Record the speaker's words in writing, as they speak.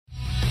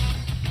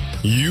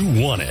You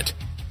want it.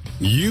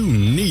 You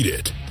need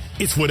it.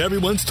 It's what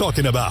everyone's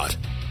talking about.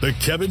 The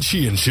Kevin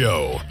Sheehan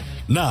Show.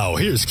 Now,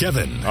 here's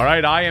Kevin. All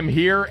right, I am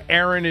here.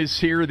 Aaron is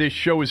here. This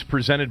show is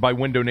presented by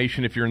Window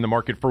Nation. If you're in the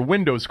market for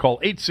windows, call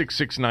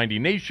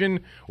 866-90-NATION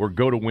or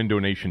go to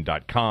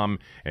windownation.com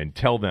and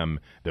tell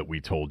them that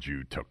we told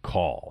you to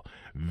call.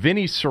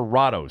 Vinny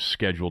Cerrato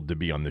scheduled to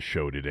be on the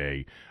show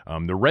today.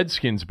 The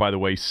Redskins, by the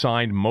way,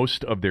 signed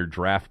most of their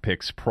draft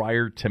picks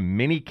prior to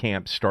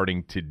minicamp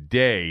starting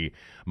today.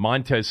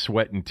 Montez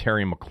Sweat and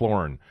Terry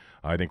McLaurin,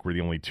 I think, were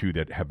the only two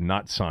that have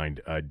not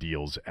signed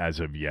deals as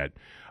of yet.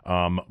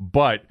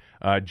 But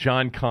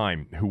John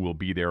Keim, who will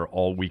be there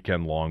all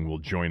weekend long, will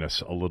join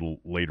us a little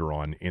later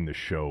on in the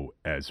show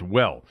as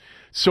well.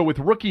 So with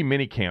rookie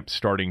minicamp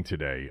starting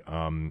today,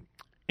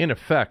 in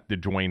effect, the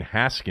Dwayne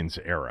Haskins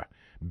era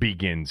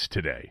begins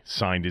today.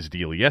 Signed his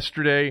deal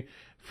yesterday,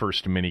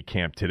 first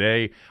minicamp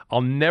today.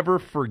 I'll never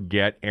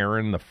forget,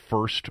 Aaron, the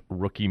first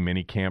rookie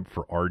minicamp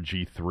for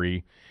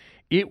RG3.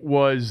 It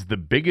was the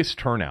biggest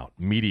turnout,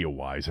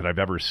 media-wise, that I've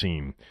ever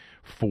seen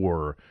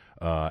for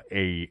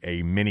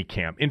a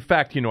minicamp. In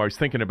fact, I was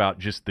thinking about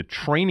just the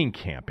training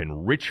camp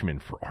in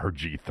Richmond for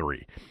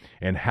RG3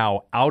 and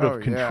how out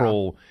of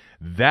control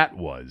that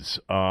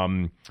was.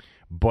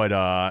 But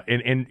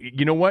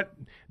you know what?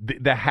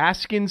 The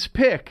Haskins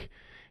pick,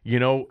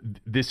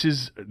 this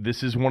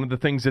is one of the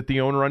things that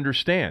the owner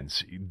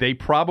understands. They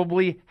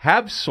probably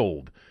have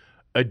sold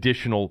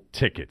additional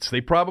tickets.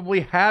 They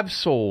probably have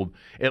sold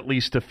at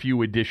least a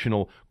few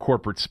additional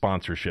corporate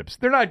sponsorships.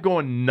 They're not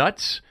going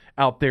nuts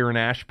out there in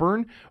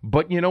Ashburn,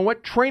 but you know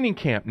what? Training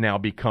camp now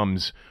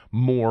becomes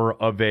more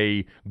of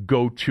a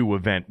go-to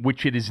event,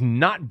 which it has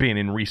not been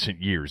in recent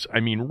years.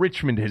 I mean,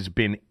 Richmond has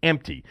been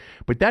empty.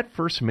 But that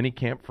first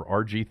minicamp for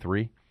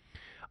RG3,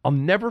 I'll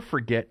never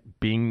forget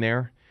being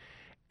there,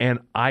 and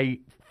I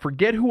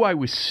forget who I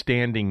was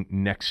standing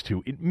next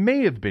to. It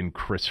may have been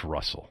Chris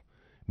Russell.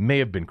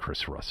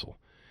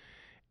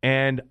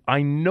 And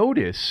I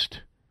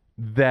noticed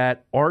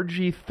that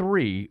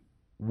RG3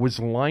 was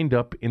lined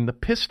up in the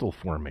pistol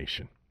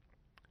formation.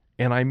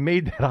 And I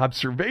made that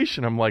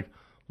observation. I'm like,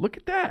 look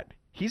at that.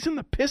 He's in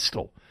the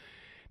pistol.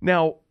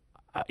 Now,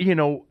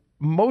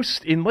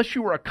 unless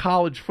you were a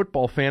college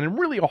football fan, and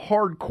really a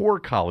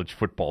hardcore college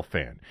football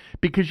fan,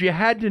 because you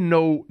had to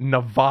know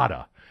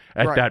Nevada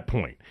at that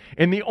point.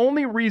 And the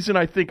only reason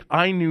I think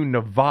I knew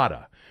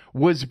Nevada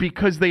was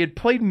because they had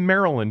played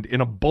Maryland in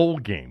a bowl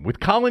game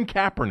with Colin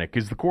Kaepernick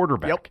as the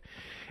quarterback. Yep.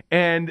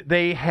 And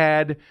they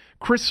had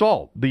Chris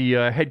Ault, the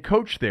head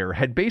coach there,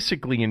 had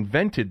basically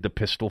invented the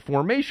pistol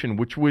formation,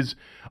 which was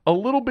a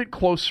little bit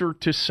closer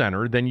to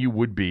center than you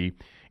would be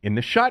in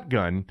the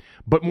shotgun.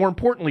 But more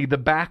importantly, the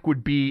back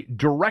would be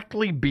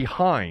directly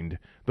behind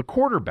the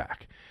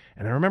quarterback.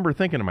 And I remember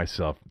thinking to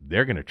myself,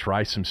 they're going to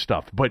try some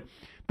stuff. But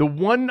the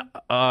one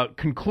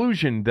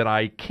conclusion that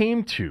I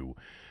came to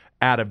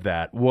out of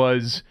that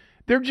was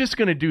they're just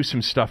going to do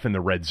some stuff in the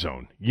red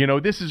zone.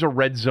 This is a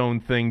red zone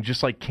thing,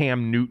 just like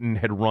Cam Newton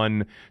had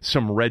run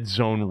some red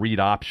zone read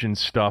option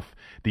stuff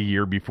the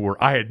year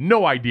before. I had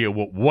no idea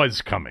what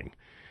was coming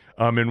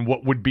and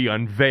what would be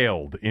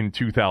unveiled in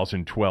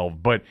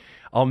 2012. But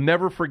I'll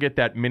never forget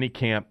that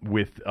minicamp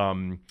with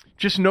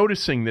just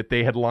noticing that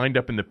they had lined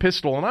up in the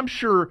pistol. And I'm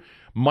sure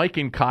Mike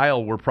and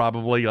Kyle were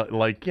probably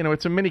like,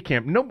 it's a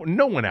minicamp.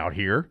 No one out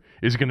here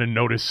is going to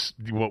notice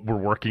what we're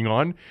working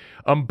on.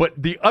 But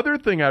the other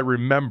thing I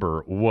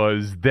remember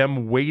was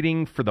them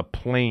waiting for the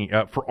plane,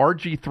 for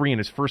RG3 in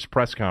his first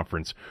press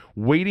conference,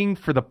 waiting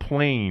for the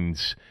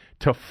planes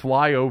to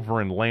fly over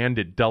and land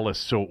at Dulles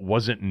so it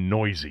wasn't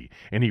noisy.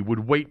 And he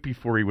would wait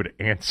before he would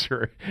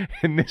answer.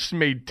 And this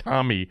made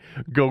Tommy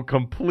go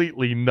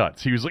completely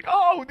nuts. He was like,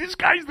 oh, this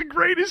guy's the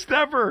greatest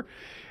ever.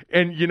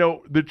 And,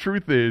 the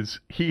truth is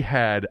he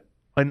had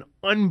an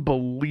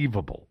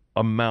unbelievable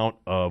amount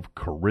of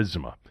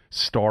charisma,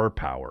 star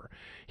power.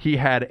 He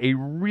had a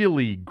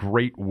really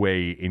great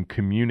way in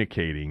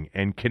communicating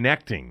and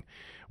connecting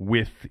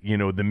with,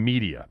 the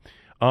media.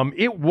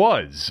 It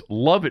was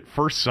love at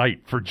first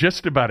sight for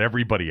just about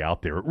everybody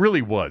out there. It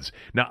really was.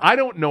 Now, I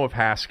don't know if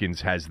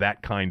Haskins has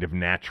that kind of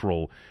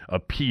natural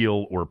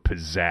appeal or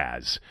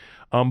pizzazz.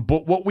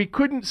 But what we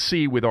couldn't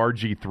see with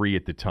RG3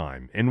 at the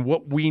time, and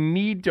what we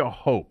need to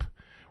hope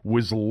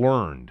was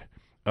learned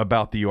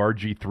about the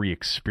RG3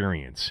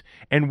 experience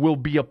and will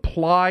be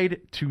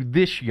applied to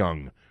this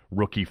young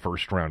rookie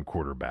first-round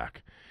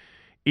quarterback,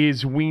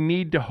 is we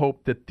need to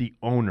hope that the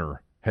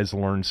owner has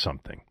learned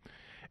something.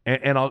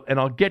 And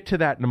I'll get to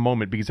that in a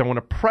moment, because I want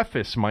to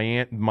preface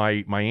my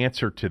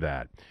answer to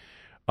that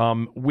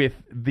with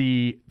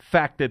the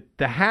fact that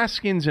the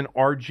Haskins and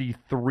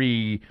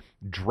RG3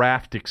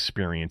 draft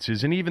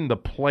experiences, and even the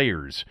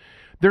players,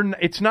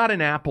 it's not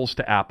an apples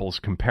to apples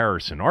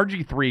comparison.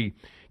 RG3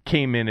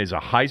 came in as a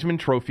Heisman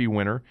Trophy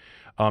winner.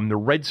 The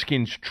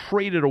Redskins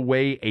traded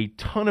away a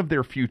ton of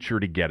their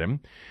future to get him.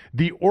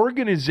 The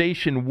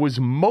organization was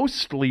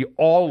mostly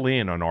all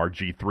in on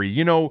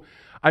RG3.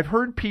 I've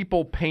heard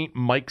people paint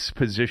Mike's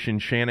position,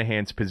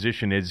 Shanahan's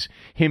position, as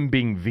him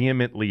being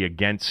vehemently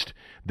against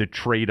the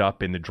trade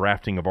up in the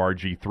drafting of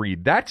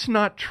RG3. That's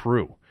not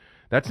true.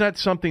 That's not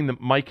something that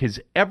Mike has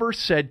ever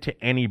said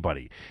to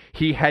anybody.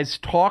 He has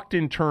talked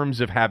in terms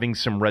of having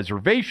some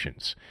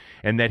reservations,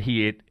 and that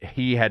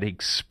he had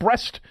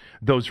expressed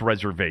those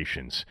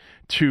reservations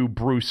to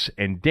Bruce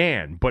and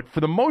Dan. But for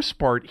the most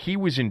part, he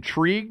was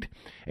intrigued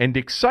and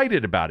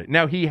excited about it.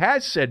 Now, he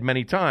has said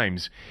many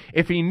times,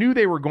 if he knew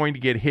they were going to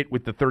get hit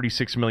with the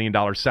 $36 million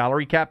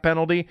salary cap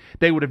penalty,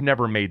 they would have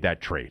never made that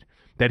trade.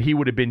 That he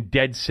would have been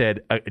dead set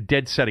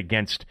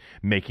against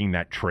making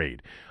that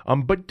trade.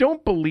 But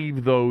don't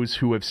believe those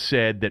who have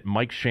said that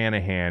Mike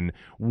Shanahan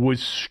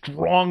was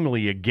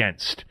strongly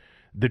against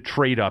the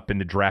trade up in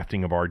the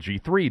drafting of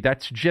RG3.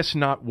 That's just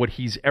not what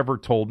he's ever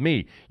told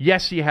me.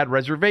 Yes, he had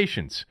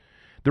reservations.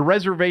 The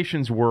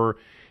reservations were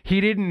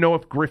he didn't know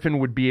if Griffin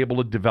would be able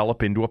to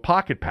develop into a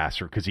pocket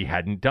passer because he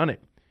hadn't done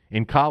it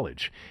in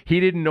college.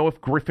 He didn't know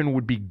if Griffin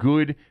would be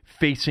good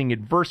facing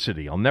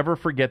adversity. I'll never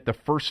forget the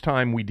first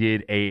time we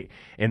did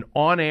an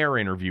on-air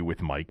interview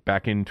with Mike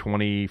back in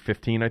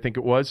 2015, I think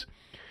it was.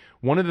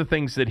 One of the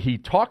things that he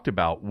talked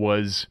about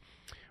was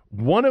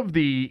one of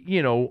the,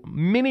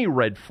 mini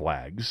red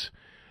flags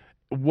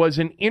was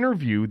an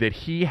interview that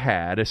he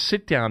had, a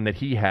sit-down that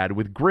he had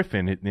with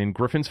Griffin, and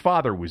Griffin's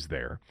father was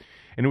there.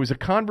 And it was a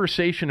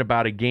conversation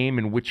about a game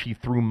in which he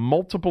threw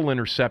multiple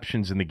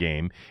interceptions in the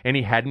game, and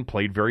he hadn't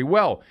played very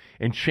well.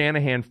 And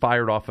Shanahan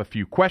fired off a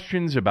few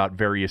questions about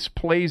various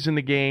plays in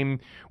the game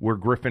where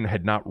Griffin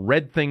had not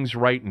read things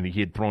right and he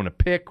had thrown a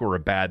pick or a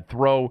bad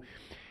throw.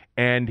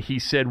 And he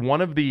said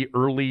one of the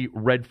early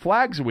red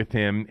flags with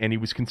him, and he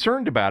was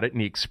concerned about it,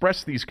 and he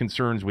expressed these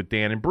concerns with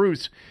Dan and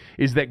Bruce,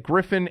 is that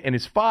Griffin and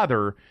his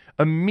father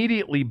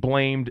immediately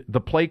blamed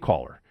the play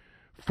caller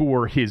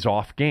for his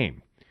off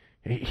game.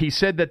 He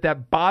said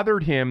that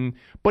bothered him,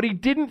 but he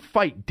didn't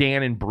fight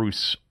Dan and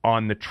Bruce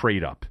on the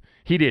trade-up.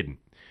 He didn't.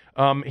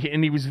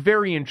 And he was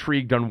very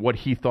intrigued on what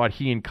he thought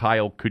he and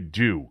Kyle could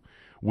do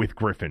with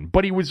Griffin.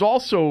 But he was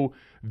also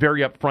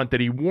very upfront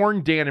that he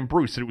warned Dan and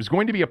Bruce that it was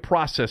going to be a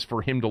process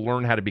for him to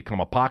learn how to become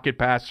a pocket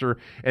passer,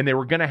 and they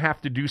were going to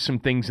have to do some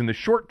things in the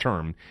short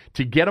term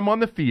to get him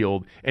on the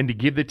field and to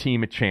give the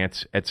team a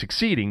chance at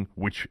succeeding,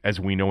 which, as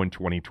we know, in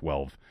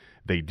 2012,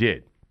 they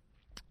did.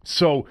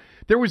 So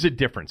there was a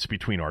difference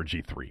between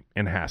RG3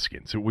 and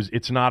Haskins.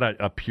 It's not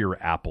a pure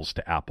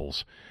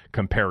apples-to-apples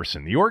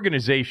comparison. The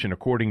organization,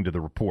 according to the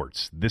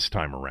reports this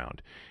time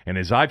around, and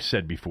as I've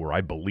said before,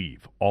 I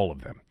believe all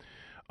of them,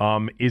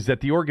 is that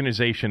the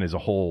organization as a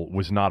whole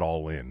was not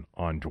all in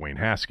on Dwayne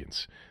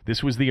Haskins.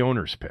 This was the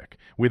owner's pick.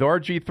 With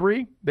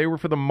RG3, they were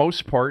for the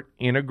most part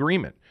in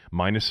agreement,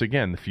 minus,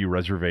 again, the few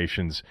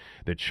reservations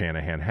that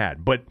Shanahan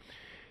had. But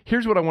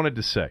here's what I wanted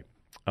to say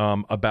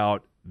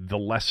about the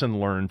lesson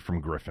learned from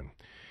Griffin.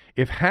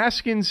 If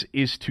Haskins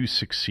is to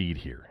succeed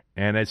here,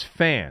 and as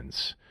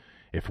fans,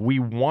 if we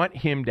want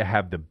him to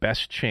have the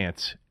best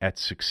chance at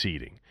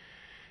succeeding,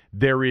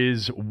 there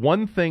is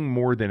one thing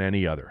more than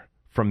any other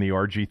from the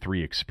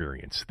RG3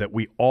 experience that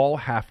we all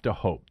have to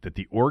hope that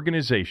the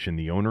organization,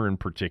 the owner in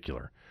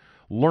particular,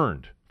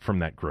 learned from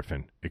that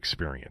Griffin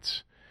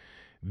experience.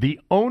 The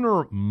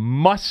owner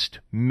must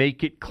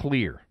make it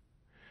clear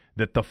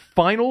that the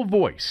final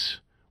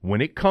voice when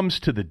it comes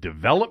to the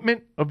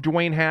development of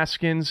Dwayne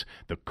Haskins,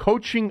 the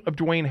coaching of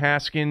Dwayne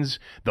Haskins,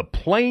 the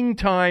playing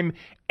time,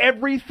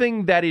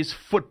 everything that is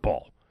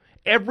football,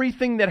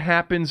 everything that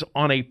happens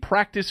on a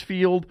practice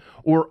field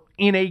or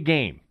in a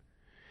game,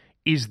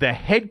 is the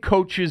head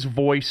coach's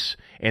voice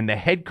and the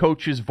head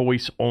coach's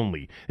voice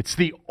only. It's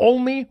the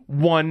only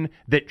one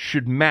that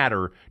should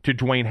matter to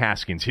Dwayne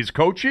Haskins. His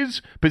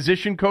coaches,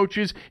 position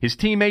coaches, his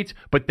teammates,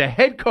 but the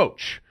head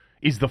coach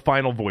is the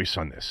final voice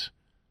on this.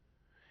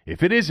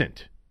 If it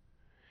isn't,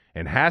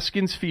 and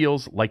Haskins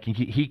feels like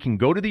he can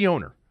go to the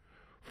owner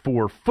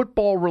for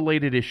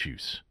football-related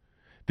issues,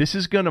 this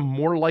is going to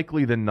more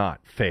likely than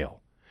not fail.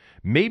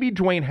 Maybe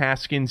Dwayne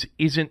Haskins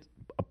isn't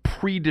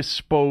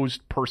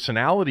predisposed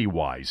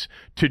personality-wise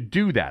to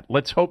do that.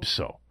 Let's hope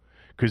so,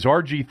 because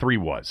RG3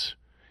 was.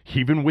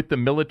 Even with the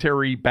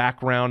military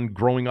background,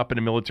 growing up in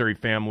a military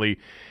family,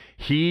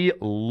 he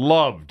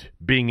loved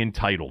being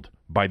entitled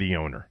by the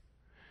owner.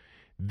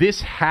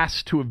 This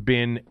has to have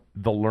been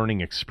the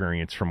learning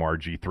experience from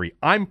RG3.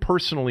 I'm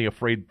personally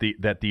afraid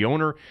that the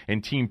owner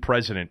and team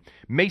president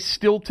may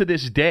still to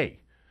this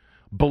day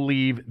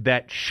believe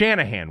that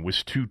Shanahan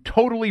was to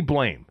totally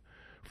blame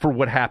for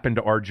what happened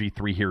to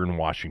RG3 here in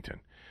Washington.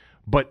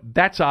 But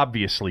that's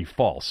obviously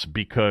false,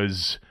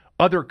 because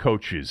other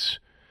coaches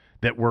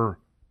that were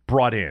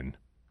brought in,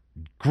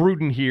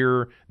 Gruden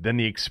here, then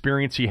the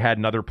experience he had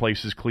in other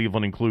places,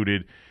 Cleveland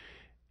included,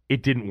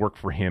 it didn't work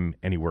for him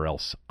anywhere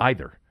else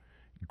either.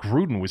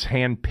 Gruden was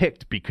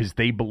handpicked because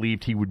they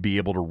believed he would be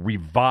able to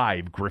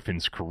revive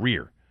Griffin's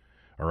career.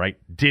 All right?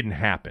 Didn't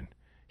happen.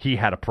 He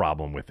had a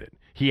problem with it.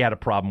 He had a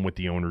problem with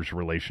the owner's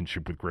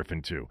relationship with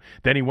Griffin, too.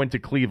 Then he went to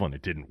Cleveland.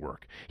 It didn't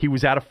work. He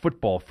was out of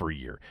football for a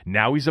year.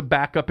 Now he's a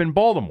backup in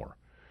Baltimore.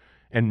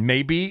 And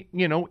maybe,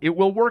 it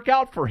will work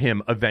out for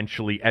him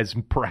eventually as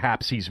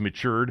perhaps he's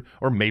matured,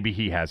 or maybe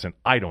he hasn't.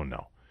 I don't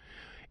know.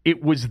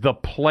 It was the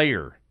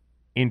player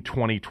in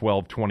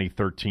 2012,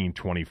 2013,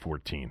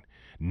 2014,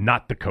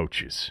 not the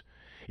coaches.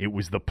 It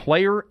was the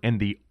player and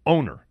the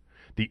owner.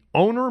 The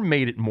owner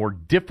made it more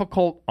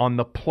difficult on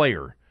the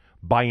player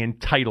by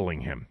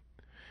entitling him.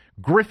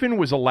 Griffin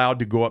was allowed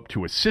to go up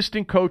to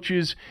assistant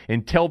coaches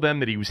and tell them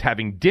that he was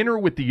having dinner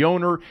with the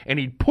owner and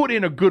he'd put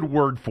in a good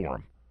word for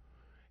him.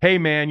 Hey,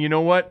 man, you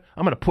know what?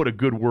 I'm going to put a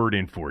good word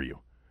in for you.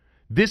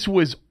 This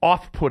was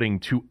off-putting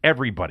to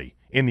everybody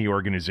in the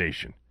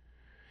organization.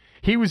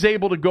 He was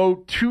able to go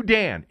to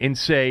Dan and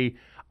say,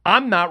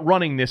 I'm not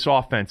running this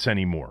offense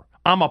anymore.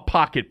 I'm a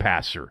pocket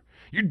passer.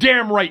 You're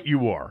damn right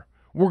you are.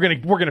 We're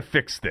gonna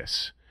fix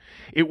this.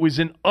 It was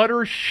an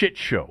utter shit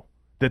show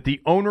that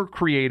the owner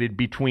created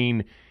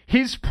between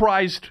his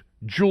prized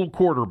jewel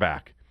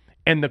quarterback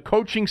and the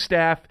coaching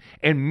staff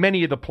and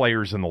many of the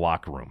players in the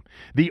locker room.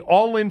 The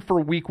all-in for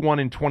week 1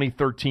 in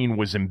 2013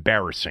 was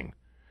embarrassing.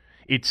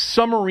 It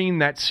submarined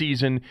that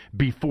season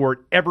before it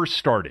ever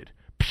started.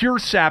 Pure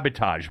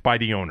sabotage by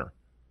the owner.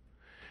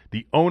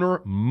 The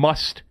owner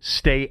must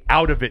stay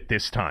out of it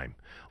this time.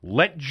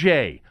 Let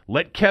Jay,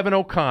 let Kevin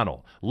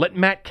O'Connell, let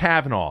Matt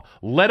Cavanaugh,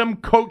 let them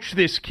coach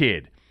this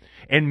kid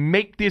and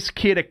make this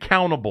kid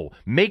accountable.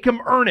 Make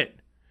him earn it.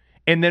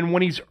 And then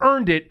when he's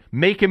earned it,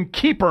 make him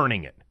keep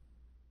earning it.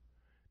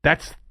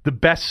 That's the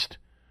best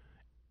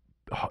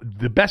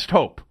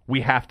hope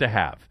we have to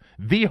have.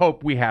 The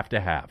hope we have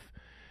to have.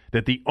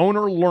 That the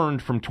owner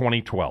learned from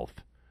 2012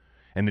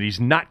 and that he's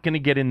not going to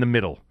get in the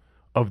middle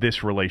of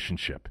this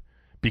relationship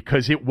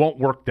because it won't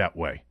work that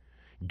way.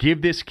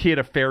 Give this kid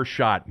a fair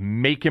shot.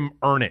 Make him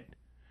earn it.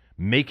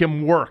 Make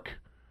him work.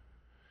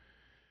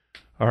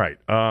 All right.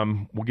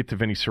 We'll get to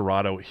Vinny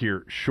Cerrato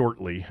here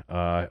shortly.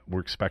 We're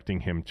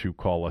expecting him to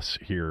call us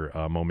here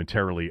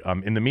momentarily.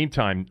 In the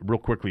meantime, real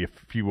quickly, a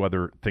few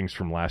other things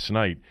from last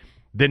night.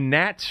 The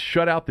Nats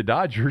shut out the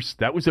Dodgers.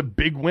 That was a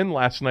big win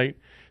last night,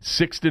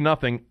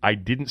 6-0. I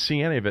didn't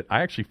see any of it.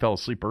 I actually fell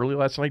asleep early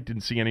last night.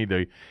 Didn't see any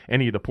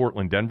of the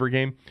Portland-Denver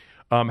game.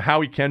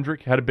 Howie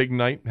Kendrick had a big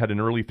night, had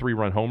an early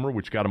 3-run homer,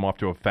 which got him off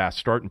to a fast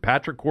start. And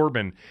Patrick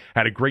Corbin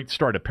had a great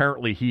start.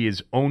 Apparently, he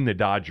has owned the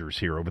Dodgers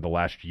here over the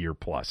last year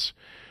plus.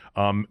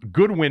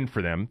 Good win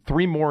for them.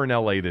 3 more in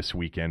L.A. this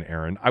weekend,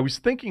 Aaron. I was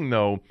thinking,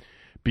 though,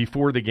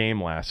 before the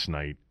game last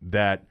night,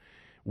 that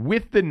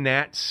with the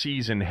Nats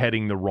season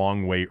heading the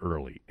wrong way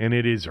early, and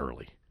it is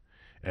early,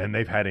 and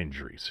they've had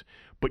injuries.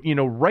 But,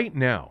 right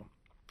now,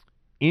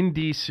 in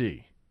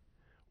D.C.,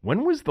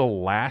 when was the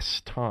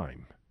last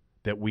time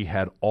that we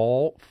had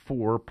all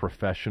 4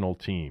 professional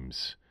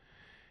teams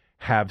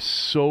have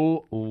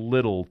so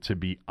little to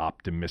be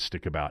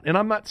optimistic about? And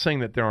I'm not saying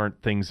that there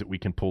aren't things that we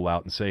can pull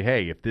out and say,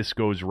 hey, if this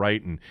goes right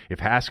and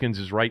if Haskins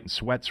is right and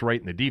Sweat's right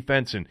in the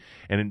defense and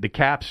the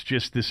Caps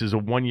this is a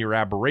one-year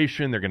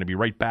aberration, they're going to be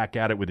right back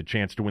at it with a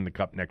chance to win the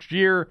Cup next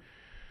year.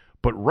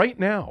 But right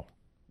now,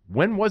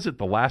 when was it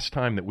the last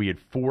time that we had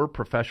 4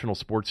 professional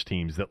sports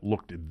teams that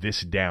looked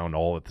this down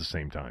all at the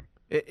same time?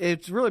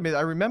 It's really amazing.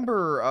 I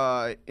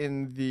remember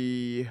in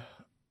the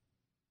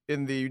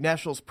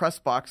Nationals press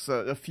box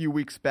a few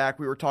weeks back,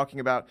 we were talking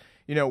about,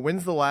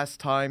 when's the last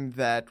time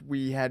that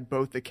we had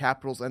both the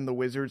Capitals and the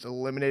Wizards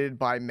eliminated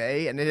by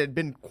May? And it had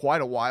been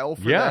quite a while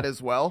for that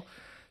as well.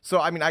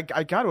 So, I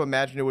got to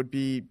imagine it would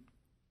be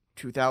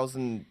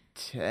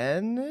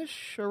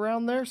 2010-ish,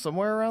 around there,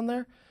 somewhere around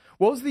there.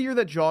 What was the year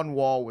that John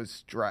Wall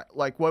was drafted?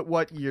 Like,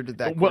 what year did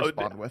that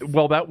correspond with?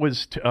 Well, that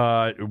was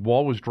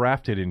Wall was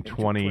drafted in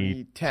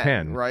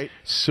 2010, right?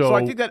 So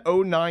I think that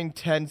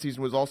 09-10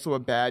 season was also a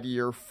bad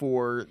year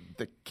for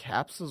the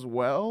Caps as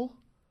well.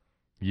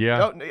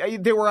 Yeah. No,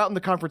 they were out in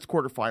the conference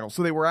quarterfinals,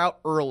 so they were out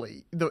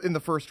early in the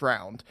first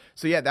round.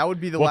 So, yeah, that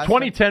would be the last. Well,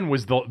 2010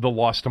 was the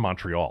loss to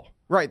Montreal.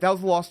 Right, that was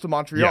the loss to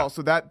Montreal. Yeah.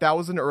 So that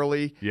was an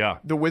early. Yeah.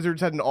 The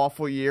Wizards had an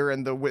awful year,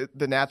 and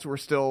the Nats were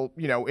still,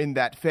 in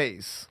that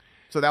phase.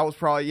 So that was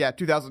probably,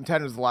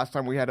 2010 was the last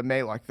time we had a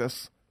May like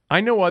this. I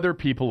know other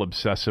people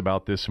obsess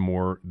about this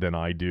more than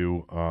I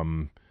do,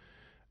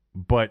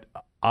 but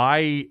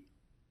I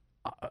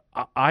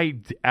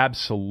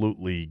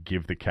absolutely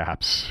give the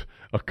Caps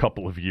a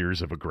couple of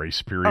years of a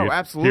grace period. Oh,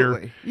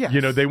 absolutely.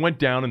 Yes. They went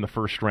down in the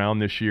first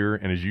round this year,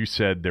 and as you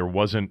said, there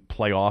wasn't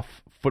playoff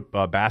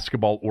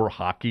basketball or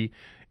hockey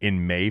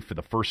in May for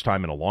the first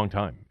time in a long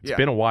time. It's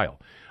been a while.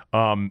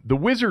 The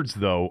Wizards,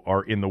 though,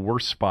 are in the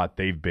worst spot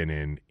they've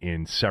been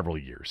in several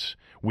years,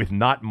 with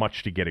not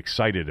much to get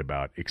excited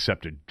about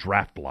except a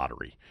draft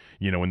lottery,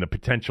 and the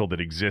potential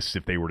that exists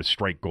if they were to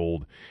strike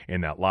gold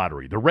in that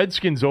lottery. The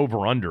Redskins'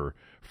 over-under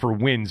for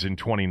wins in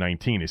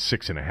 2019 is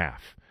 6.5.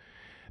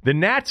 The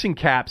Nats and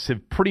Caps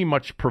have pretty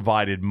much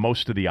provided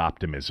most of the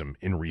optimism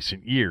in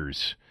recent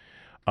years.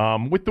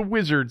 With the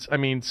Wizards,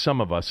 some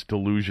of us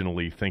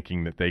delusionally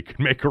thinking that they could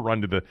make a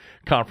run to the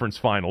conference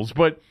finals,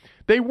 but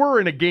they were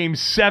in a Game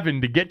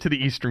 7 to get to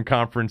the Eastern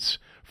Conference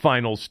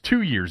Finals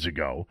 2 years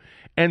ago,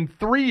 And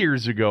 3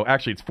 years ago,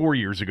 actually it's 4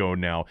 years ago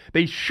now,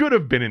 they should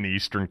have been in the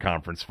Eastern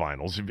Conference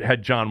Finals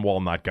had John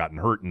Wall not gotten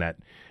hurt in that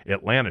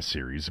Atlanta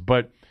series.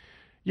 But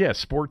yeah,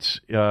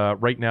 sports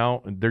right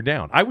now, they're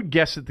down. I would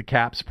guess that the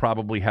Caps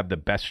probably have the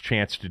best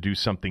chance to do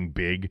something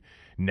big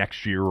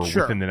next year or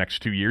within the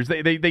next 2 years.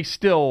 They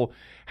still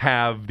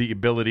have the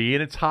ability,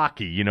 and it's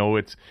hockey.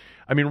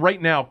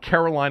 Right now,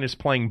 Carolina's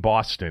playing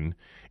Boston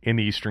in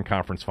the Eastern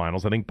Conference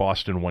Finals. I think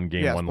Boston won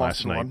game one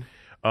last night.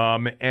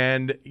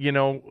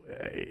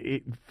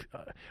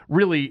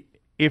 Really,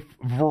 if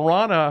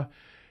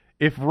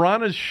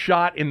Verana's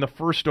shot in the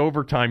first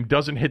overtime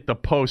doesn't hit the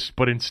post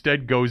but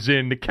instead goes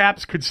in, the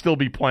Caps could still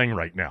be playing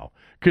right now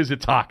because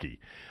it's hockey.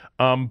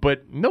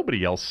 But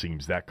nobody else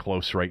seems that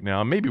close right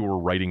now. Maybe we're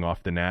writing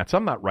off the Nats.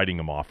 I'm not writing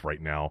them off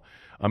right now.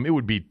 It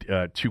would be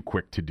too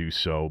quick to do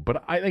so,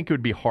 but I think it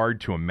would be hard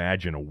to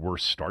imagine a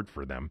worse start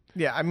for them.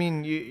 Yeah,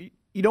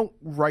 you don't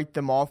write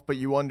them off, but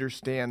you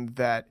understand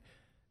that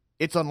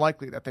it's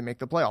unlikely that they make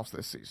the playoffs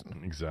this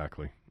season.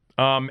 Exactly.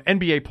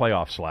 NBA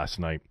playoffs last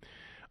night.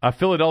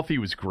 Philadelphia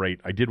was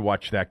great. I did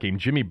watch that game.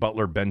 Jimmy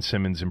Butler, Ben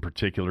Simmons in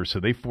particular, so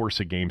they force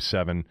a Game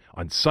 7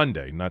 on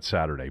Sunday, not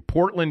Saturday.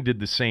 Portland did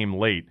the same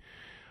late.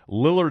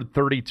 Lillard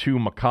 32,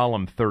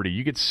 McCollum 30.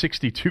 You get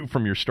 62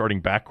 from your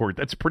starting backcourt.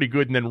 That's pretty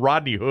good. And then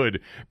Rodney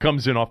Hood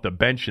comes in off the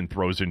bench and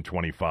throws in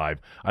 25.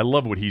 I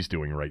love what he's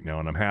doing right now,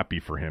 and I'm happy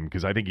for him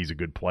because I think he's a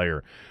good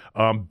player.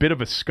 Bit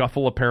of a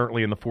scuffle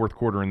apparently in the fourth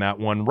quarter in that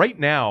one. Right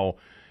now,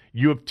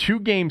 you have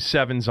 2 Game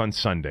 7s on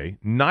Sunday.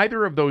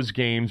 Neither of those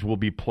games will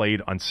be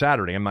played on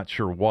Saturday. I'm not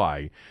sure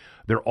why.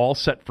 They're all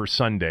set for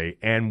Sunday,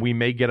 and we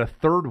may get a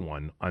third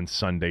one on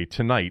Sunday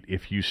tonight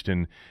if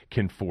Houston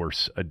can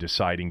force a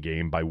deciding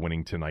game by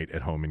winning tonight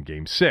at home in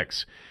Game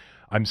 6.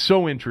 I'm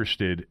so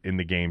interested in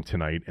the game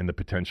tonight and the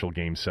potential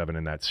Game 7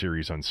 in that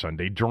series on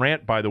Sunday.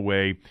 Durant, by the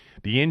way,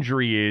 the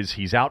injury is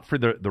he's out for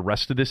the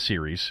rest of this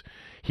series.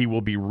 He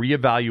will be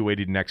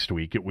reevaluated next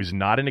week. It was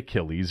not an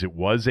Achilles. It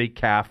was a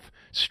calf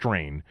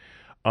strain.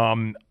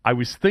 I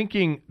was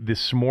thinking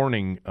this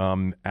morning,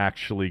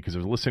 actually, because I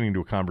was listening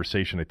to a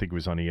conversation, I think it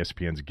was on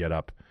ESPN's Get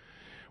Up,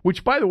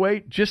 which, by the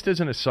way, just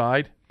as an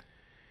aside,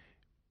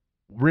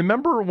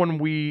 remember when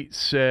we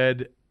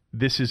said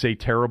this is a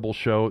terrible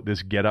show,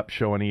 this Get Up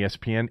show on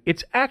ESPN?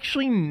 It's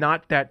actually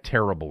not that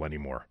terrible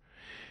anymore.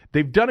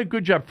 They've done a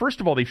good job. First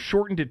of all, they've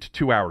shortened it to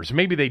 2 hours.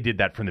 Maybe they did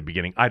that from the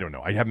beginning. I don't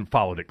know. I haven't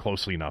followed it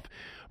closely enough.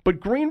 But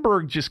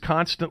Greenberg just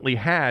constantly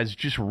has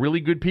just really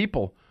good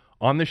people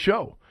on the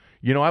show.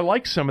 I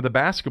like some of the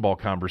basketball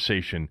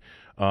conversation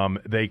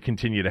they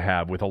continue to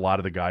have with a lot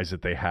of the guys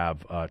that they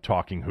have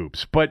talking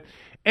hoops. But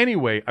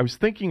anyway, I was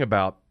thinking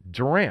about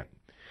Durant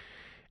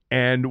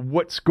and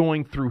what's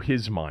going through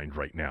his mind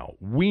right now.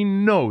 We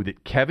know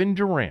that Kevin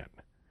Durant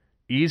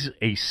is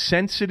a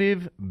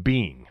sensitive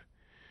being.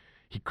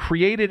 He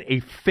created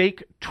a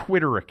fake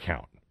Twitter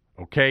account.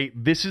 Okay,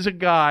 this is a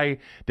guy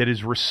that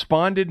has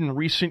responded in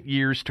recent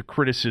years to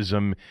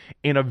criticism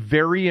in a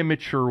very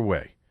immature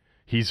way.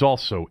 He's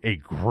also a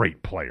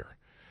great player,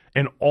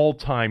 an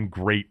all-time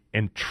great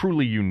and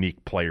truly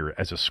unique player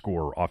as a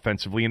scorer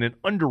offensively and an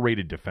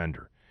underrated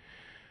defender.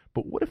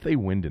 But what if they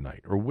win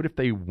tonight? Or what if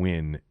they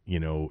win,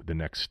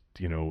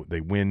 they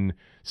win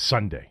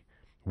Sunday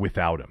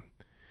without him?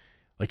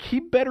 He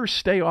better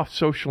stay off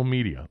social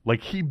media.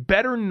 He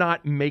better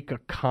not make a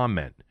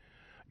comment,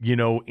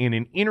 in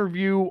an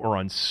interview or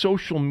on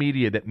social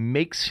media that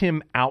makes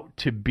him out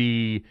to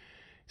be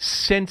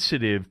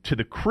sensitive to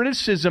the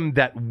criticism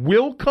that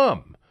will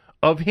come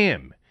of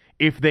him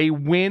if they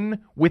win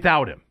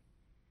without him.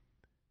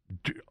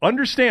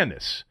 Understand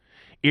this.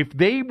 If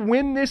they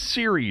win this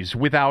series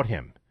without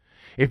him,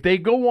 if they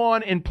go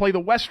on and play the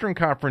Western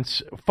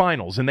Conference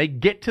Finals and they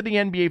get to the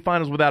NBA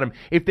Finals without him,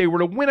 if they were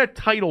to win a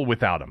title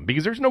without him,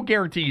 because there's no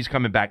guarantee he's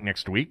coming back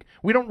next week.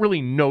 We don't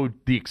really know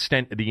the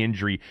extent of the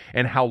injury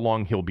and how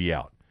long he'll be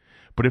out.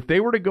 But if they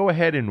were to go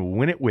ahead and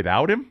win it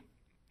without him,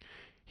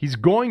 he's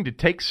going to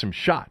take some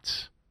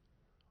shots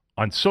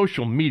on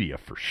social media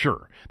for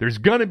sure. There's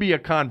going to be a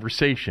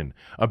conversation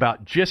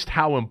about just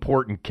how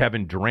important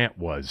Kevin Durant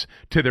was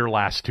to their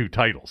last 2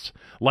 titles.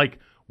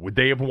 Would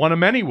they have won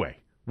them anyway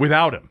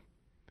without him?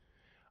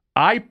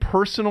 I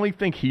personally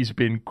think he's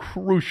been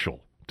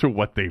crucial to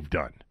what they've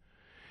done.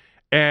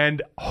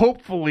 And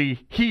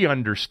hopefully he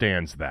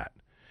understands that.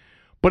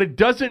 But it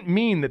doesn't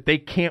mean that they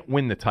can't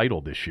win the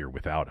title this year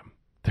without him.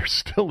 They're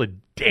still a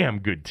damn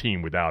good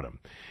team without him.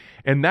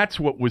 And that's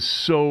what was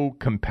so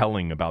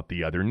compelling about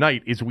the other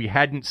night is we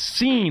hadn't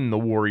seen the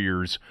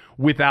Warriors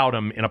without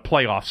him in a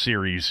playoff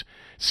series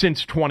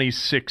since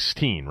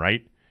 2016,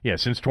 right? Yeah,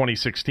 since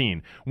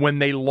 2016, when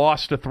they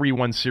lost a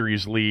 3-1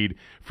 series lead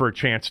for a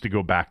chance to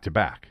go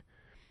back-to-back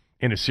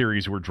in a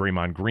series where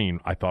Draymond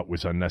Green, I thought,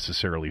 was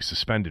unnecessarily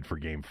suspended for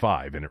Game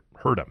 5, and it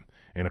hurt him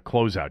in a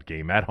closeout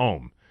game at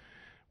home,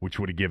 which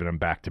would have given them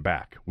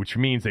back-to-back, which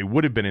means they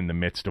would have been in the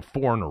midst of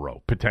 4 in a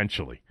row,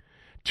 potentially.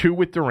 2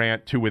 with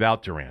Durant, 2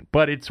 without Durant.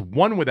 But it's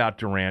 1 without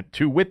Durant,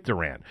 2 with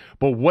Durant.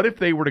 But what if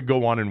they were to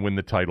go on and win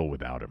the title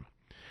without him?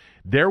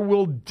 There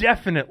will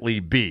definitely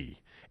be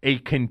a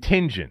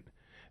contingent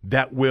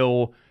that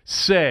will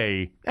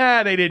say,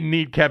 they didn't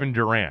need Kevin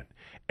Durant.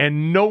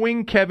 And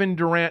knowing Kevin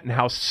Durant and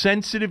how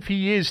sensitive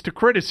he is to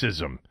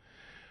criticism,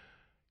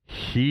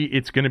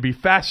 it's going to be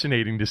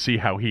fascinating to see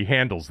how he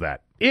handles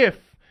that, if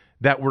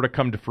that were to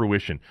come to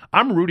fruition.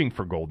 I'm rooting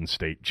for Golden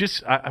State.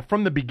 Just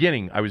from the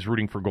beginning, I was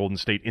rooting for Golden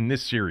State in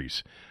this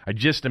series. I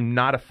just am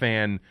not a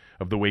fan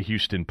of the way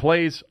Houston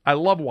plays. I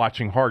love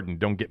watching Harden,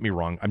 don't get me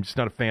wrong. I'm just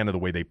not a fan of the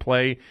way they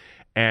play,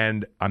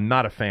 and I'm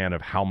not a fan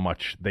of how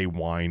much they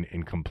whine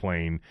and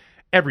complain.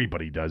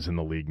 Everybody does in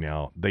the league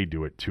now. They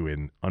do it to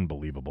an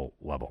unbelievable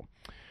level.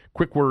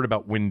 Quick word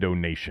about Window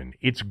Nation.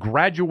 It's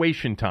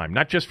graduation time,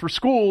 not just for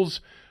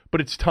schools, but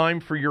it's time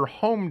for your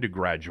home to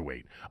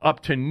graduate up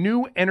to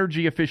new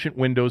energy-efficient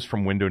windows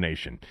from Window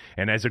Nation.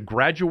 And as a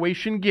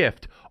graduation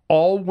gift,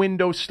 all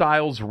window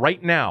styles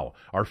right now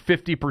are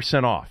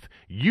 50% off.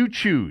 You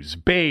choose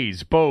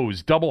bays,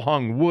 bows, double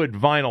hung, wood,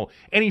 vinyl,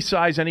 any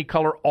size, any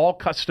color, all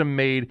custom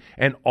made,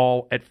 and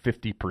all at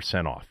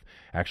 50% off.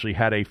 Actually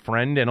had a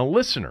friend and a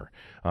listener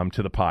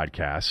to the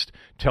podcast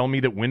tell me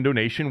that Window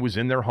Nation was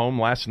in their home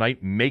last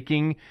night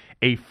making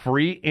a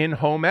free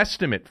in-home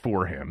estimate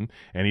for him,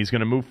 and he's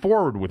going to move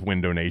forward with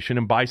Window Nation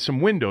and buy some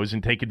windows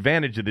and take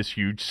advantage of this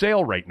huge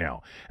sale right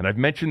now. And I've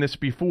mentioned this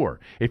before.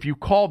 If you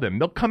call them,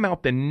 they'll come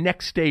out the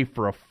next day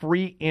for a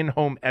free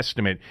in-home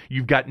estimate.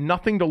 You've got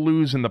nothing to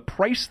lose, and the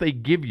price they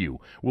give you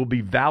will be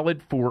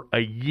valid for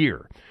a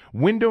year.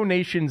 Window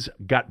Nation's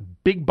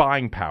got big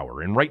buying power,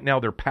 and right now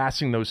they're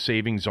passing those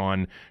savings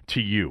on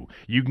to you.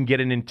 You can get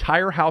an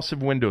entire house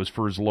of windows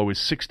for as low as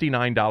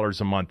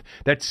 $69 a month.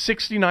 That's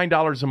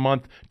 $69 a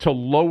month to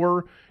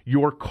lower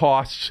your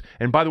costs.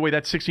 And by the way,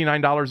 that's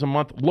 $69 a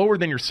month, lower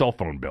than your cell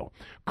phone bill.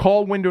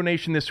 Call Window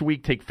Nation this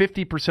week. Take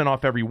 50%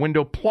 off every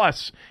window,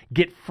 plus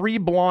get free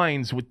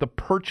blinds with the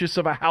purchase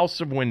of a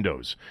house of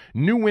windows.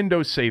 New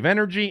windows save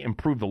energy,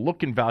 improve the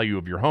look and value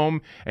of your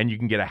home, and you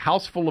can get a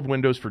house full of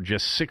windows for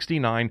just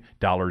 $69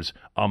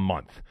 a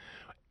month.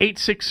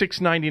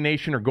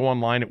 866-90-NATION or go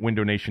online at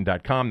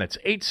windownation.com. That's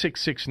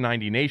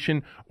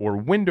 866-90-NATION or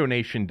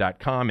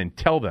windownation.com and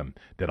tell them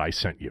that I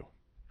sent you.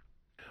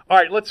 All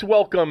right, let's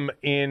welcome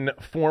in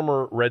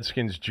former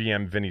Redskins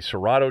GM Vinny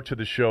Cerrato to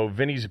the show.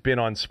 Vinny's been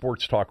on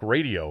Sports Talk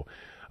Radio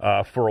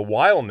for a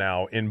while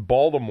now in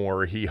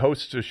Baltimore. He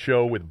hosts a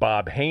show with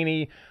Bob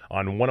Haney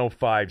on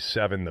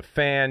 105.7 The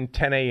Fan,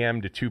 10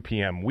 a.m. to 2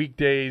 p.m.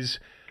 weekdays.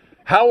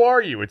 How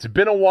are you? It's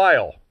been a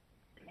while.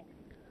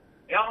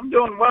 Yeah, I'm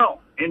doing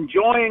well.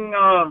 Enjoying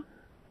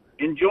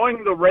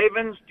the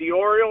Ravens, the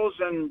Orioles,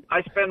 and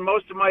I spend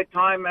most of my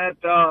time at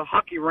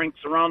hockey rinks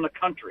around the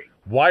country.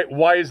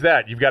 Why is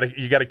that? You got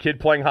a kid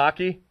playing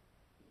hockey?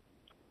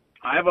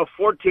 I have a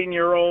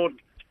 14-year-old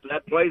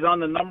that plays on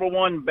the number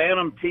one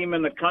Bantam team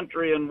in the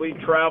country, and we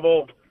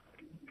travel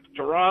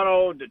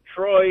Toronto,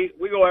 Detroit.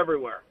 We go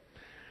everywhere.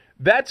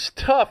 That's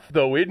tough,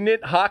 though, isn't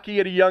it? Hockey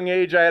at a young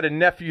age. I had a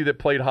nephew that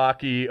played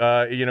hockey,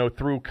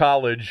 through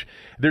college.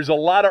 There's a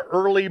lot of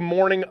early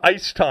morning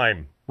ice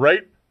time,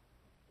 right?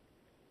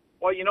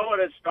 Well, you know what?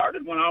 It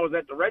started when I was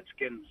at the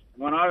Redskins.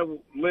 When I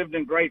lived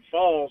in Great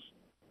Falls,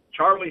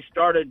 Charlie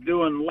started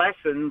doing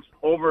lessons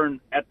over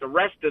at the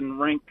Reston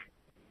rink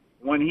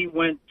when he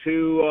went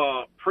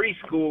to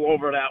preschool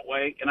over that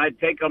way, and I'd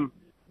take him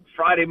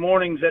Friday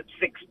mornings at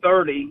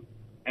 6:30,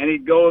 and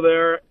he'd go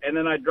there, and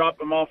then I'd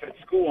drop him off at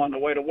school on the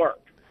way to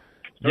work.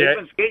 So he's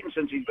been skating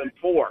since he's been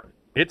 4.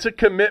 It's a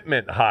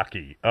commitment,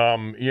 hockey,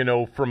 from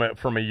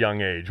a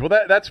young age. Well,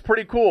 that's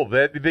pretty cool.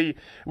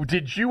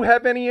 Did you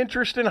have any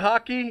interest in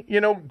hockey,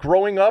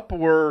 growing up,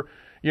 or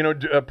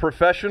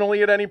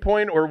professionally at any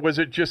point, or was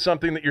it just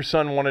something that your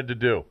son wanted to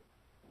do?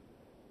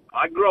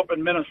 I grew up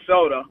in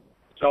Minnesota,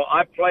 so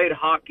I played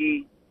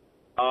hockey.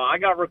 I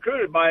got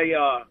recruited by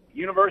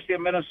University of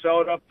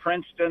Minnesota,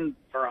 Princeton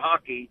for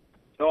hockey.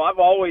 So I've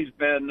always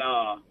been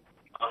a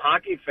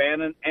hockey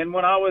fan. And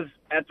when I was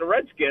at the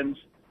Redskins,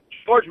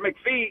 George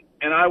McPhee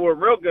and I were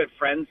real good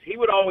friends. He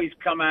would always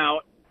come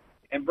out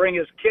and bring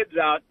his kids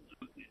out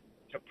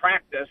to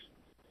practice.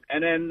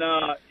 And then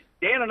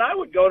Dan and I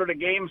would go to the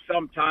games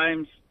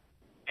sometimes.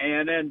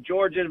 And then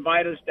George would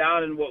invite us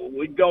down, and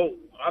we'd go.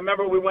 I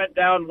remember we went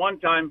down one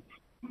time.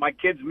 My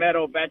kids met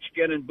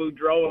Ovechkin and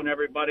Boudreau and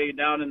everybody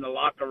down in the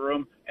locker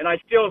room. And I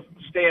still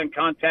stay in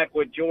contact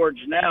with George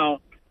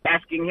now,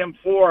 asking him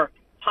for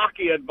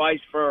hockey advice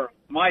for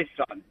my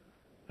son.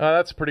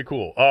 That's pretty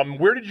cool.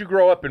 Where did you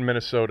grow up in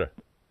Minnesota?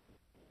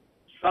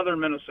 Southern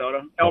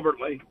Minnesota,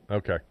 Albert Lea.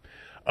 Okay.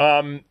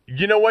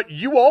 You know what?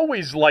 You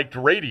always liked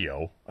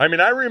radio. I mean,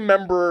 I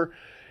remember,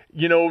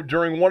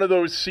 during one of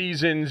those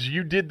seasons,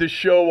 you did the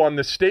show on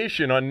the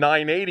station on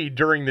 980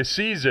 during the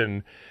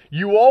season.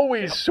 You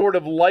always sort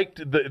of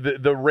liked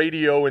the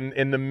radio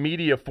and the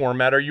media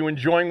format. Are you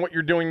enjoying what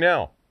you're doing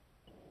now?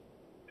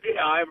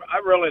 Yeah,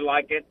 I really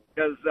like it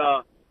because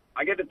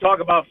I get to talk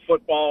about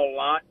football a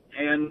lot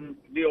and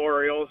the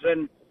Orioles.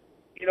 And,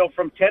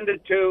 from 10 to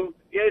 2,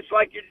 it's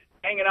like you're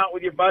hanging out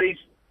with your buddies,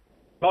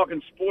 talking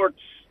sports.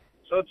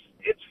 So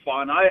it's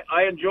fun.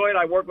 I enjoy it.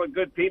 I work with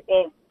good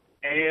people,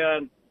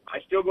 and I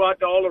still go out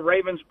to all the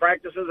Ravens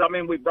practices. I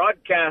mean, we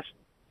broadcast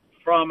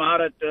from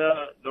out at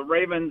the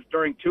Ravens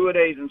during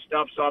two-a-days and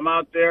stuff, so I'm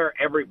out there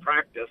every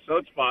practice, so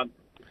it's fun.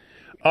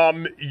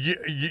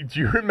 Do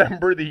you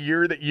remember the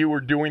year that you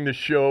were doing the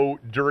show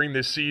during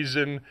the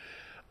season?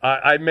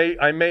 I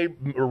may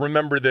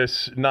remember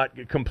this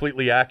not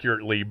completely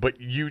accurately, but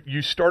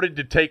you started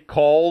to take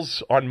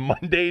calls on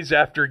Mondays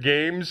after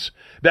games.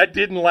 That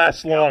didn't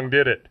last long,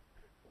 did it?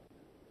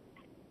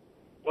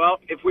 Well,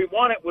 if we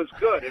won, it was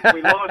good. If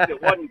we lost, it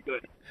wasn't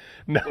good.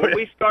 No, when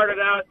we started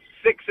out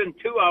 6-2,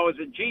 I was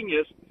a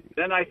genius.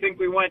 Then I think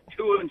we went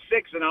 2-6,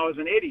 and I was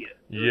an idiot.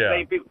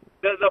 Yeah.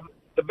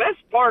 The best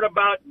part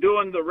about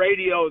doing the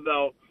radio,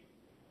 though,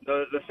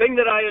 the thing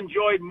that I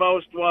enjoyed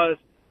most was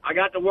I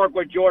got to work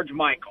with George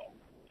Michael.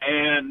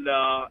 And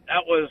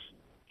that was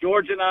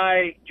George and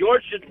I.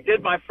 George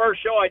did my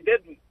first show I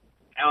did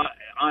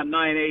on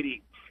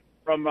 980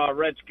 from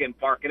Redskin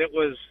Park, and it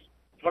was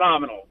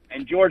phenomenal.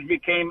 And George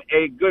became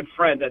a good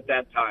friend at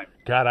that time.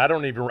 God, I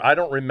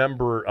don't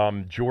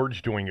remember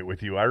George doing it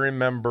with you. I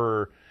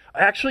remember –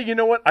 actually, you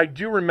know what? I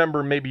do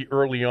remember maybe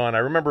early on. I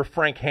remember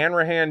Frank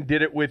Hanrahan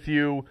did it with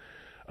you.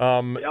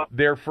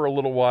 There for a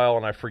little while,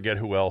 and I forget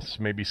who else,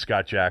 maybe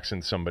Scott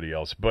Jackson, somebody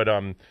else. But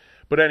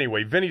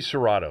anyway, Vinny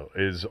Cerrato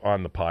is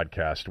on the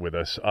podcast with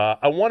us.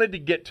 I wanted to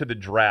get to the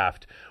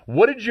draft.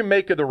 What did you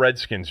make of the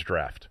Redskins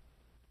draft?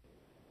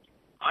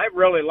 I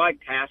really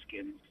liked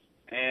Haskins,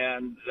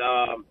 and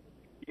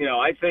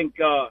I think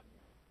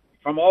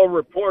from all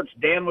reports,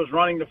 Dan was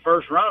running the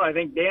first round. I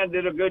think Dan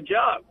did a good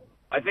job.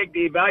 I think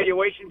the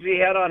evaluations he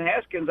had on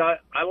Haskins,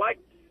 I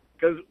liked,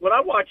 because when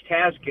I watched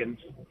Haskins,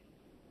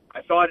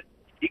 I thought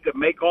he could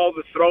make all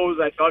the throws.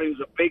 I thought he was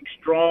a big,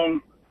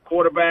 strong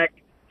quarterback.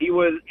 He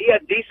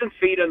had decent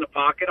feet in the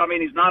pocket. I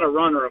mean, he's not a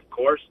runner, of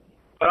course,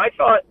 but I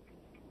thought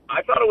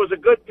it was a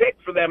good pick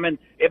for them, and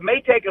it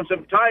may take him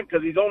some time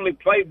because he's only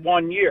played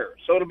 1 year.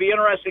 So it'll be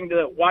interesting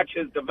to watch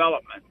his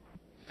development.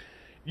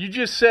 You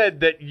just said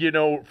that,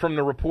 from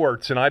the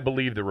reports, and I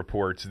believe the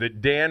reports,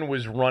 that Dan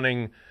was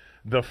running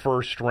the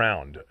first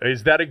round.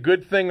 Is that a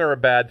good thing or a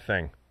bad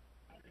thing?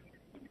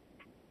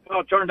 Well,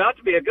 it turned out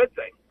to be a good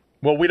thing.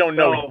 Well, we don't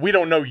know. We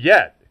don't know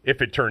yet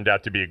if it turned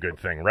out to be a good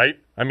thing, right?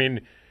 I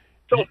mean,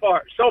 so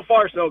far,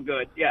 so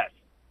good. Yes.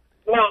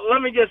 Well,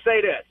 let me just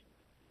say this: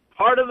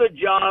 part of the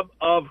job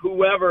of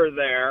whoever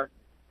there,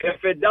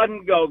 if it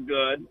doesn't go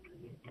good,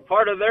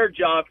 part of their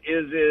job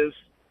is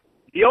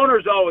the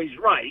owner's always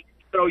right,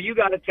 so you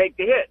got to take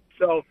the hit.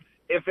 So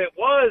if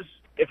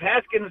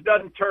Haskins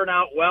doesn't turn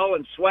out well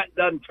and Sweat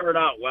doesn't turn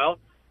out well,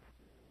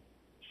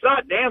 it's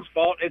not Dan's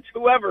fault. It's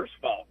whoever's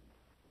fault.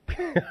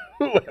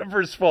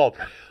 Whoever's fault.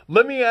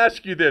 Let me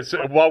ask you this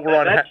while we're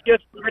on. That's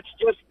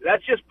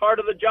just part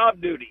of the job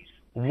duties.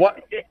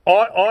 What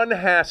on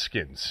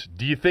Haskins?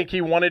 Do you think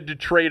he wanted to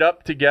trade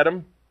up to get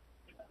him?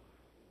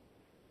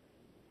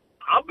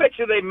 I'll bet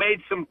you they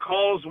made some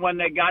calls when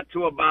they got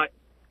to about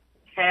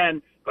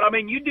 10. But I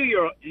mean, you do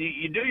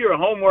your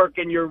homework,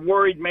 and you're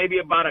worried maybe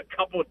about a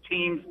couple of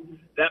teams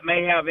that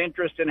may have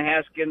interest in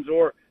Haskins,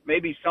 or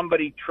maybe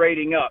somebody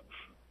trading up.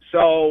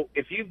 So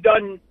if you've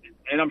done,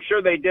 and I'm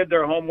sure they did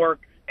their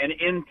homework and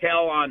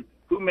intel on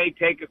who may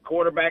take a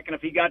quarterback, and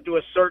if he got to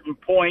a certain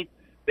point,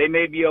 they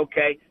may be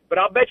okay. But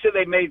I'll bet you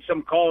they made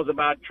some calls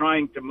about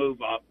trying to move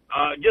up.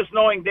 Just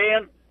knowing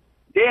Dan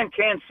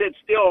can't sit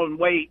still and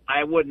wait,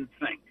 I wouldn't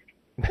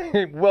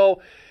think.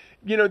 Well,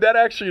 that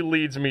actually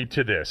leads me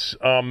to this,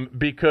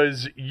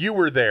 because you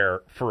were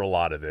there for a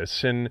lot of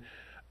this. And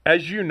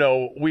as you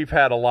know, we've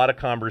had a lot of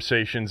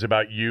conversations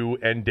about you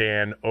and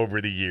Dan over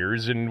the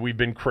years, and we've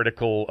been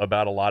critical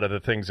about a lot of the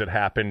things that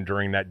happened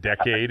during that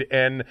decade.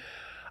 And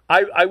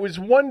I was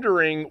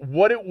wondering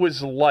what it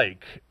was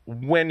like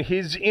when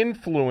his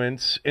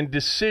influence and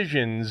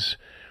decisions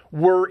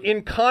were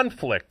in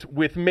conflict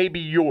with maybe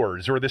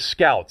yours or the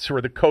scouts or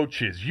the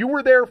coaches. You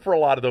were there for a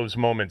lot of those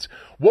moments.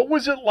 What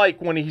was it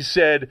like when he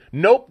said,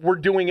 nope, we're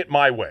doing it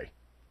my way?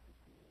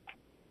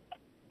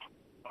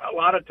 A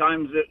lot of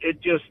times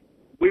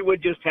we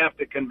would just have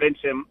to convince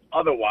him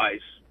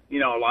otherwise, a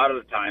lot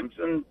of the times.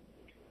 And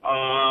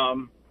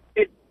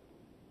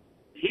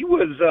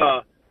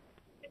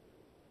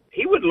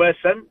he would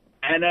listen,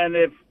 and then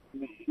if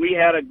we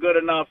had a good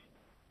enough,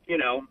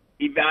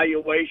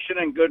 evaluation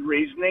and good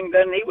reasoning,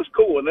 then he was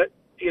cool with it.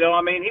 He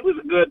was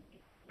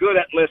good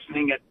at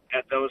listening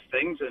at those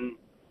things, and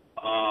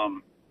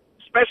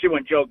especially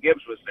when Joe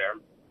Gibbs was there.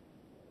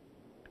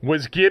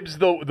 Was Gibbs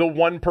the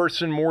one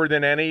person more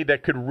than any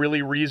that could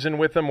really reason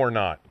with him or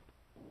not?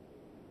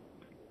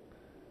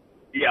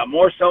 Yeah,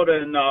 more so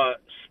than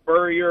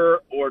Spurrier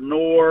or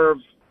Norv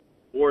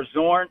or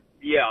Zorn.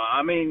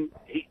 Yeah,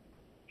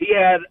 he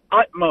had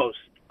utmost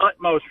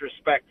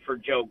respect for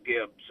Joe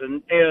Gibbs,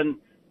 and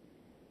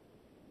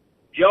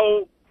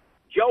Joe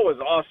was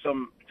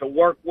awesome to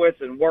work with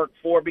and work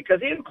for because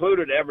he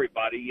included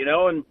everybody,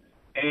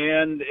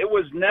 and it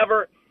was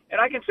never.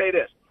 And I can say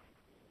this: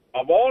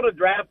 of all the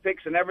draft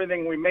picks and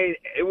everything we made,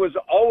 it was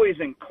always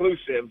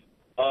inclusive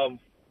of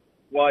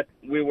what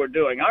we were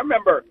doing. I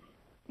remember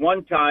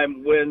one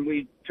time when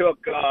we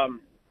took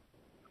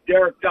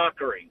Derek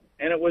Dockery,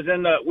 and it was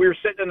we were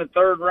sitting in the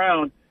third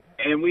round,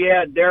 and we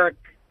had Derek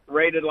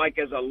rated like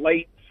as a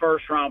late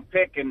first-round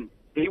pick, and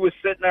he was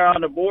sitting there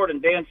on the board,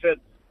 and Dan said,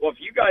 well, if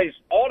you guys,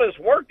 all this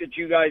work that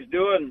you guys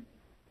do, and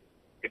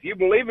if you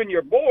believe in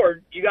your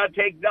board, you got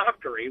to take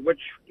doctory, which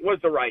was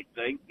the right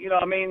thing. You know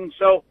what I mean?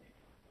 So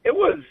Dan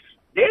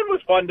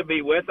was fun to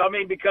be with. I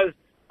mean, because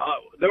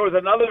there was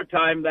another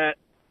time that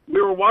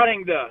we were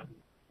wanting to,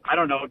 I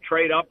don't know,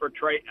 trade up or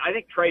trade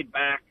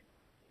back.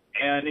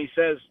 And he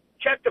says,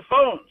 check the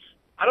phones.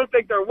 I don't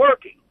think they're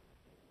working.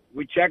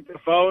 We checked the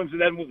phones,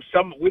 and then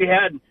we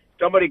had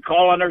somebody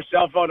call on their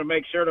cell phone to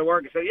make sure they're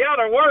working. Said, yeah,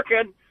 they're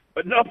working,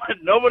 but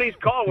nobody's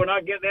called. We're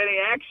not getting any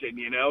action,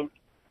 you know.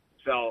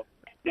 So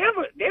Dan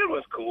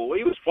was cool.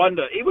 He was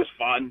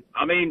fun.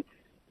 I mean,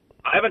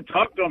 I haven't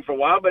talked to him for a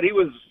while, but he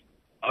was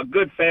a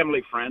good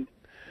family friend.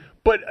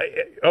 But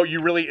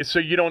you really? So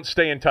you don't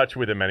stay in touch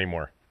with him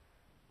anymore?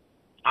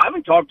 I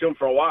haven't talked to him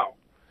for a while.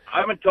 I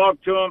haven't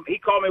talked to him. He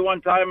called me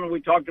one time, and we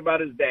talked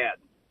about his dad.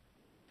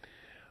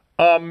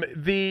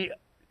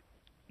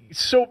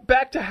 So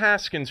back to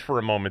Haskins for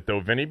a moment, though,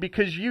 Vinny,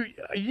 because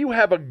you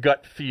have a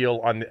gut feel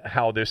on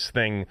how this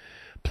thing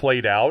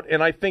played out,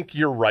 and I think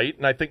you're right,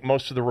 and I think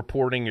most of the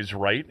reporting is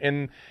right.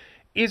 And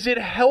is it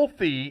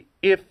healthy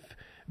if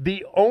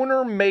the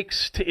owner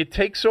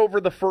takes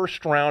over the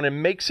first round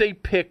and makes a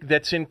pick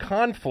that's in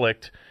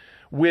conflict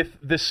with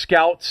the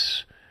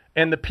scouts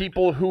and the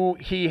people who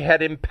he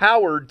had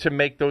empowered to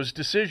make those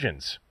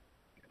decisions?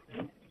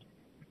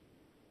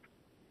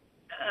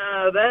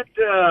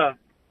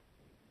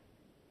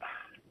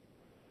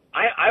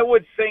 I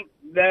would think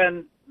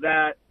then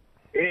that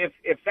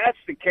if that's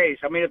the case,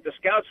 I mean, if the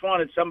scouts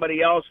wanted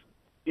somebody else,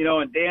 you know,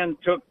 and Dan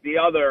took the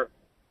other,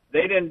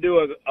 they didn't do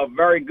a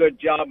very good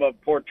job of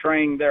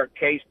portraying their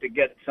case to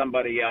get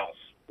somebody else,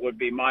 would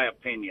be my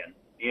opinion,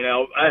 you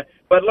know.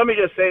 But let me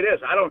just say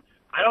this. I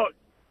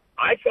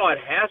thought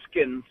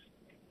Haskins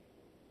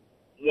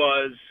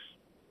was,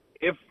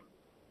 if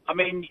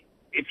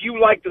you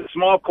like the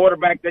small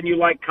quarterback, then you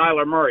like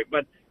Kyler Murray.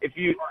 But if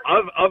you,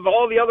 of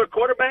all the other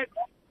quarterbacks,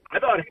 I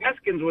thought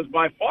Haskins was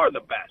by far the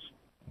best.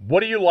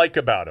 What do you like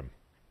about him?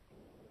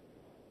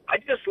 I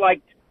just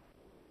liked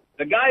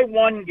the guy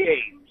won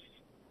games,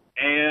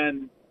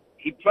 and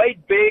he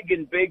played big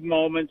in big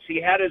moments.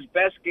 He had his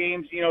best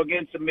games, you know,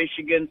 against the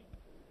Michigan,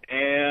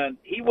 and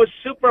he was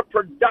super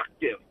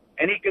productive,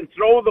 and he can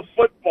throw the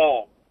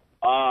football.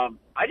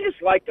 I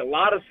just liked a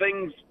lot of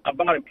things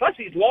about him. Plus,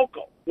 he's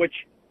local, which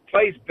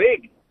plays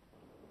big.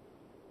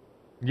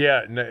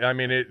 Yeah, I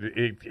mean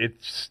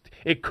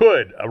it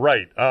could,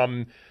 right?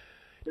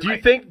 Do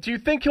you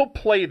think he'll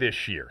play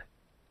this year?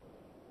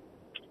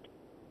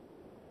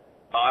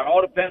 It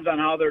all depends on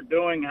how they're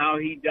doing, how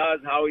he does,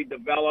 how he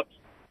develops.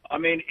 I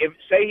mean, if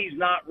say he's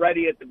not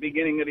ready at the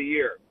beginning of the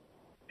year,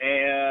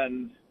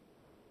 and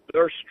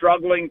they're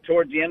struggling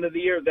towards the end of the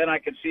year, then I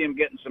could see him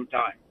getting some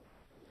time.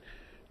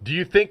 Do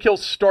you think he'll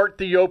start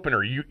the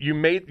opener? You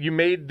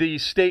made the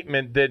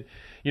statement that,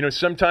 you know,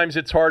 sometimes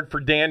it's hard for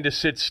Dan to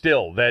sit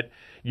still. That,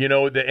 you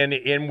know,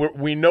 and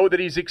we know that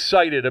he's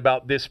excited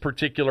about this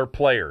particular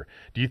player.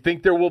 Do you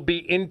think there will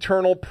be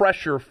internal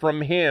pressure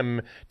from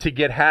him to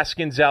get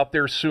Haskins out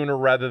there sooner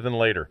rather than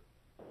later?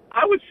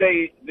 I would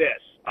say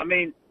this. I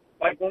mean,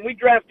 like when we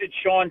drafted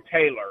Sean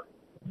Taylor,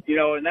 you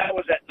know, and that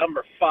was at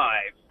number 5.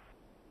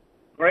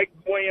 Greg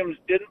Williams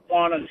didn't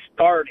want to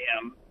start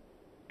him.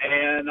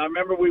 And I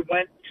remember we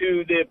went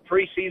to the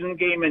preseason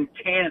game in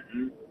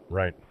Canton.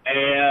 Right.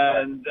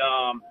 And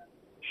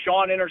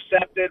Sean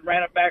intercepted,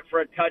 ran it back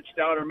for a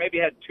touchdown, or maybe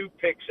had 2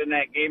 picks in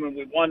that game, and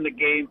we won the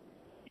game,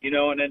 you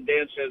know. And then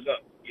Dan says,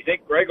 you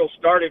think Greg will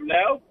start him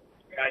now?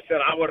 I said,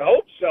 I would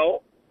hope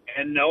so.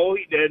 And no,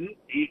 he didn't.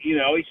 He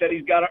said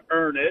he's got to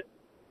earn it.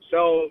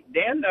 So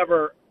Dan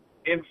never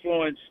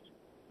influenced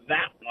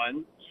that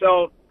one.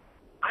 So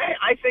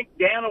I think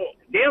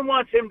Dan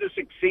wants him to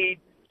succeed.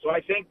 So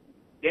I think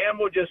Dan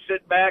will just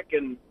sit back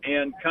and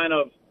kind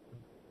of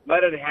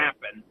let it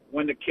happen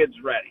when the kid's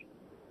ready.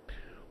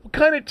 What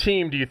kind of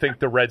team do you think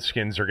the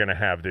Redskins are going to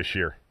have this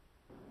year?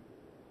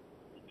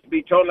 To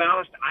be totally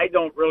honest, I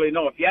don't really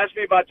know. If you ask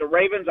me about the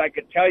Ravens, I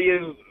could tell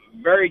you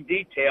very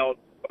detailed,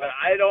 but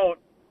I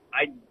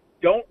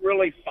don't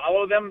really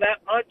follow them that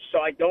much, so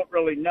I don't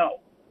really know.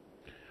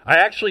 I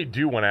actually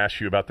do want to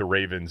ask you about the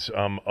Ravens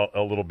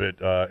a little bit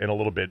in a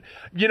little bit.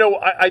 You know,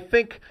 I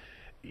think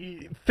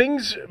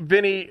things,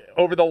 Vinny,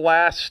 over the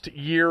last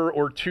year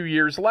or 2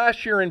 years,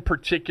 last year in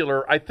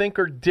particular, I think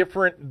are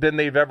different than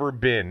they've ever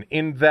been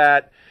in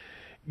that,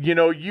 you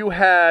know, you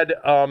had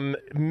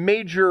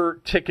major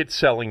ticket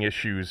selling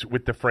issues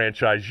with the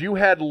franchise. You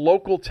had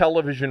local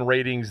television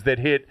ratings that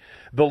hit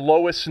the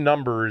lowest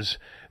numbers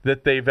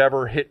that they've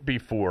ever hit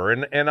before.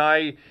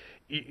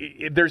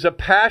 There's a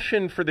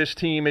passion for this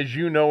team, as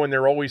you know, and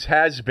there always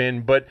has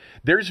been, but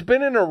there's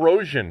been an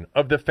erosion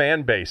of the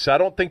fan base. I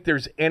don't think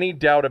there's any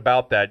doubt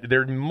about that.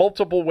 There are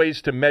multiple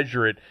ways to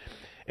measure it,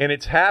 and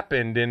it's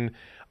happened. And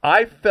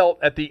I felt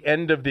at the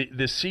end of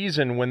the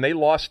season when they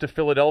lost to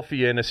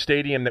Philadelphia in a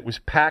stadium that was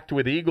packed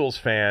with Eagles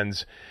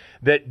fans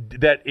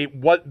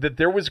that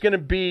there was going to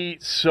be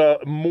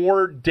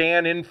more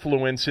Dan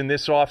influence in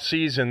this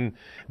offseason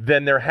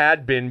than there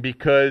had been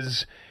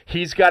because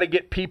he's got to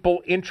get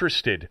people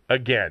interested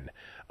again.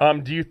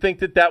 Do you think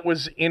that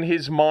was in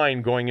his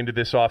mind going into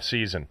this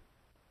offseason?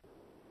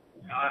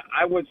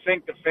 I would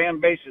think the fan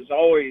base is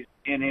always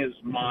in his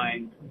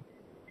mind,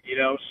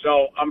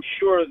 so I'm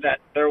sure that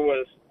there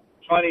was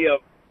plenty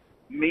of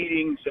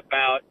meetings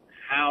about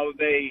how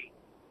they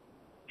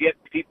get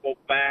people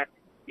back.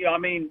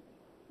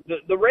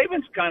 The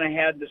Ravens kind of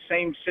had the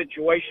same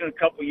situation a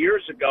couple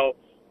years ago,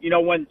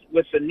 when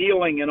with the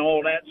kneeling and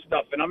all that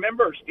stuff. And I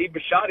remember Steve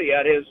Bisciotti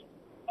had his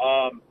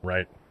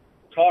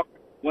talk.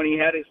 When he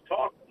had his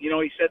talk, he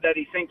said that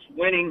he thinks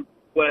winning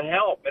will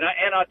help. And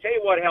I'll tell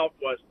you what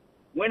helped was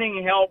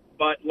winning helped,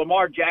 but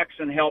Lamar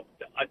Jackson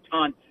helped a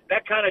ton.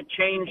 That kind of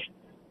changed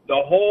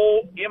the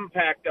whole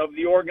impact of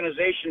the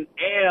organization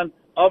and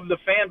of the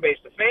fan base.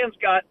 The fans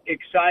got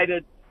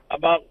excited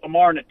about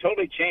Lamar, and it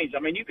totally changed.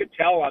 You could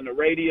tell on the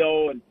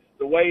radio, and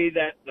the way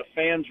that the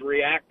fans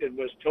reacted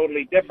was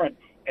totally different.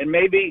 And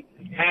maybe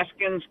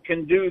Haskins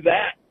can do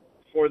that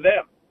for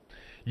them.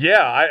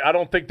 Yeah, I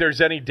don't think there's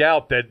any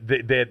doubt that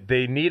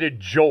they need a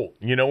jolt.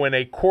 And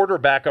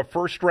a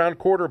first-round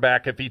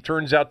quarterback, if he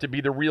turns out to be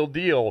the real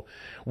deal,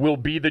 will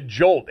be the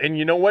jolt. And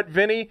you know what,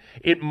 Vinny?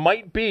 It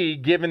might be,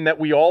 given that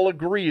we all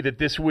agree that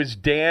this was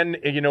Dan,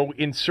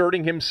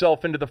 inserting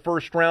himself into the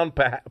first round,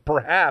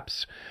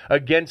 perhaps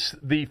against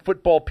the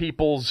football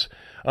people's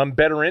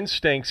better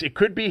instincts. It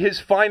could be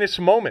his finest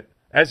moment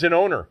as an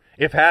owner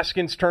if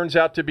Haskins turns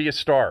out to be a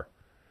star.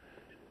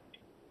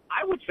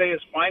 I would say his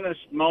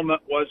finest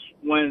moment was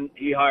when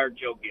he hired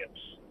Joe Gibbs.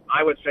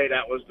 I would say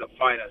that was the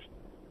finest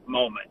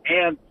moment.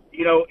 And,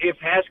 if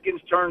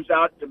Haskins turns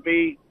out to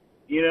be,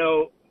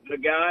 the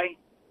guy,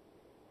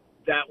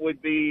 that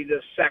would be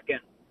the second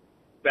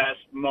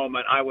best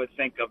moment, I would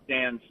think, of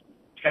Dan's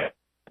tenure.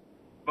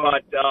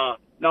 But,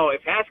 no,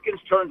 if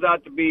Haskins turns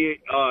out to be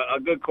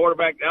a good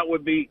quarterback, that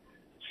would be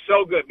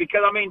so good.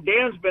 Because,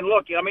 Dan's been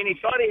looking. He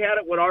thought he had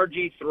it with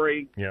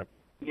RG3. Yep.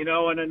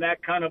 And then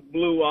that kind of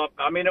blew up.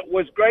 It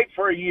was great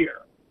for a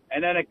year,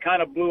 and then it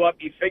kind of blew up.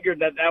 You figured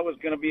that was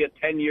going to be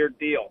a 10-year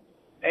deal.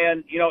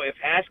 And, if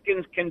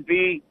Haskins can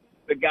be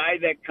the guy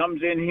that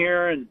comes in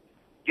here and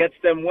gets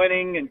them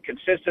winning and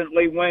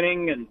consistently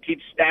winning and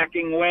keeps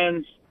stacking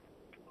wins,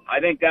 I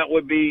think Dan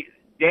would be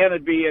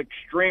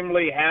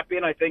extremely happy,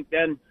 and I think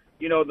then,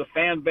 the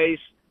fan base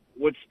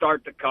would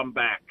start to come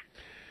back.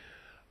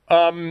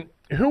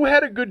 Who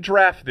had a good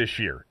draft this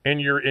year in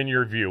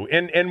your view?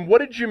 And what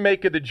did you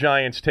make of the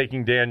Giants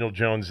taking Daniel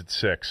Jones at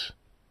 6?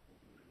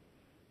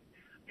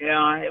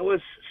 Yeah,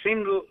 it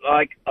seemed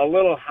like a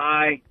little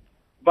high,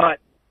 but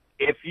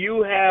if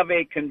you have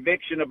a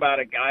conviction about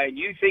a guy and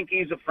you think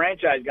he's a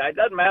franchise guy, it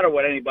doesn't matter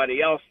what anybody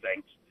else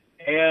thinks.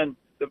 And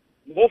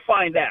we'll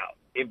find out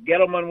if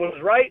Gettleman was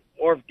right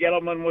or if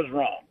Gettleman was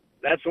wrong.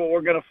 That's what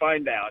we're going to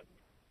find out.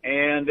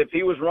 And if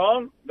he was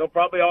wrong, they'll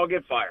probably all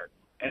get fired.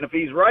 And if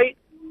he's right,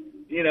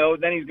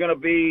 then he's going to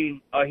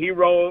be a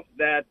hero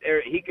that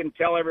he can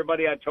tell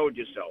everybody, I told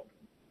you so.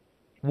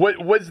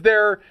 What was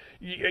there,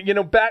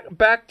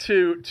 back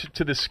to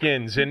the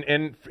Skins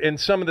and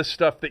some of the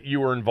stuff that you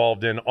were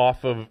involved in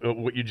off of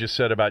what you just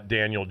said about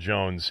Daniel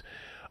Jones.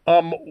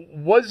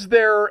 Was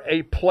there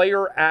a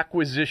player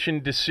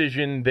acquisition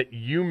decision that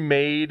you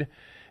made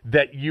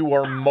that you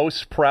are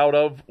most proud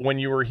of when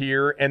you were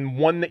here, and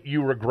one that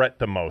you regret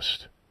the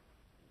most?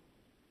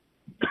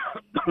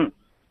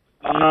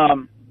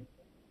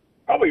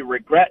 Probably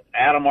regret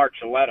Adam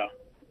Archuleta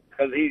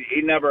because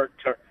he never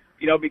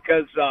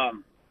because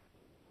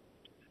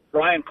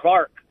Ryan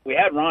Clark, we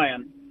had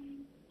Ryan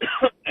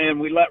and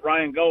we let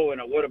Ryan go,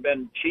 and it would have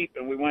been cheap,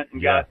 and we went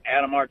and got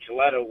Adam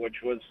Archuleta, which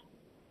was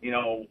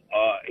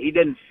he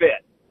didn't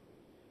fit.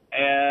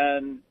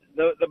 And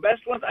the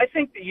best ones, I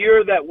think, the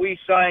year that we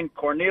signed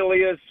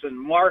Cornelius and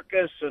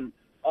Marcus and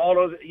all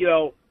those,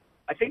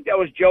 I think that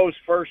was Joe's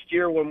first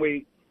year when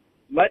we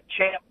let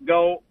Champ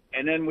go.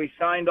 And then we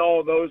signed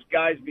all those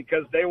guys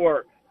because they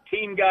were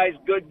team guys,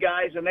 good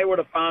guys, and they were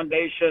the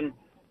foundation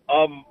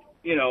of,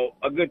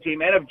 a good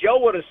team. And if Joe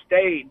would have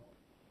stayed,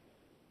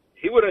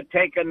 he would have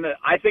taken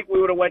I think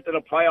we would have went to the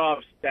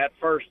playoffs that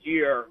first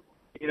year,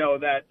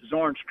 that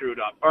Zorn screwed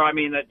up. Or,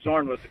 that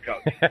Zorn was the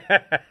coach.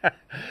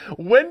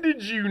 When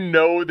did you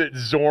know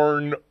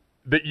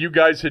that you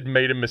guys had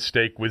made a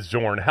mistake with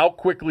Zorn? How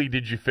quickly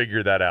did you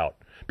figure that out?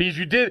 Because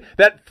you did,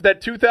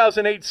 that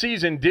 2008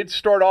 season did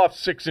start off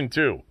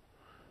 6-2.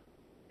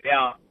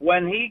 Yeah,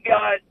 when he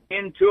got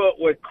into it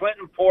with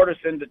Clinton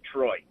Portis in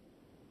Detroit,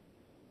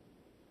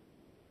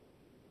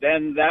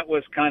 then that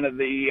was kind of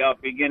the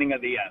beginning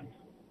of the end.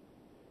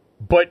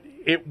 But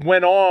it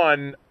went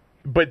on,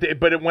 but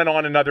it went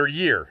on another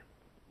year.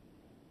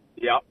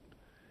 Yep,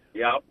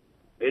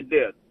 it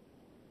did.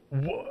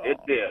 It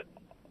did.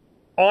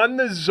 On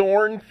the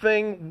Zorn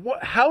thing,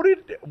 how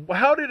did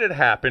it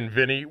happen,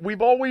 Vinny?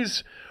 We've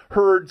always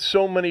heard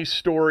so many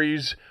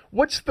stories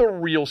what's the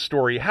real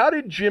story? How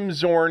did Jim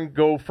Zorn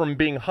go from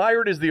being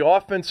hired as the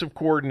offensive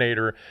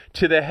coordinator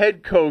to the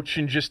head coach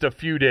in just a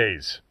few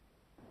days?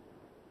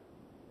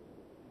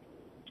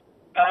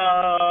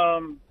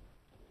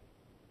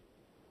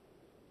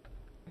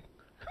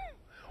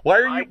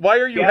 Why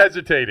are you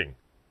hesitating?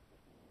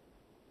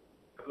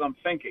 Because I'm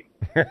thinking.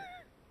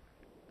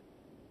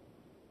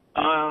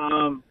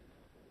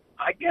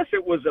 I guess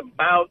it was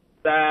about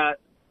that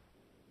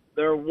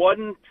there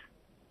wasn't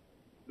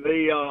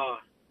a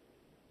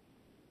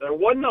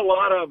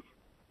lot of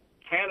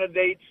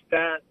candidates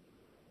that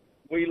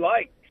we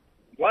liked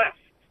left,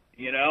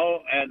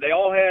 and they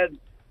all had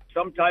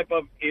some type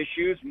of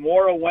issues.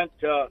 Mora went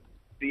to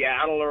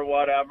Seattle or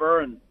whatever,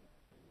 and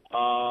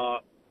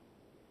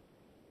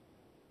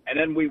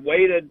then we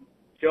waited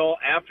till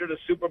after the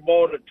Super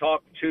Bowl to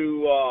talk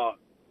to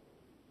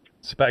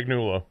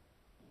Spagnuolo.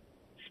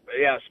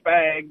 Yeah,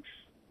 Spags.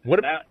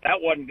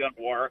 That wasn't going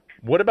to work.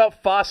 What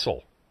about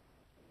Fossil?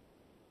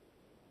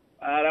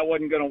 That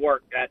wasn't going to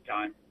work that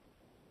time.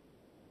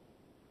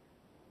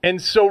 And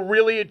so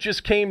really it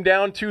just came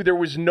down to there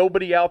was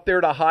nobody out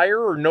there to hire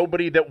or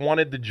nobody that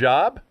wanted the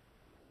job?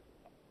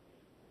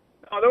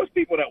 No, there was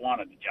people that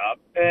wanted the job.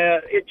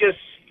 It just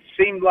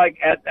seemed like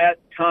at that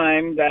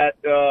time that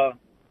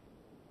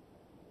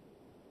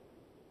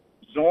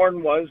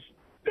Zorn was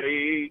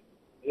a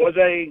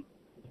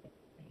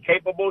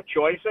capable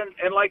choice,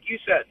 and like you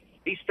said,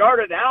 he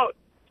started out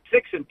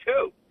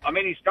 6-2. I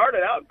mean, he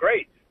started out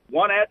great.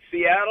 Won at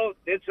Seattle,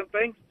 did some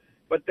things,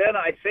 but then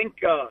I think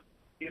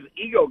his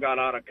ego got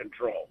out of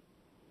control.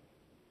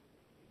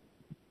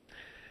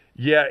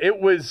 Yeah, it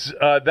was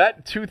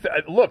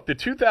the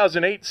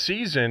 2008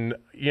 season,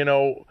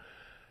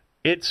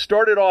 it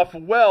started off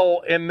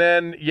well, and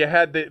then you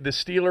had the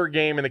Steeler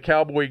game and the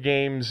Cowboy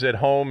games at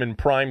home in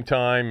prime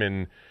time,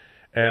 and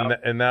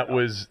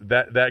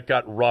that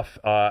got rough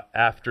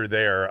after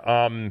there.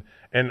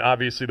 And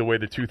obviously the way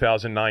the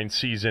 2009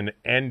 season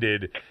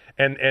ended,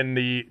 and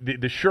the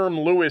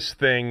Sherm Lewis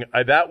thing,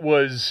 that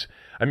was.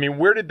 I mean,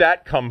 where did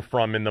that come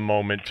from in the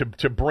moment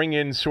to bring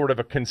in sort of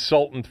a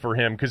consultant for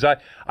him? Because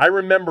I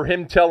remember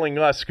him telling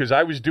us, because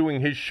I was doing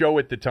his show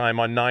at the time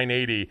on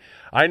 980,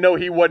 I know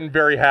he wasn't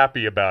very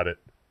happy about it.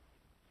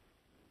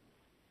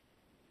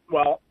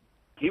 Well,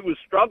 he was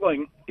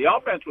struggling. The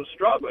offense was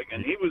struggling,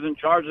 and he was in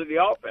charge of the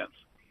offense.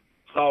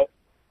 So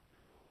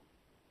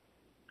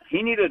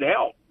he needed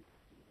help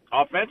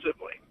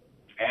offensively.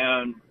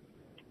 And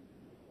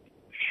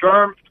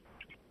Sherm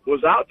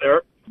was out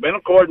there, been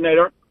a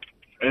coordinator,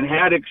 and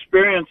had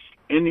experience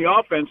in the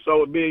offense, so it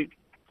would be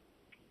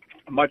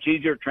a much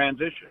easier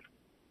transition.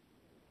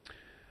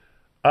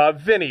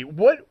 Vinny,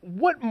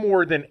 what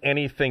more than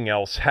anything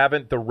else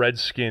haven't the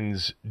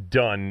Redskins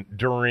done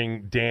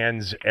during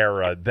Dan's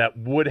era that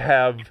would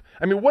have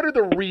 – I mean, what are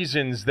the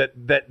reasons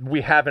that we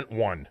haven't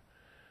won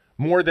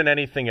more than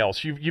anything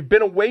else? You've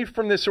been away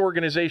from this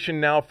organization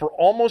now for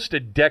almost a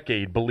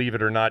decade, believe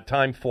it or not.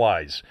 Time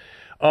flies.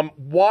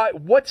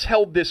 What's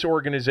held this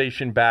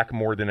organization back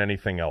more than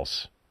anything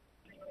else?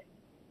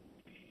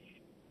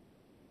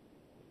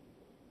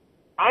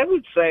 I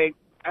would say,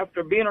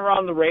 after being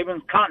around the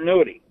Ravens,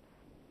 continuity.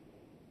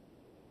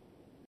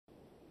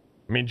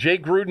 I mean, Jay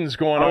Gruden's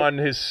going on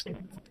his,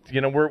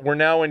 we're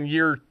now in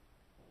year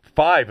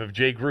 5 of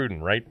Jay Gruden,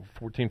 right?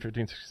 14,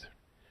 15, 16.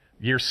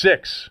 Year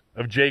 6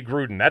 of Jay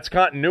Gruden. That's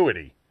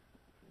continuity.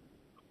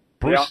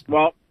 Bruce? Yeah,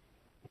 well,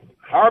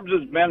 Harbs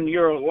has been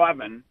year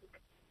 11.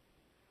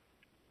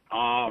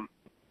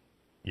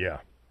 Yeah.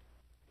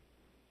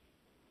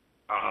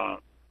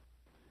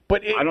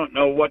 But I don't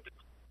know what to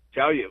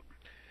tell you.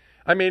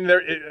 I mean,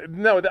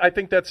 I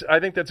think that's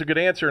a good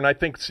answer, and I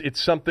think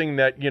it's something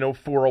that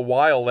for a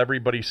while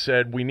everybody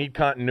said we need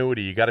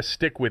continuity. You got to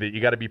stick with it.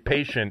 You got to be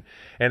patient.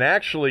 And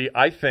actually,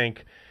 I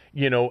think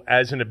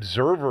as an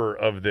observer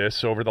of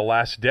this over the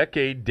last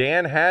decade,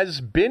 Dan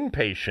has been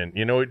patient.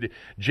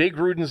 Jay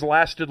Gruden's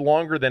lasted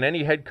longer than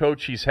any head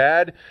coach he's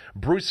had.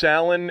 Bruce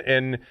Allen,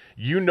 and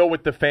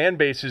what the fan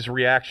base's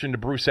reaction to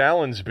Bruce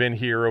Allen's been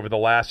here over the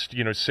last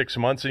 6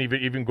 months, and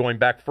even going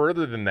back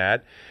further than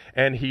that.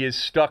 And he is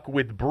stuck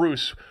with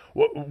Bruce.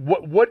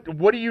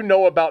 What do you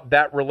know about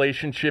that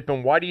relationship,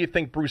 and why do you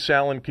think Bruce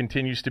Allen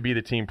continues to be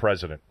the team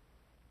president?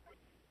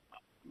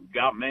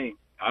 Got me.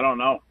 I don't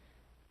know.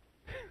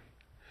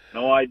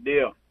 No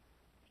idea.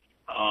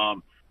 I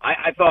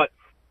thought,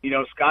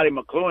 Scotty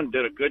McLuhan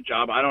did a good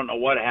job. I don't know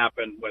what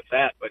happened with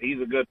that, but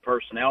he's a good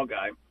personnel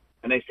guy,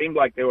 and they seemed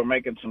like they were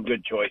making some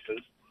good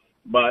choices.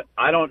 But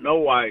I don't know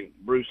why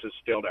Bruce is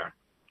still there.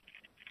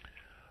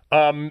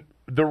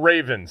 The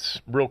Ravens,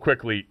 real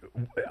quickly.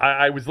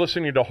 I was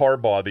listening to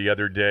Harbaugh the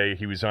other day.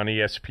 He was on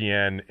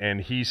ESPN,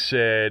 and he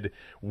said,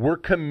 we're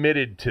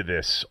committed to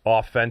this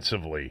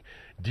offensively.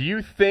 Do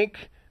you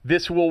think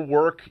this will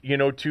work,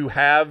 to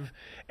have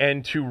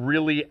and to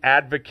really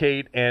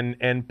advocate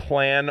and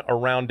plan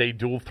around a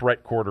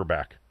dual-threat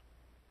quarterback?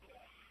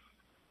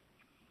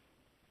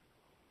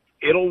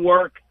 It'll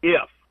work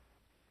if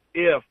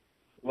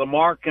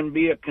Lamar can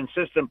be a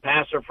consistent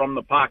passer from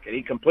the pocket.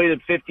 He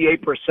completed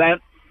 58%.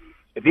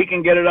 If he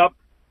can get it up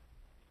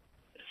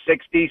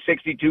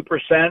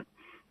 62%,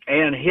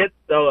 and hit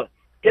the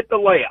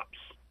layups,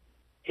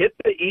 hit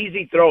the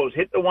easy throws,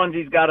 hit the ones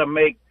he's got to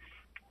make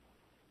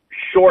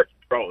short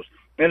throws,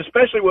 and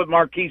especially with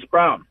Marquise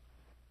Brown,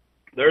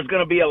 there's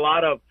going to be a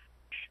lot of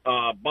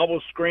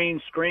bubble screen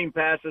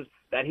passes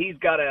that he's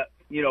got to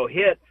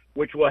hit,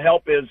 which will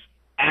help his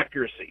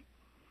accuracy.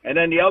 And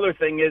then the other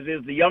thing is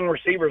the young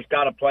receivers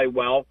got to play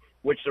well,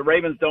 which the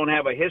Ravens don't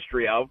have a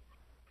history of.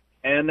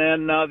 And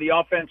then the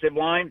offensive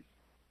line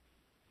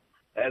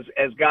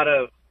has got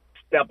to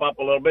step up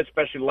a little bit,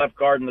 especially left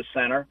guard in the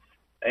center.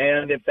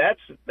 And if that's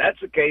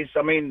the case,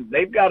 I mean,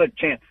 they've got a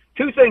chance.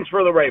 Two things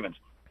for the Ravens: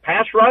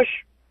 pass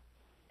rush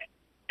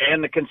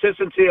and the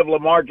consistency of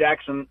Lamar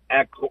Jackson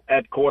at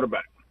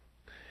quarterback.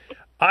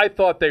 I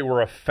thought they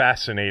were a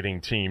fascinating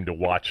team to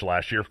watch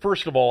last year.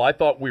 First of all, I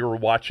thought we were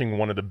watching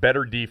one of the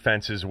better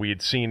defenses we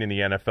had seen in the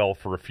NFL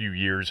for a few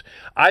years.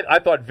 I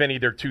thought, Vinny,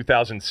 their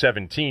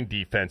 2017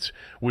 defense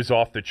was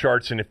off the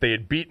charts, and if they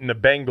had beaten the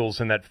Bengals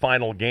in that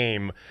final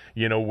game,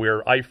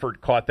 where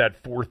Eifert caught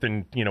that 4th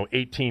and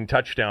 18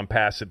 touchdown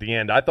pass at the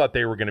end, I thought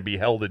they were going to be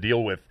hell to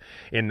deal with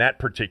in that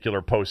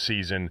particular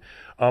postseason.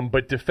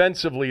 But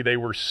defensively, they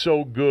were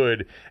so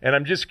good, and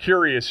I'm just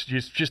curious,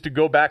 just to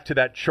go back to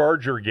that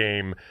Charger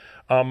game.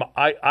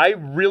 I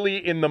really,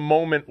 in the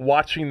moment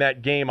watching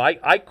that game,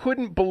 I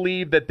couldn't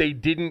believe that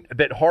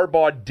that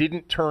Harbaugh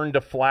didn't turn to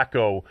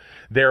Flacco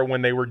there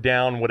when they were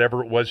down,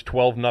 whatever it was,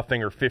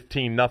 12-0 or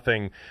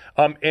 15-0.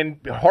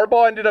 And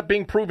Harbaugh ended up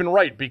being proven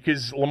right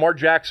because Lamar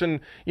Jackson,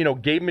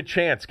 gave him a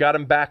chance, got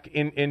him back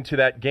into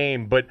that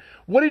game. But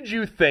what did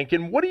you think,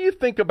 and what do you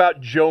think about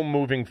Joe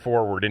moving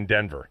forward in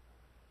Denver?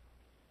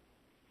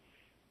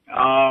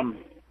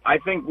 I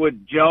think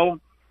with Joe's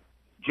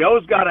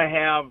got to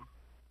have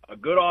a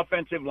good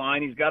offensive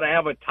line. He's got to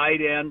have a tight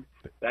end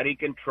that he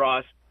can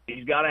trust.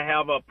 He's got to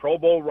have a Pro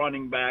Bowl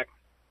running back.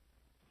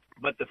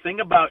 But the thing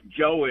about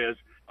Joe is,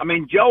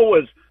 Joe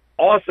was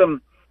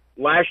awesome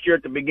last year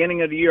at the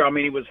beginning of the year.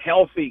 He was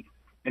healthy,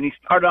 and he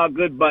started out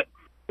good. But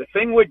the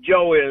thing with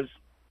Joe is,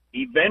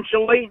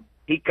 eventually,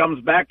 he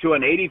comes back to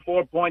an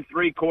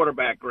 84.3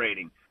 quarterback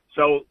rating.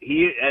 So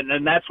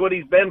and that's what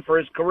he's been for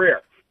his career.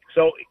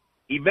 So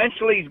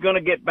eventually he's going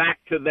to get back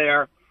to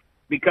there,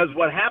 because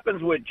what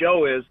happens with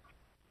Joe is,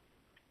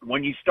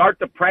 when you start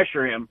to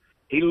pressure him,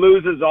 he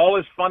loses all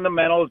his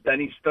fundamentals. Then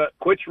he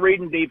quits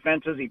reading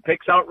defenses. He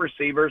picks out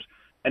receivers,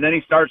 and then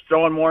he starts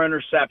throwing more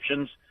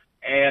interceptions,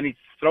 and he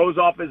throws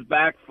off his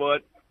back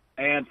foot,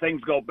 and things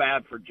go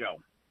bad for Joe.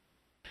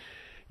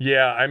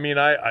 Yeah,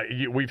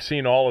 we've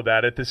seen all of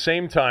that. At the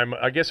same time,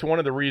 I guess one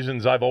of the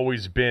reasons I've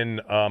always been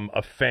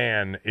a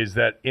fan is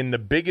that in the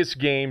biggest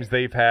games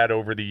they've had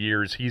over the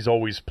years, he's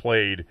always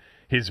played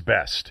his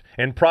best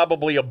and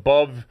probably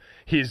above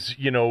his,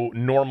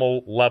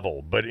 normal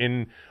level. But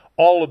in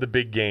all of the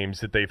big games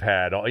that they've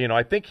had,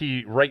 I think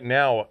he right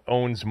now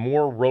owns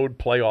more road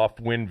playoff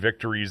win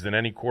victories than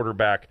any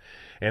quarterback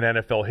in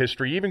NFL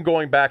history, even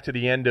going back to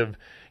the end of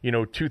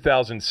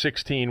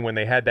 2016 when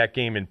they had that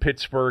game in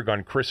Pittsburgh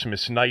on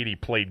Christmas night. He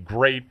played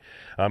great,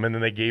 and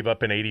then they gave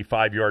up an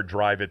 85-yard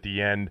drive at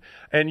the end.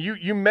 And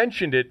you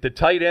mentioned it, the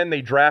tight end,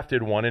 they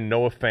drafted one in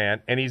Noah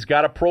Fant, and he's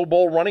got a Pro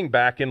Bowl running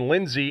back in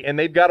Lindsey, and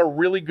they've got a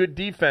really good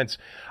defense.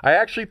 I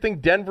actually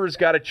think Denver's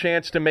got a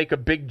chance to make a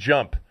big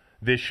jump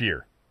this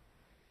year.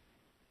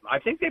 I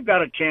think they've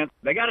got a chance.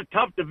 They got a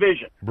tough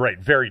division. Right,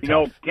 very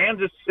tough.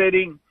 Kansas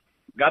City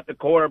got the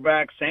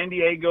quarterback.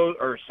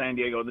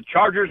 The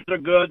Chargers are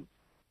good,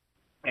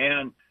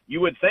 and you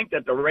would think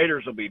that the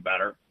Raiders will be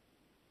better.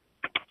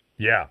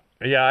 Yeah.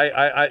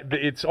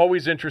 It's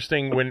always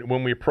interesting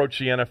when we approach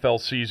the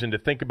NFL season to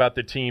think about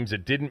the teams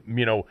that didn't,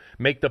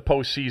 make the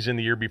postseason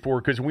the year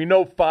before, because we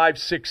know 5,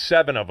 6,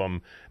 7 of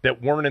them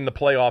that weren't in the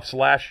playoffs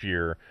last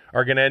year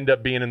are going to end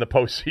up being in the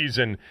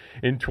postseason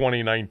in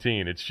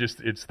 2019.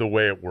 It's the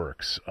way it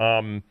works.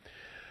 All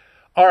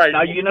right.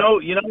 Now,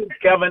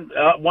 Kevin,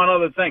 one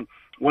other thing.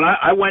 When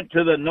I went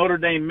to the Notre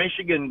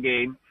Dame-Michigan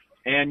game,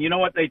 and you know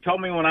what they told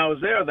me when I was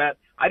there? That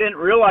I didn't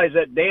realize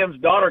that Dan's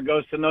daughter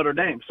goes to Notre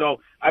Dame. So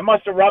I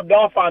must have rubbed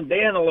off on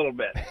Dan a little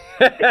bit.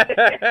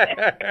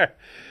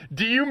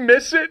 Do you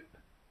miss it?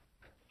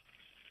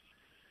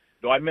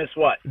 Do I miss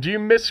what? Do you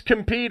miss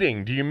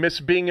competing? Do you miss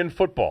being in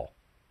football?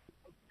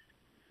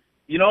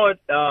 You know what?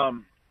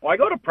 I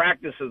go to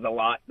practices a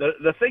lot.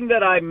 The thing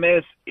that I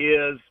miss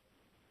is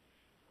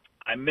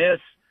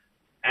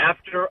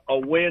after a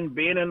win,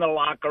 being in the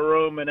locker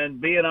room and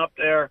then being up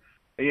there,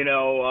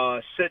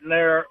 sitting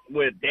there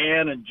with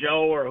Dan and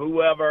Joe or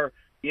whoever,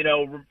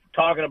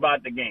 talking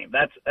about the game.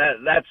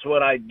 That's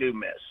what I do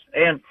miss.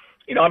 And,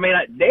 Dan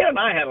and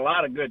I had a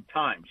lot of good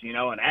times, in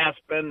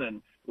Aspen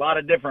and a lot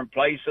of different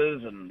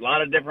places and a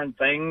lot of different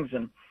things.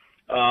 And,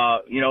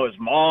 his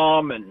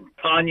mom and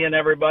Tanya and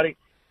everybody.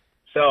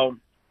 So,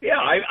 yeah,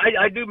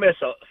 I do miss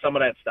some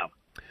of that stuff.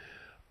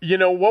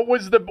 What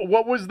was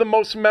the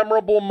most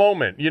memorable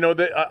moment?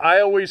 I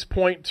always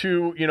point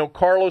to,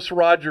 Carlos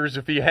Rogers,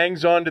 if he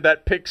hangs on to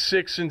that pick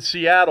 6 in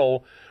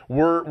Seattle,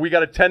 we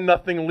got a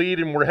 10-0 lead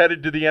and we're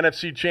headed to the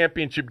NFC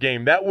Championship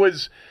game. That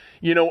was,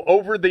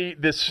 over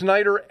the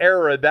Snyder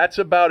era, that's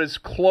about as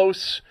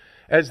close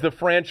as the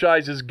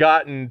franchise has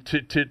gotten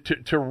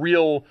to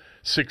real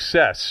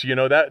success.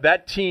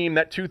 That team,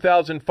 that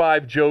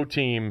 2005 Joe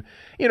team,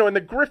 and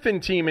the Griffin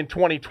team in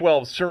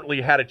 2012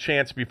 certainly had a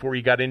chance before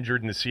he got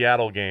injured in the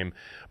Seattle game.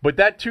 But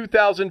that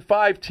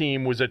 2005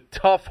 team was a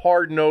tough,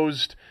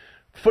 hard-nosed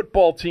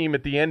football team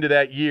at the end of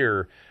that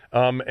year,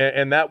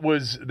 and that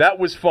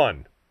was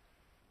fun.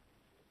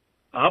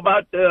 How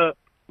about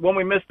when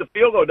we missed the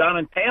field goal down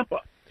in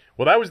Tampa?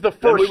 Well, that was the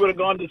first. Then we would have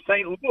gone to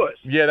St. Louis.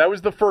 Yeah, that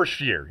was the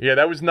first year. Yeah,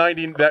 that was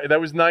 90. That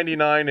was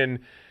 99, and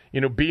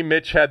B.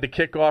 Mitch had the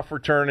kickoff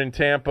return in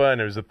Tampa, and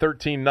it was a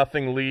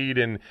 13-0 lead,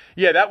 and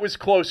yeah, that was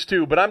close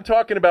too. But I'm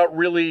talking about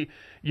really,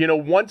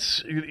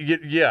 once.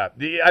 Yeah,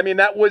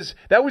 that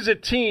was a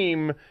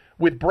team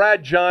with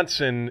Brad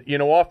Johnson,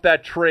 off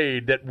that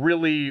trade that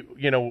really,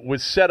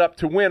 was set up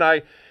to win.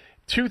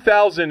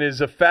 2000 is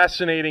a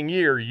fascinating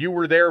year. You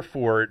were there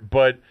for it,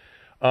 but.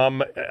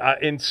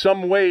 In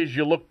some ways,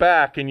 you look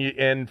back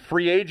and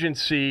free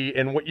agency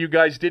and what you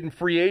guys did in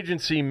free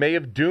agency may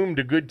have doomed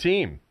a good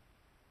team.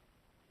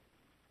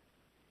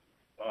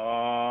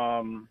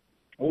 Well,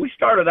 we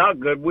started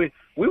out good. We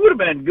would have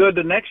been good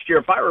the next year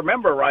if I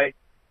remember right.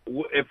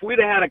 If we'd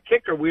have had a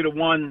kicker, we'd have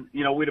won.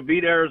 We'd have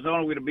beat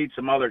Arizona. We'd have beat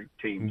some other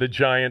teams. The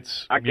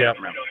Giants. I can't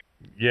remember.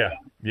 Yeah,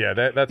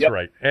 that's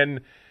right.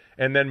 And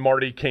then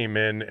Marty came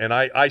in, and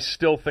I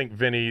still think,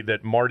 Vinny,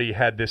 that Marty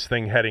had this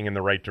thing heading in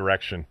the right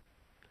direction.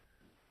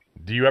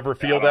 Do you ever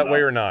feel that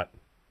way or not?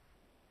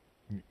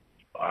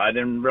 I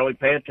didn't really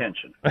pay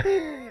attention.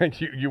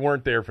 You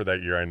weren't there for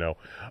that year, I know.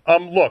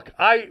 Look,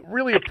 I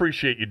really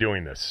appreciate you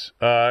doing this,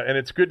 and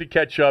it's good to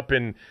catch up.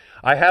 And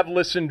I have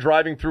listened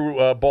driving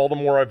through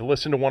Baltimore. I've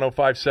listened to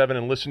 105.7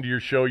 and listened to your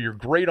show. You're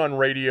great on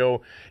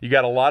radio. You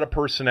got a lot of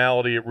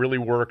personality. It really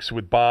works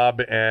with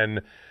Bob,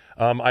 and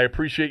I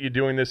appreciate you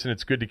doing this, and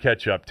it's good to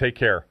catch up. Take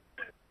care.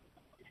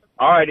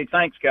 All righty.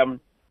 Thanks, Kevin.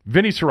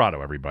 Vinny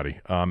Cerrato, everybody.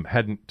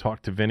 Hadn't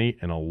talked to Vinny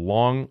in a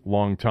long,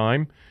 long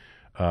time,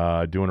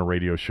 doing a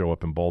radio show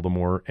up in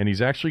Baltimore, and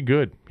he's actually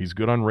good. He's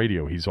good on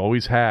radio. He's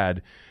always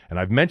had, and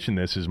I've mentioned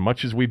this as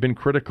much as we've been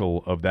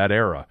critical of that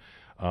era.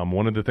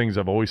 One of the things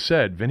I've always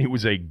said, Vinny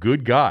was a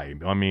good guy.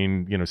 I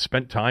mean,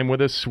 spent time with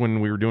us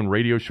when we were doing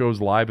radio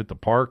shows live at the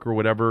park or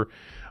whatever,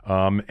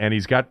 and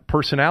he's got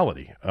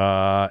personality,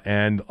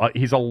 and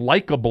he's a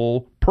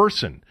likable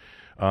person.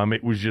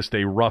 It was just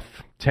a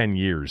rough 10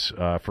 years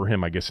for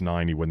him. I guess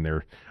 9. He wasn't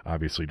there,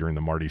 obviously, during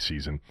the Marty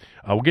season.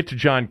 We'll get to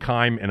John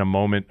Keim in a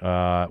moment.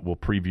 We'll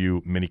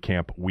preview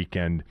minicamp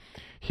weekend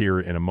here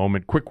in a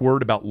moment. Quick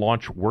word about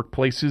Launch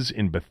Workplaces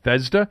in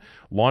Bethesda.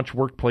 Launch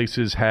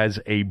Workplaces has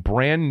a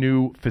brand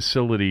new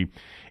facility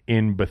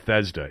in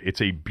Bethesda.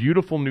 It's a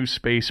beautiful new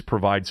space,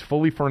 provides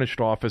fully furnished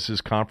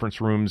offices,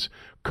 conference rooms,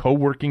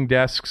 co-working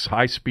desks,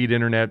 high-speed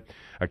internet,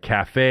 a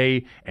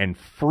cafe, and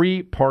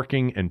free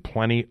parking and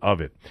plenty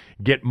of it.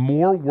 Get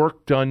more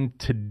work done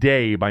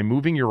today by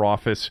moving your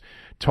office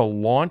to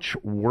Launch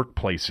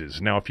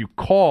Workplaces. Now, if you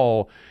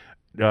call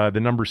the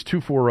number's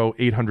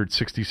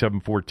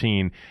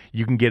 240-800-6714.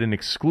 You can get an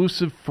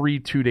exclusive free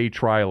 2-day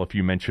trial if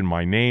you mention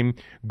my name.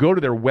 Go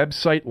to their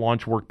website,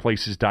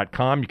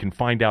 launchworkplaces.com. You can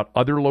find out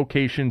other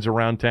locations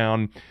around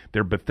town.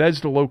 Their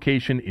Bethesda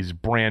location is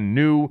brand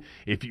new.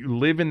 If you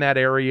live in that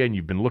area and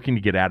you've been looking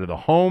to get out of the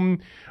home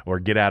or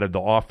get out of the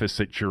office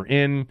that you're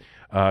in,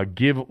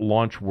 give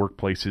Launch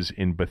Workplaces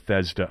in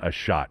Bethesda a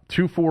shot.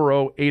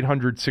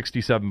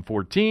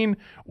 240-800-6714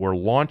 or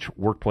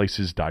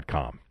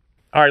launchworkplaces.com.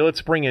 All right,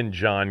 let's bring in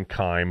John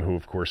Keim, who,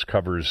 of course,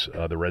 covers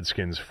the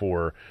Redskins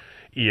for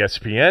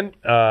ESPN.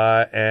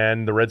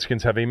 And the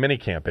Redskins have a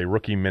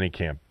rookie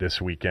minicamp this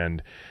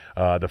weekend.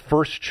 The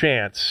first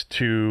chance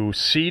to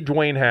see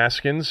Dwayne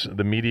Haskins.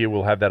 The media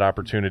will have that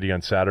opportunity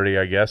on Saturday,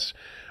 I guess.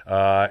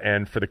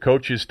 And for the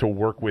coaches to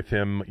work with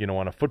him,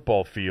 on a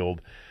football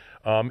field.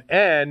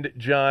 And,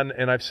 John,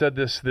 and I've said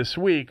this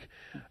week,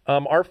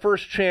 our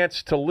first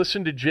chance to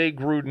listen to Jay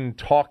Gruden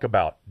talk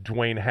about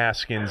Dwayne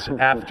Haskins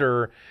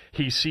after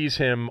he sees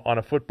him on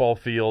a football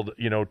field,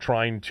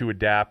 trying to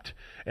adapt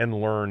and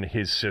learn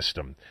his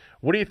system.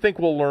 What do you think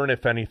we'll learn,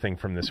 if anything,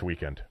 from this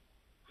weekend?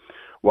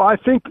 Well, I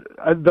think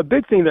the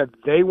big thing that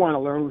they want to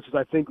learn, which is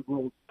I think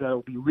that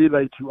will be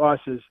relayed to us,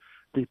 is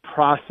the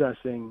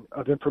processing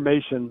of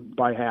information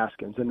by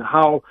Haskins and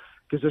how –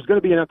 because there's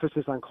going to be an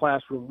emphasis on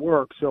classroom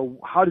work. So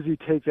how does he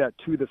take that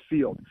to the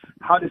field?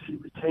 How does he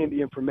retain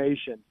the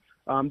information?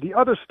 The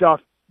other stuff,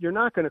 you're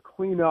not going to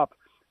clean up.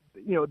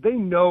 They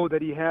know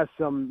that he has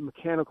some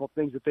mechanical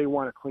things that they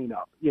want to clean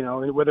up,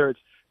 and whether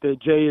it's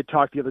Jay had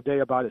talked the other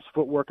day about his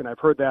footwork, and I've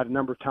heard that a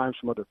number of times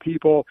from other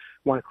people,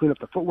 want to clean up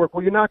the footwork.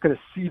 Well, you're not going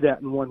to see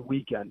that in one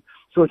weekend.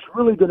 So it's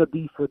really going to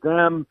be for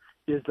them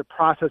is the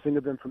processing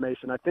of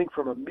information. I think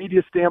from a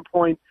media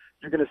standpoint,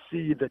 you're going to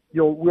see that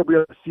we'll be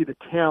able to see the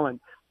talent.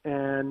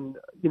 And,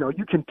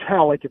 you can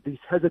tell, like, if he's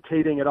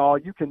hesitating at all,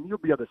 you'll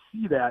be able to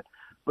see that,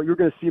 but you're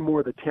going to see more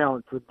of the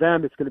talent. For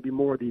them, it's going to be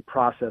more of the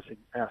processing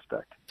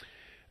aspect.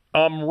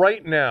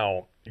 Right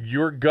now,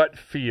 your gut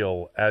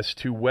feel as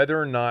to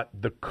whether or not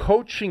the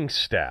coaching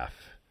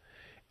staff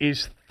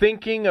is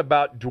thinking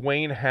about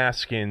Dwayne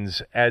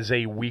Haskins as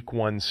a Week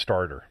 1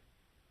 starter?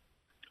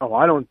 Oh,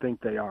 I don't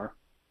think they are.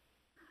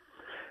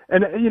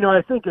 And,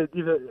 I think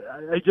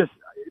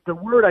the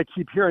word I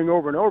keep hearing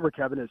over and over,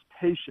 Kevin, is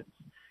patience.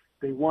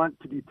 They want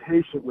to be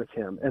patient with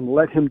him and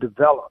let him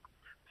develop.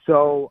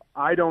 So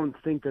I don't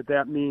think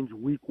that means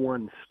Week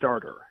 1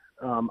 starter.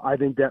 I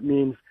think that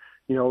means,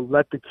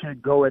 let the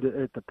kid go at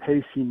the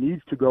pace he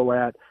needs to go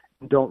at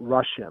and don't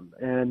rush him.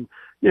 And,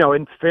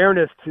 in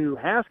fairness to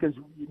Haskins,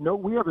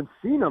 we haven't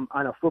seen him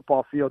on a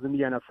football field in the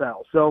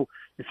NFL. So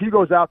if he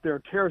goes out there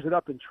and tears it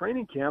up in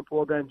training camp,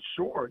 well, then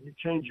sure, you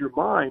change your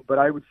mind. But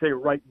I would say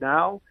right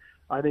now,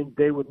 I think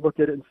they would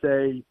look at it and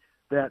say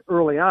that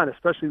early on,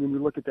 especially when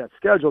you look at that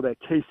schedule, that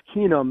Case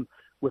Keenum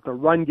with a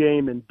run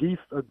game and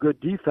a good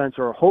defense,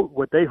 or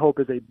what they hope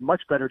is a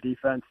much better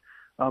defense,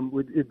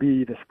 would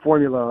be the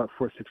formula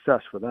for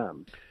success for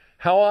them.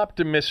 How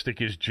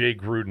optimistic is Jay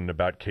Gruden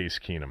about Case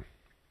Keenum?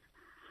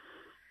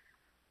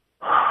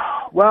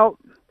 Well,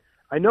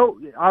 I know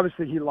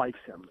obviously he likes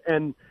him,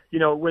 and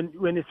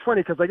when it's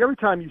funny because every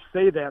time you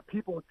say that,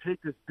 people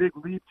take this big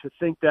leap to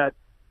think that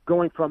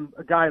going from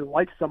a guy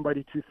like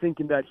somebody to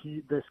thinking that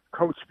this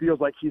coach feels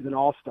like he's an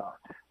all-star.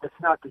 That's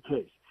not the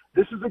case.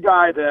 This is a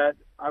guy that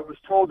I was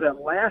told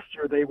that last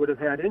year they would have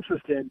had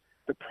interest in.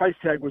 The price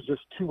tag was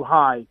just too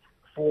high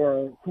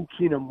for who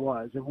Keenum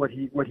was and what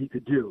he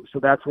could do. So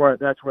that's where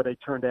they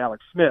turned to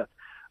Alex Smith.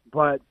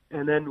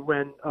 And then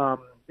when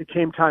it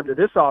came time to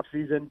this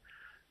offseason,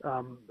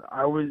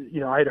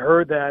 I'd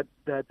heard that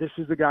this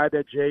is the guy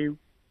that Jay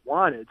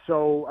wanted.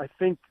 So I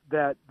think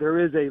that there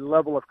is a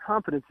level of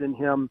confidence in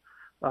him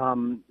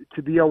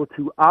to be able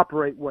to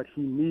operate what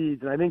he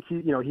needs. And I think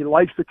he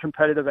likes the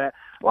competitive a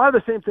lot of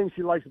the same things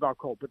he likes about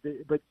Colt, but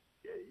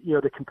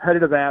the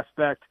competitive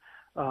aspect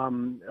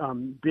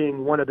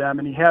being one of them,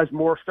 and he has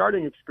more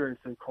starting experience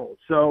than Colt.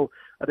 So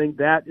I think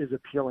that is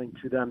appealing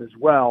to them as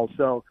well.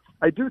 So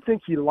I do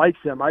think he likes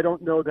him. I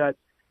don't know that,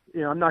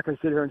 I'm not going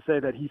to sit here and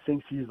say that he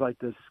thinks he's like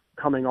this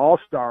coming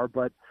all-star,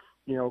 but,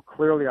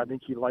 clearly I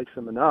think he likes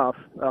him enough.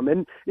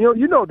 And,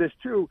 this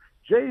too,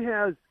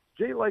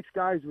 Jay likes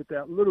guys with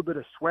that little bit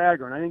of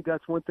swagger, and I think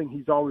that's one thing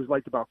he's always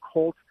liked about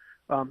Colt.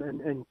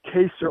 And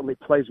Case certainly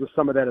plays with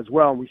some of that as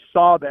well. And we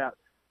saw that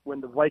when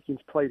the Vikings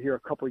played here a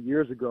couple of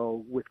years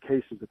ago with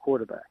Case as the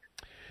quarterback.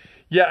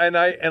 Yeah, and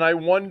I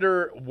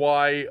wonder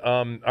why.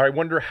 I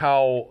wonder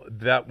how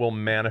that will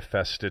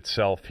manifest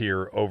itself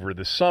here over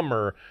the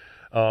summer.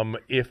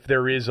 If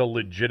there is a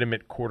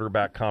legitimate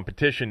quarterback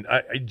competition.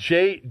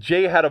 Jay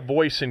had a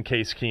voice in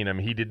Case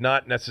Keenum. He did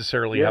not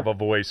necessarily have a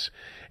voice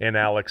in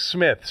Alex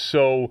Smith.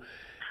 So,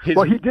 he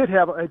did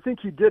have. I think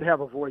he did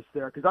have a voice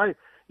there because I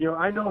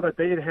know that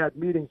they had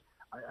meetings.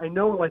 I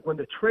know, like when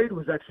the trade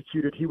was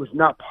executed, he was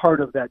not part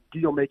of that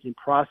deal-making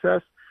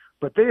process,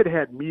 but they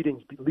had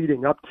meetings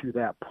leading up to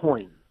that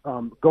point,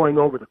 going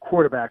over the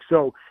quarterback.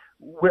 So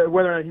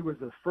whether or not he was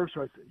the first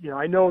choice,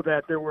 I know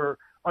that there were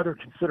other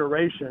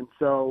considerations.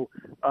 So,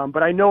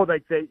 but I know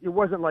that it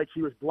wasn't like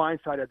he was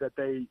blindsided that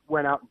they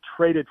went out and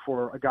traded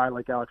for a guy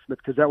like Alex Smith,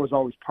 because that was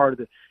always part of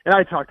it. And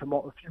I talked to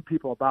a few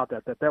people about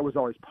that was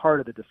always part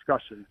of the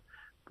discussion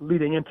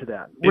leading into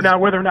that. Now,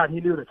 whether or not he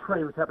knew the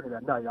trade was happening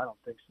that night, I don't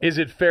think so. Is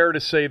it fair to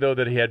say, though,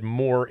 that he had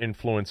more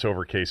influence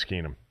over Case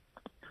Keenum?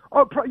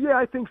 Oh, yeah,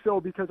 I think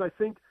so, because I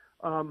think,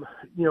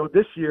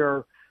 this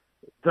year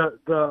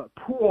the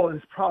pool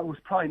was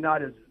probably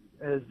not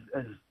as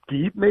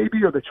deep,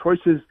 maybe, or the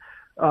choices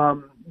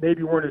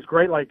maybe weren't as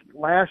great like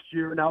last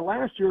year. Now,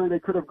 last year they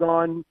could have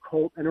gone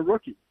Colt and a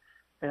rookie,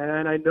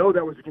 and I know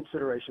that was a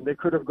consideration. They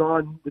could have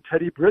gone the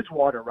Teddy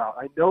Bridgewater route.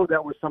 I know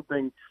that was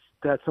something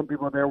that some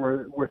people there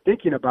were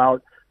thinking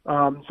about.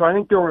 So I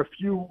think there were a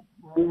few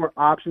more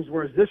options,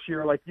 whereas this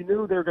year, like, you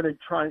knew they were going to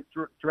try and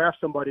draft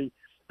somebody,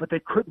 but they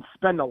couldn't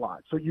spend a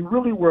lot. So you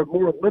really were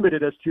more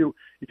limited as to,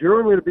 if you're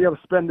only going to be able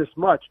to spend this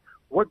much,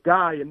 what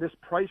guy in this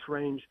price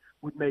range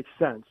would make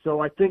sense. So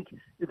I think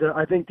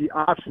the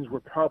options were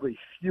probably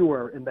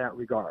fewer in that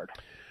regard.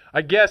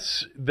 I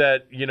guess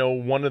that,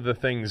 one of the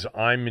things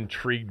I'm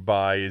intrigued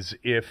by is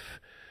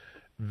if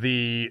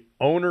the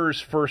owner's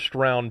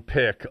first-round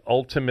pick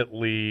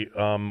ultimately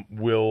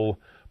will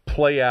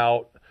play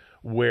out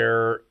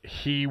where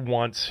he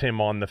wants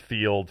him on the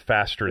field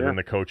faster than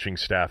the coaching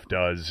staff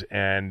does,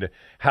 and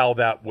how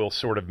that will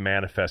sort of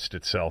manifest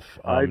itself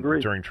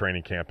during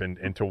training camp,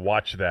 and to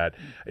watch that.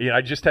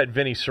 I just had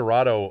Vinny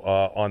Cerrato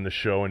on the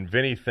show, and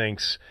Vinny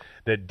thinks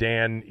that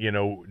Dan,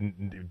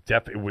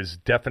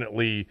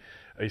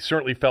 he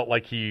certainly felt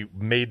like he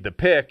made the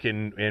pick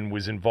and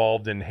was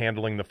involved in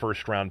handling the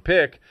first-round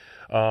pick,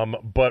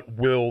 but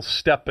will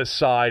step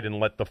aside and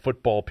let the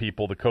football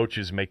people, the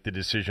coaches, make the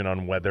decision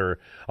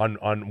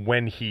on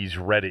when he's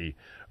ready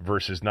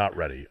versus not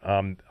ready.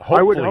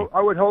 I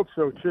would hope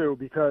so too,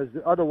 because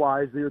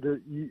otherwise,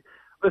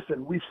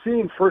 listen, we've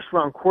seen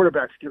first-round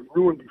quarterbacks get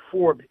ruined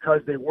before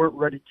because they weren't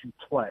ready to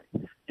play,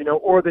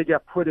 or they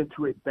get put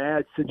into a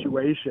bad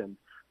situation.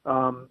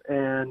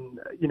 And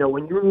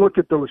when you look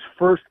at those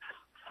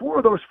four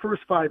of those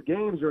first 5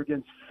 games are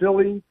against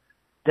Philly,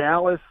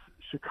 Dallas,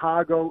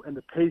 Chicago and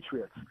the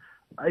Patriots.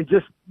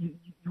 You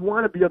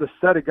want to be able to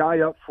set a guy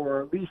up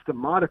for at least a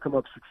modicum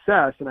of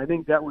success, and I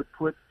think that would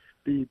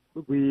be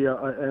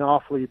an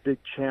awfully big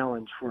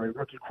challenge for a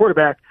rookie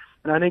quarterback.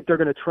 And I think they're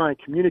going to try and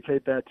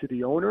communicate that to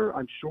the owner,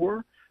 I'm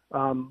sure.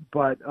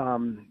 But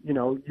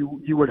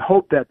you would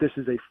hope that this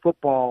is a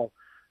football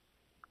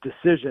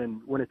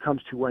decision when it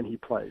comes to when he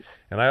plays.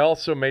 And I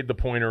also made the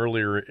point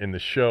earlier in the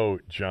show,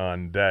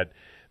 John, that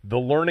the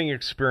learning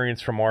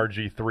experience from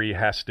RG3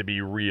 has to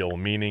be real,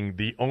 meaning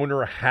the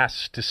owner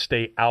has to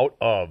stay out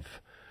of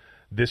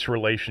this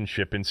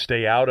relationship and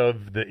stay out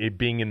of it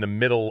being in the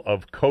middle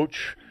of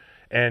coach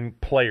and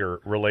player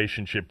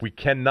relationship. We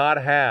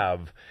cannot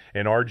have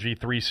an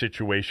RG3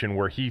 situation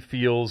where he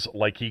feels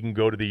like he can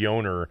go to the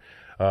owner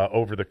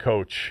over the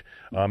coach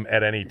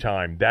at any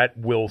time. That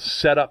will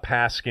set up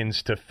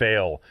Haskins to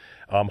fail.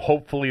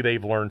 Hopefully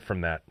they've learned from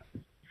that.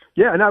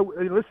 Yeah,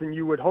 and listen,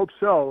 you would hope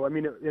so. I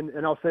mean,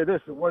 and I'll say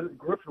this: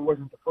 Griffin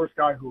wasn't the first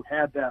guy who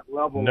had that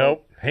level.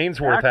 Nope,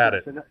 Hainsworth had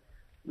it.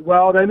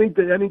 Well, I think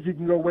you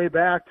can go way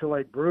back to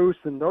like Bruce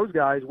and those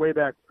guys way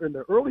back in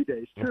the early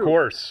days too. Of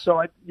course. So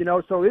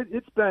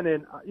it's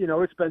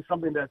been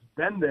something that's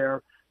been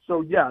there.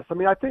 So yes, I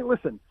mean, I think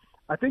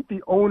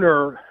the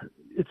owner,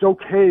 it's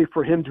okay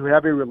for him to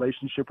have a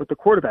relationship with the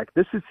quarterback.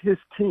 This is his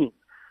team,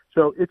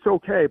 so it's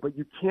okay. But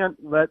you can't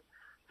let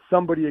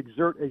somebody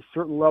exert a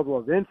certain level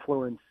of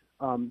influence.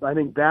 I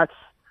think that's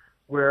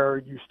where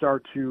you'd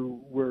start to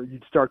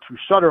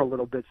shudder a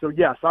little bit. So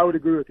yes, I would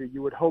agree with you.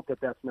 You would hope that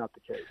that's not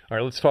the case. All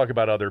right, let's talk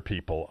about other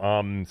people.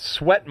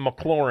 Sweat and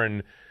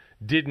McLaurin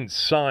didn't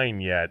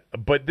sign yet,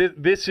 but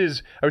this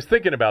is, I was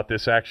thinking about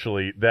this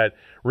actually, that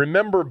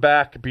remember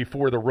back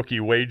before the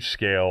rookie wage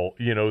scale,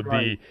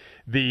 right,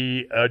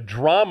 the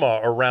drama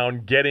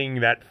around getting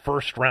that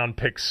first round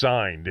pick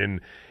signed,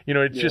 and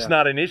it's just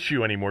not an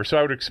issue anymore. So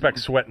I would expect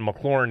Sweat and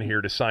McLaurin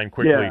here to sign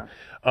quickly.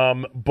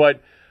 Yeah.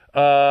 But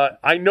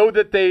I know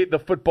that the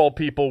football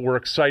people were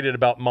excited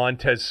about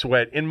Montez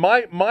Sweat. And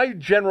my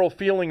general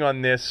feeling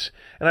on this,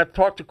 and I've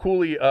talked to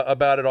Cooley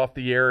about it off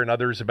the air and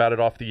others about it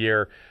off the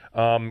air.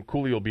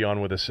 Cooley will be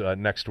on with us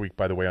next week,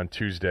 by the way, on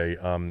Tuesday,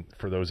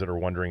 for those that are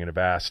wondering and have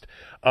asked.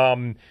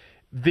 On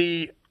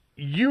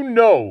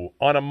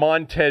a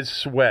Montez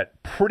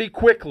Sweat pretty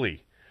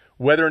quickly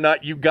whether or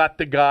not you got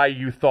the guy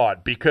you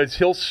thought, because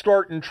he'll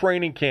start in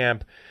training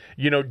camp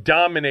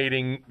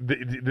dominating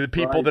the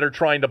people right that are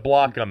trying to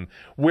block him,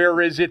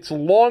 whereas it's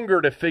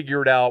longer to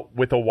figure it out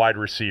with a wide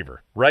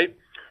receiver, right?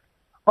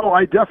 Oh,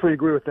 I definitely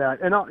agree with that.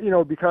 And,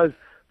 because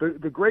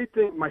the great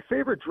thing, my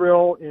favorite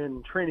drill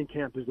in training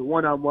camp is the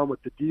one-on-one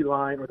with the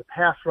D-line or the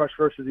pass rush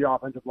versus the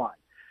offensive line.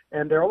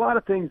 And there are a lot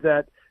of things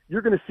that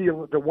you're going to see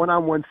the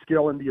one-on-one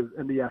skill and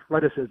the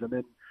athleticism.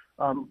 And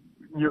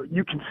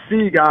you can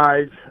see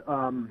guys,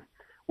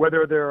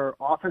 whether they're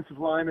offensive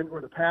linemen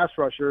or the pass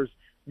rushers,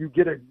 you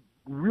get a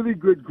really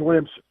good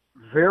glimpse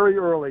very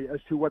early as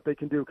to what they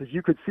can do, because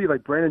you could see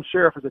like Brandon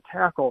Sheriff as a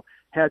tackle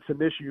had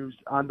some issues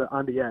on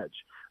the edge.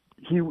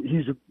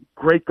 He's a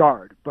great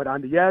guard, but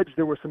on the edge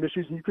there were some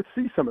issues, and you could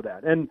see some of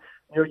that. And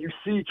you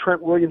see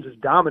Trent Williams'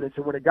 dominance,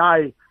 and when a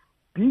guy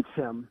beats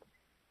him,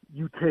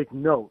 you take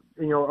note.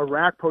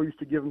 Arakpo used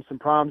to give him some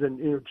problems,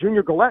 and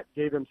Junior Gillette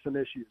gave him some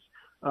issues,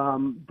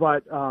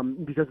 but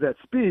because of that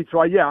speed. So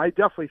I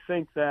definitely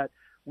think that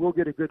we'll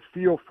get a good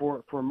feel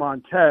for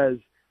Montez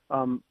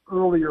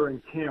earlier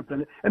in camp.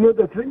 And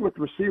the thing with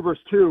receivers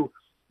too,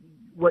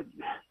 what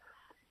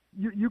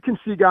you can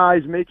see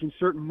guys making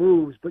certain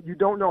moves, but you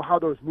don't know how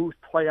those moves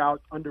play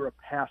out under a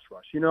pass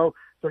rush, So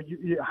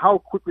how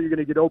quickly you're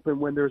going to get open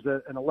when there's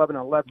an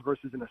 11-on-11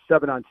 versus in a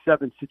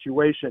 7-on-7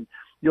 situation.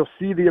 You'll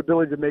see the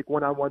ability to make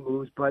one-on-one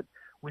moves, but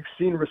we've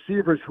seen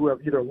receivers who have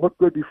either looked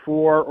good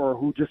before or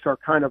who just are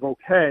kind of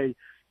okay,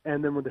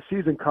 and then when the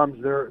season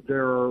comes,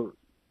 they're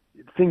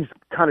things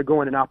kind of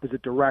go in an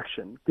opposite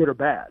direction, good or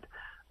bad.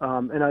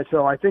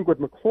 So I think with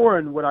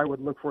McLaurin, what I would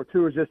look for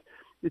too is just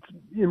it's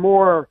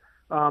more,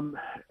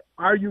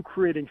 are you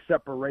creating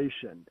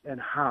separation and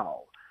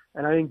how?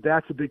 And I think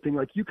that's a big thing.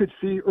 Like you could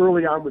see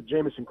early on with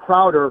Jamison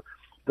Crowder,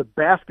 the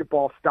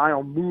basketball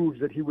style moves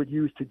that he would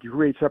use to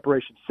create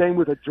separation. Same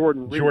with a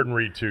Jordan Reed. Jordan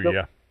Reed too,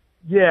 yeah.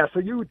 Yeah, so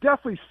you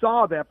definitely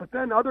saw that. But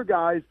then other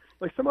guys,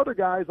 like some other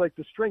guys, like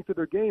the strength of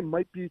their game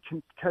might be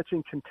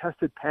catching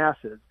contested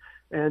passes.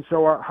 And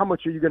so how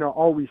much are you going to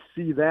always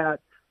see that?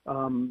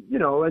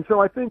 And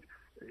so I think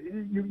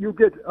you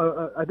get,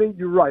 I think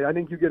you're right. I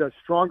think you get a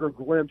stronger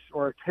glimpse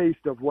or a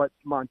taste of what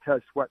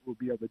Montez Sweat will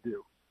be able to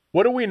do.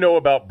 What do we know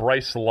about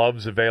Bryce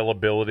Love's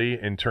availability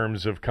in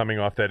terms of coming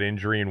off that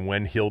injury and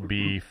when he'll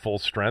be full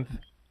strength?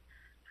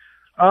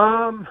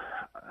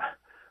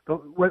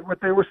 What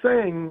they were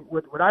saying,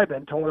 what I've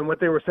been told, and what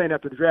they were saying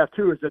after the draft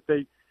too, is that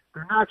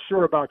they're not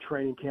sure about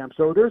training camp.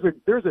 So there's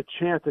a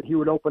chance that he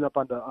would open up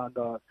on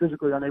the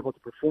physically unable to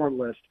perform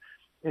list,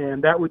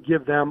 and that would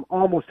give them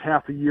almost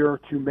half a year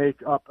to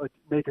make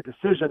a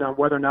decision on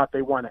whether or not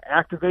they want to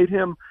activate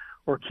him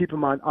or keep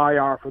him on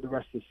IR for the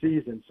rest of the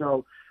season.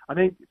 So I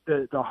think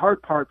the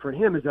hard part for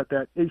him is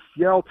that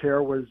ACL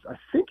tear was, I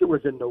think it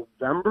was in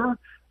November,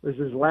 was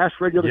his last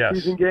regular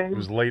season game. It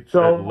was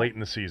late in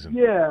the season.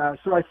 Yeah,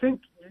 so I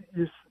think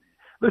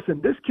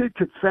listen, this kid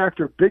could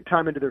factor big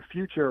time into their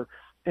future,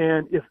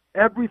 and if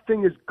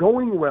everything is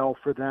going well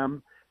for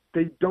them,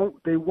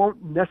 they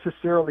won't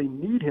necessarily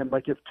need him.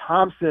 Like if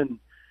Thompson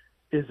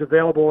is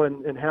available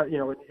and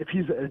if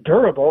he's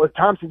durable, if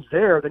Thompson's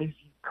there, then he's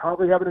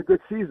probably having a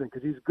good season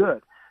because he's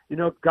good.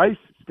 If Geis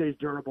stays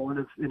durable, and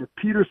if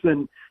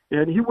Peterson,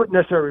 and he wouldn't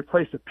necessarily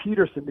replace a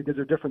Peterson because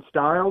they're different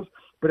styles,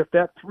 but if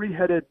that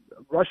three-headed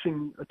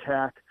rushing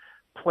attack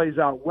plays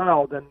out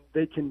well, then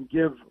they can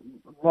give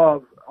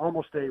Love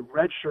almost a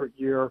redshirt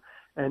year,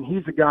 and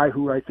he's a guy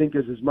who I think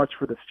is as much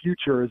for the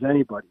future as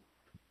anybody.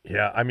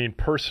 Yeah, I mean,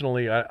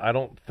 personally, I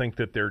don't think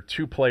that there are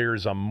two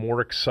players I'm more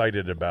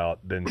excited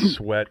about than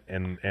Sweat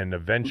and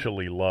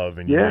eventually Love,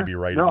 and you may be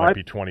right, it might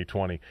be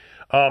 2020.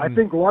 I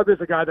think Love is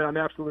a guy that I'm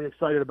absolutely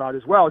excited about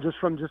as well, just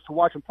to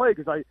watch him play,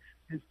 because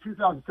his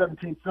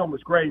 2017 film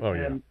was great,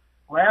 and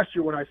last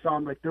year when I saw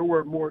him, there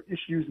were more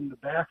issues in the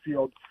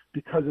backfield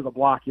because of the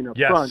blocking up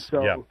front.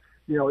 So,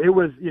 it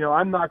was,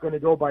 I'm not going to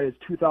go by his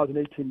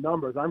 2018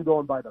 numbers. I'm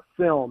going by the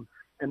film,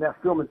 and that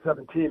film in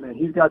 17, man,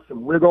 he's got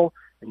some wiggle,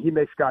 and he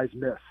makes guys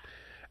miss.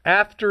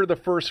 After the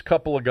first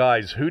couple of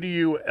guys, who do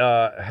you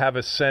have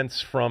a sense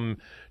from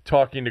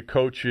talking to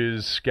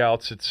coaches,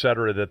 scouts, et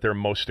cetera, that they're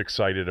most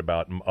excited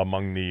about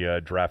among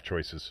the draft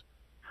choices?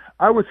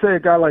 I would say a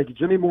guy like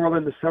Jimmy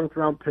Moreland, the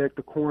 7th-round pick,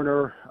 the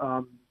corner,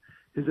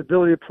 his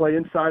ability to play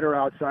inside or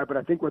outside, but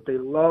I think what they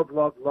love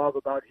about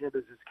him is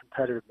his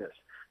competitiveness.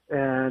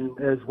 And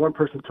as one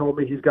person told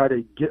me, he's got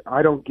a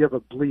I don't give a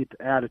bleep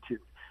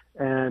attitude.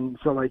 And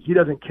so, he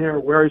doesn't care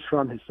where he's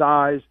from, his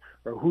size,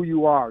 or who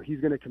you are. He's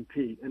going to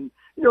compete. And,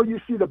 you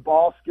see the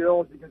ball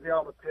skills because they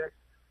all the picks.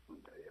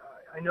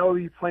 I know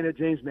he's playing at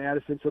James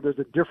Madison, so there's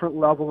a different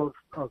level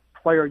of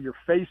player you're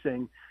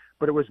facing.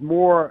 But it was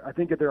more, I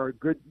think there are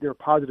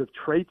positive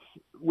traits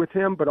with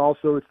him, but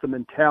also it's the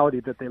mentality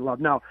that they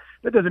love. Now,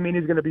 that doesn't mean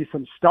he's going to be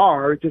some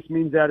star. It just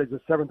means that as a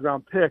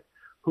 7th-round pick,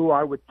 who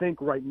I would think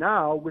right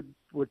now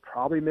would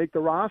probably make the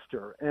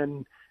roster.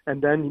 And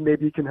then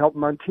maybe he can help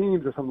them on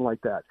teams or something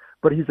like that.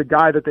 But he's a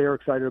guy that they are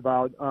excited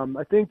about.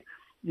 I think,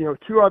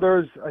 two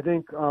others, I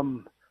think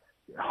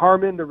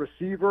Harmon, the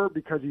receiver,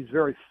 because he's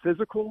very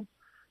physical.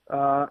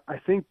 I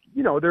think,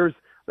 there's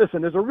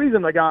a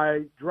reason the guy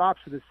drops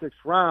to the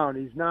 6th round.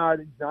 He's not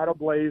a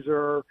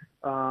Blazer.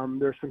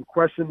 There's some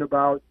question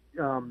about,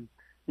 he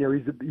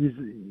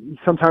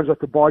sometimes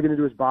lets the ball get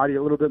into his body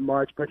a little bit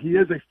much, but he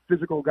is a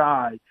physical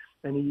guy.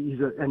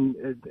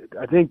 And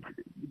I think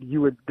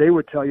they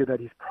would tell you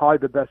that he's probably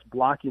the best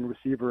blocking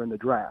receiver in the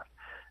draft.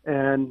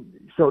 And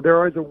so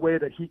there is a way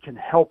that he can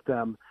help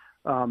them.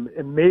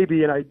 And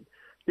maybe, I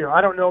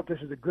don't know if this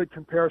is a good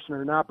comparison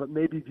or not, but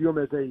maybe view him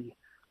as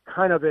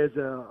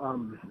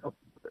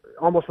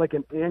almost like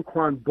an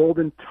Anquan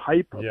Bolden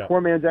type, a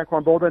poor man's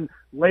Anquan Bolden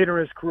later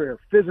in his career,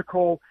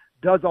 physical,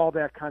 does all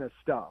that kind of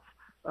stuff.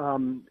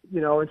 And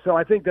so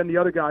I think then the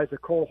other guy is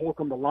Cole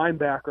Holcomb, the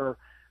linebacker.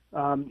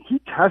 He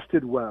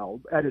tested well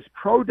at his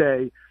pro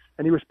day,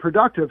 and he was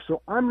productive.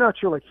 So I'm not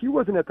sure. He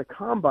wasn't at the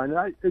combine.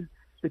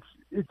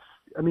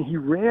 He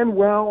ran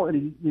well,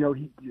 and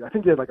I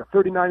think he had a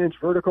 39-inch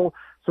vertical.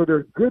 So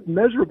they're good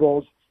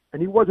measurables,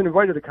 and he wasn't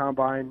invited to the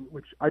combine,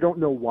 which I don't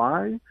know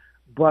why.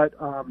 But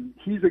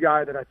he's a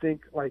guy that I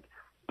think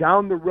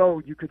down the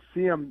road you could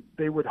see him.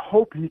 They would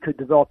hope he could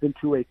develop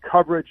into a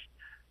coverage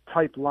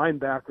type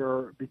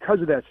linebacker because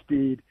of that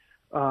speed.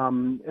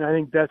 And I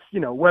think that's,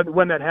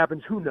 when that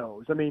happens, who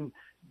knows? I mean,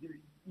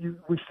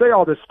 we say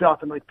all this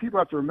stuff, and people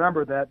have to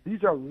remember that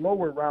these are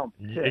lower round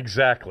picks.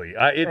 Exactly.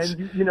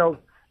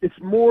 It's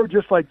more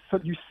just so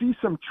you see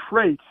some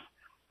traits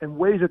and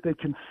ways that they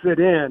can fit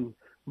in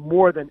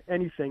more than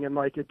anything. And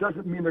it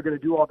doesn't mean they're going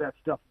to do all that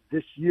stuff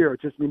this year.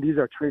 It just means these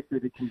are traits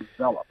that they can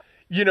develop.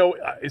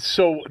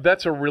 So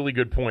that's a really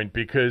good point,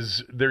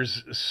 because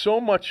there's so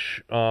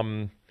much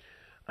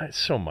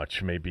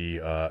may be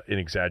an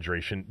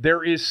exaggeration.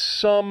 There is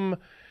some,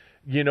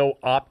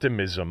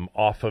 optimism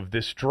off of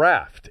this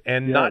draft,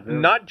 and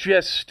not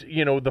just,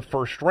 the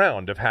first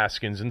round of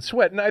Haskins and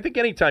Sweat. And I think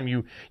anytime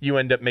you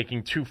end up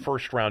making 2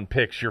 first-round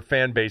picks, your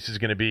fan base is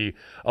going to be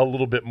a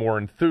little bit more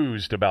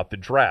enthused about the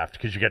draft,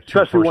 because you get 2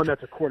 especially one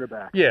that's a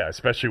quarterback. Yeah,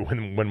 especially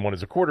when one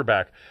is a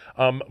quarterback.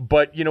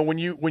 But when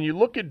you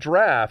look at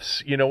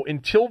drafts,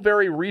 until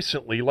very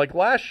recently, like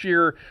last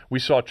year, we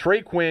saw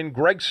Trey Quinn,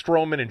 Greg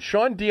Stroman, and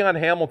Sean Dion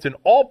Hamilton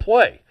all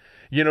play.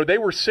 They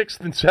were 6th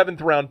and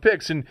 7th round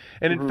picks. And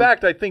in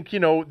fact, I think,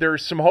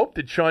 there's some hope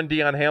that Sean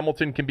Dion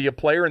Hamilton can be a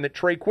player and that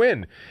Trey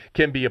Quinn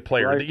can be a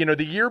player. Right.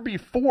 The year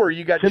before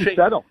you got Tim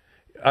Settle.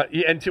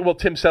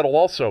 Tim Settle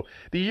also.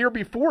 The year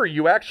before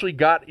you actually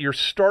got your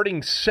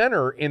starting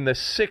center in the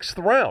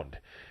 6th round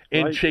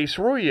in Chase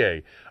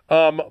Roullier.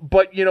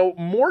 But,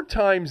 more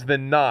times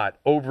than not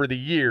over the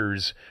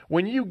years,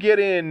 when you get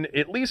in,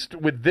 at least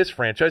with this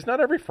franchise, not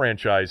every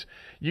franchise,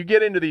 you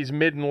get into these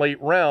mid and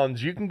late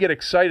rounds, you can get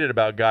excited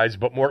about guys,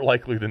 but more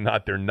likely than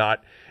not, they're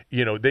not,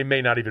 they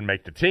may not even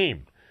make the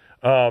team.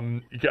 I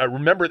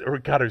remember,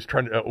 I was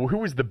trying to, who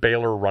was the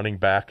Baylor running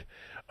back?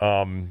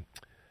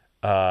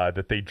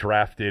 that they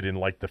drafted in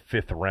like the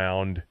 5th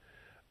round.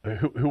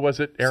 Who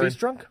was it, Aaron?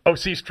 Seastrunk? Oh,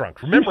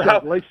 Seastrunk.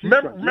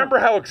 Remember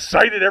how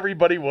excited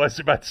everybody was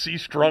about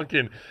Seastrunk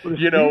and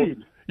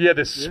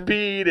the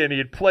speed, and he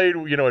had played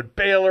at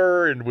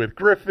Baylor and with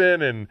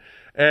Griffin and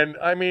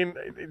I mean,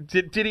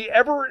 did he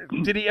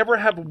ever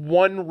have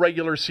one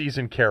regular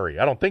season carry?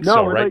 I don't think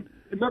so, right?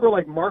 Remember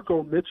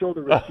Marco Mitchell,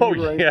 the receiver? Oh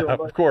yeah,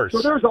 of course.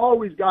 So there's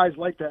always guys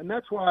like that, and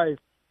that's why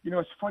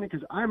it's funny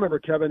because I remember,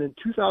 Kevin, in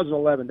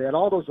 2011 they had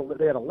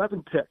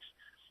 11 picks,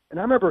 and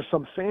I remember a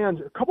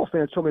couple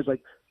fans told me, it's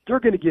like, they're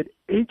going to get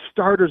 8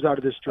 starters out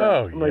of this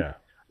draft. Oh, yeah.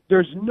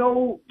 There's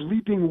no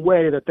bleeping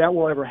way that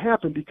will ever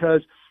happen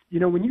because,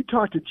 when you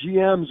talk to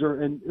GMs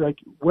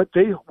what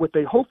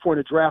they hope for in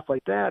a draft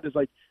like that is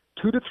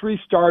 2 to 3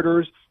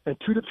 starters and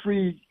 2 to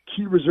 3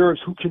 key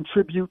reserves who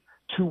contribute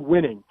to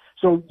winning.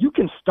 So you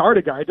can start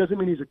a guy. It doesn't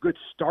mean he's a good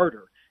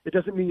starter. It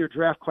doesn't mean your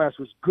draft class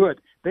was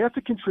good. They have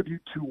to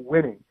contribute to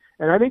winning.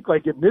 And I think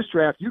in this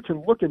draft, you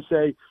can look and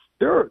say,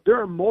 there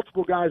are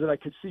multiple guys that I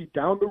could see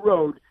down the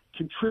road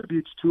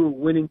contributes to a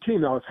winning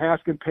team. Now, if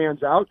Haskin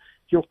pans out,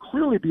 he'll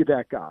clearly be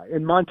that guy.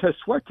 And Montez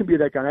Sweat can be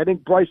that guy. And I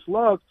think Bryce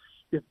Love,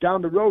 if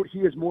down the road he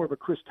is more of a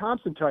Chris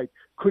Thompson type,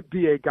 could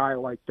be a guy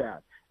like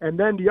that. And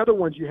then the other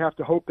ones, you have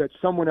to hope that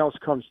someone else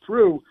comes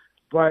through.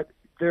 But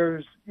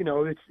there's,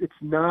 it's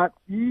not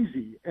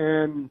easy.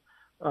 And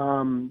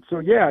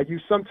you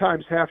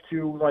sometimes have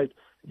to,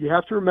 you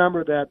have to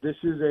remember that this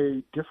is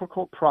a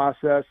difficult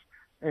process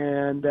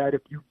and that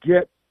if you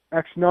get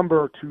X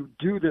number to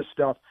do this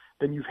stuff,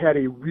 then you've had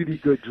a really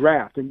good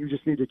draft, and you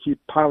just need to keep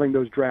piling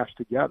those drafts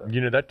together.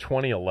 That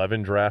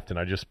 2011 draft, and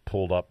I just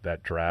pulled up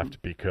that draft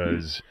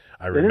because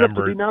I remember remember ended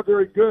up to be not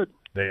very good.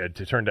 They had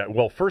turned out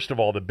well. First of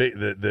all,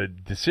 the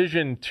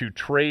decision to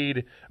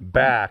trade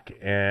back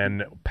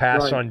and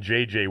pass on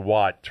J.J.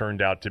 Watt turned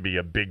out to be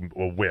a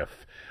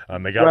whiff.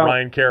 They got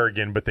Ryan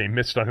Kerrigan, but they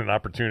missed on an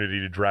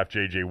opportunity to draft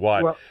J.J.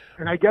 Watt. Well,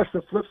 and I guess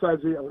the flip side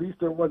is at least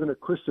there wasn't a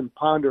Christian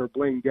Ponder or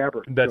Blaine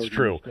Gabbert. That's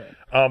true.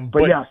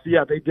 But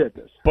they did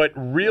this. But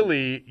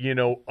really,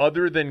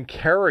 other than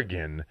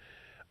Kerrigan,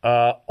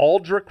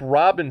 Aldrick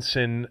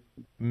Robinson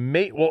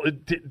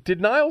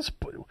did Niles?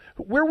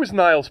 Where was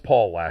Niles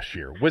Paul last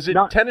year? Was it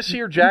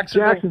Tennessee or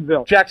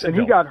Jacksonville? Jacksonville.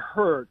 And he got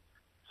hurt.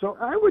 So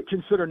I would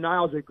consider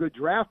Niles a good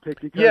draft pick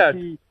because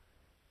I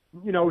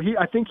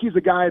think he's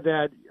a guy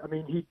that,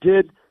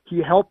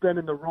 he helped them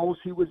in the roles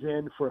he was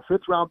in for a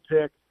 5th round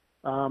pick.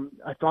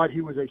 I thought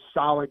he was a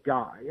solid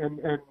guy.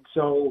 And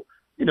so,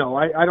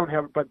 I don't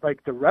have, but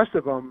the rest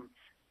of them,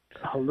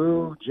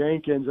 Halou,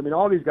 Jenkins,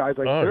 all these guys,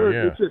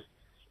 it's just,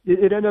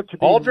 it ended up to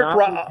be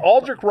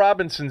Aldrick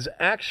Robinson's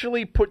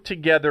actually put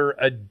together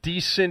a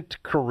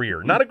decent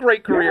career. Not a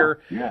great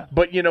career,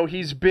 but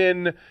he's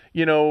been,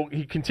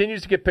 he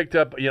continues to get picked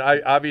up.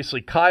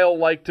 Obviously Kyle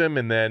liked him,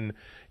 and then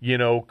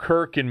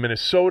Kirk in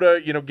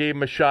Minnesota, gave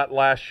him a shot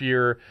last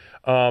year.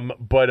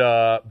 That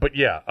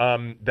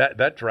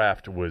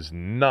draft was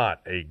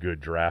not a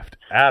good draft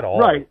at all.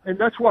 Right, and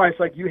that's why it's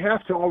you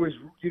have to always,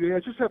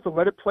 just have to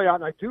let it play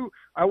out. And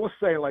I will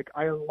say,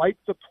 I like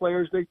the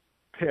players they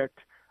picked.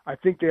 I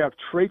think they have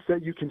traits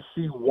that you can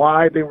see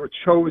why they were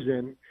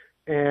chosen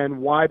and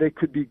why they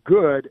could be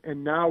good.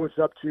 And now it's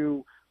up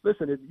to,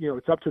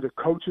 it's up to the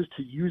coaches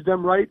to use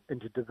them right and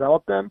to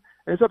develop them.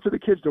 And it's up to the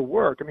kids to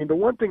work. The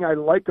one thing I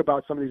like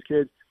about some of these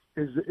kids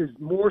is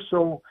more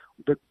so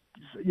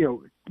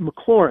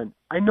McLaurin.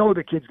 I know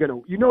the kid's going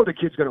to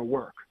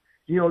work.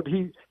 He's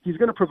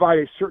going to provide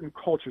a certain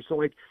culture.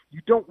 So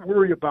you don't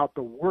worry about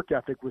the work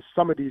ethic with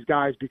some of these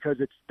guys because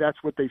that's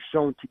what they've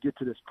shown to get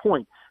to this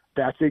point.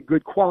 That's a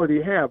good quality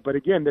to have. But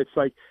again, it's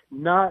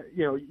not,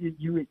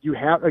 you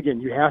have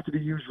to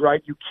be used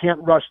right. You can't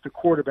rush the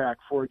quarterback,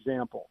 for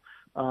example.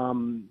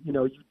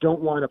 You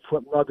don't want to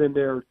put Love in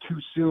there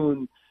too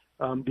soon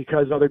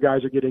because other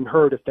guys are getting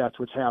hurt if that's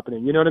what's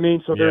happening. You know what I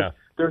mean? So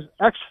there's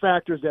X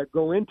factors that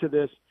go into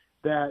this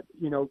that,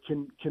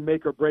 can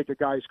make or break a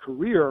guy's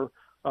career,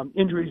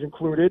 injuries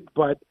included.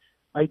 But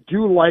I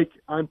do like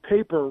on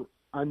paper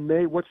on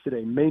what's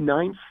today? May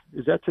 9th?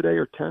 Is that today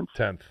or 10th?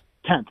 10th,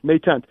 May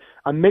 10th.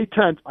 On May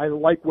 10th, I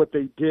like what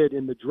they did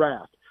in the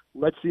draft.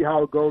 Let's see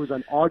how it goes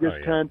on August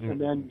 10th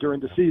and then during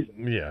the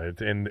season. Yeah,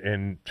 and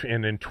in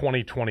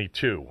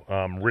 2022,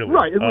 really.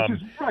 Right, which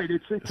is right.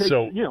 It takes, it's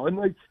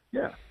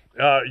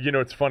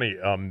funny.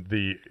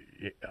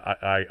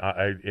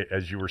 I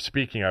as you were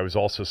speaking, I was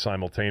also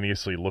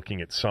simultaneously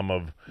looking at some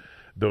of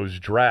those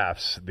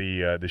drafts,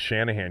 the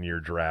Shanahan year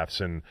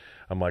drafts, and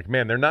I'm like,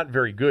 man, they're not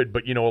very good.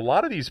 But, a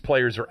lot of these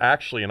players are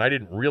actually, and I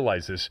didn't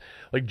realize this,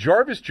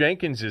 Jarvis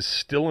Jenkins is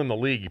still in the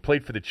league. He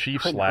played for the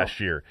Chiefs last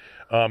year.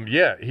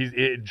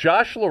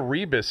 Josh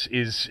Laribus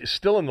is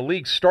still in the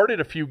league,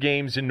 started a few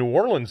games in New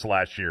Orleans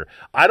last year.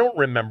 I don't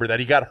remember that.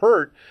 He got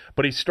hurt,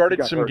 but he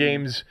started some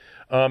games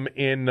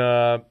in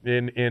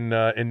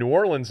New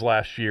Orleans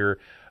last year.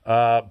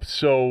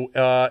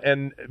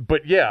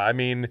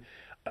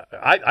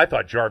 I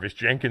thought Jarvis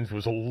Jenkins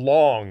was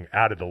long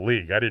out of the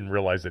league. I didn't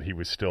realize that he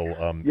was still.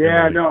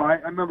 I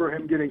remember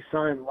him getting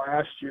signed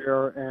last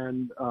year,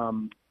 and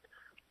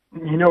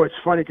It's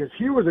funny because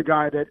he was a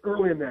guy that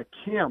early in that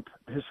camp,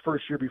 his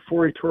first year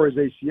before he tore his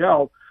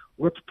ACL,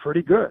 looked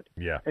pretty good.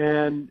 Yeah.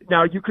 And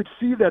now you could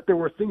see that there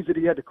were things that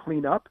he had to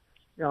clean up.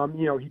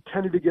 He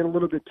tended to get a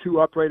little bit too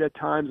upright at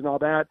times and all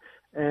that.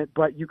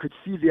 But you could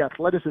see the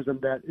athleticism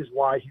that is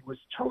why he was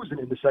chosen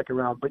in the second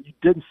round. But you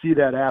didn't see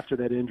that after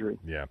that injury.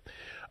 Yeah.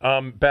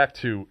 Back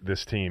to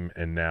this team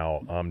and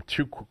now.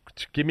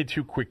 Give me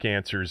two quick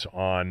answers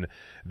on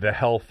the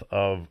health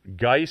of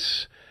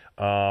Geis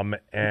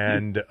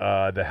and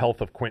the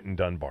health of Quentin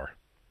Dunbar.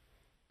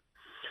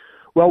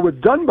 Well,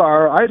 with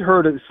Dunbar, I'd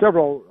heard a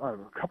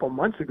couple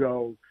months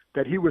ago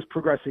that he was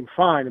progressing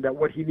fine and that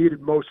what he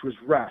needed most was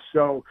rest.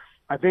 So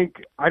I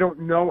don't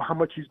know how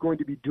much he's going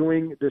to be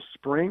doing this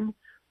spring,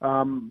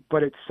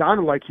 but it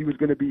sounded like he was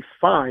going to be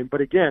fine.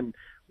 But again,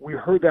 we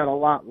heard that a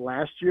lot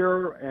last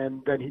year,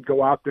 and then he'd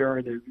go out there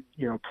and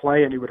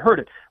play and he would hurt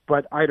it.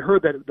 But I'd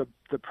heard that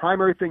the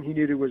primary thing he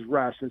needed was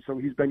rest, and so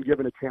he's been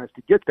given a chance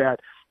to get that.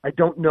 I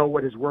don't know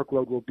what his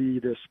workload will be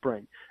this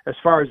spring. As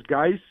far as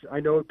Geis, I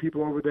know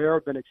people over there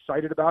have been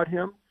excited about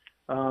him,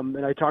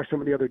 and I talked to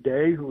someone the other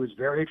day who was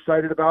very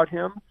excited about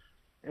him.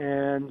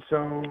 And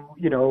so,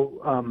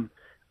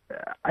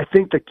 I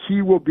think the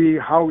key will be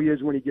how he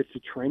is when he gets to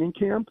training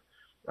camp.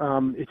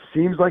 It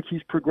seems like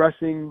he's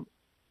progressing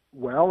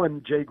well,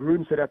 and Jay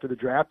Gruden said after the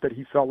draft that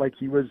he felt like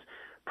he was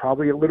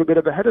probably a little bit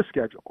of ahead of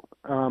schedule.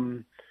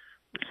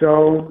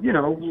 So,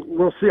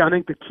 we'll see. I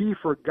think the key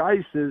for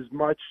Geis is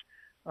much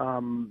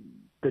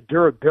the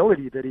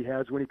durability that he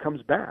has when he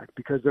comes back,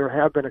 because there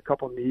have been a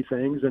couple of knee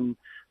things, and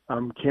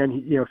can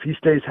he, if he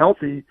stays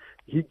healthy,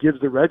 he gives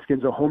the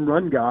Redskins a home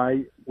run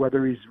guy,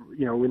 whether he's,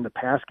 in the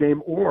pass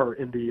game or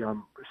in the,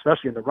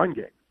 especially in the run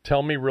game.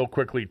 Tell me real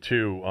quickly,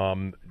 too,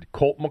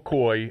 Colt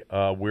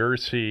McCoy, where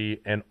is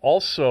he? And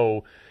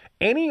also,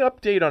 any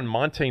update on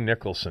Monte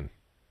Nicholson?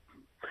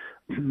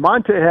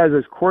 Monte has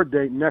his court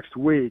date next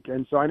week,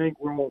 and so I think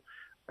we'll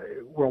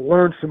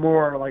learn some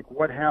more, like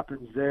what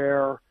happens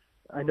there.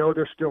 I know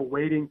they're still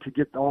waiting to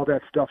get all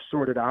that stuff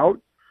sorted out,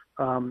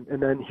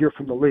 and then hear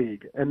from the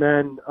league. And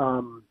then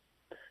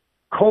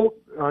Colt,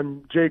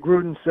 Jay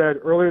Gruden said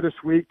earlier this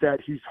week that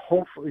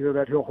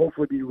he'll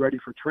hopefully be ready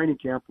for training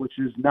camp, which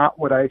is not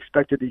what I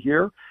expected to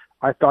hear.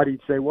 I thought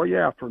he'd say, well,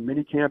 yeah, for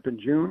mini camp in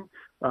June,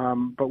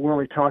 but we're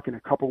only talking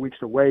a couple weeks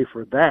away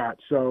for that.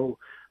 So,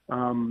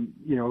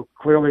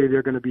 clearly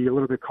they're going to be a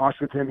little bit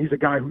cautious with him. He's a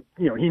guy who,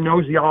 he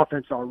knows the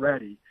offense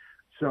already,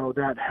 so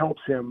that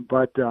helps him.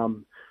 But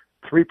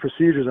 3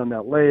 procedures on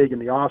that leg in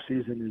the off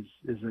season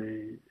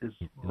is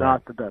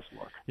not the best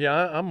look. Yeah,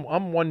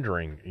 I'm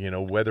wondering,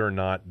 whether or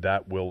not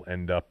that will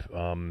end up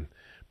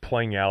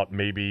playing out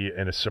maybe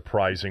in a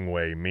surprising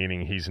way,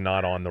 meaning he's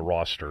not on the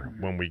roster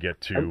when we get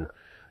to,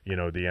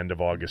 the end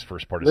of August,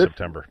 first part of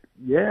September.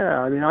 Yeah,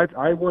 I mean,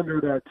 I wonder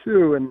that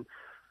too, and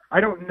I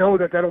don't know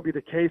that that'll be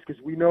the case,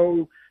 because we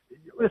know.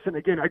 Listen,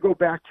 again, I go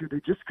back to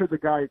just because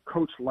a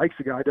coach likes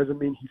a guy doesn't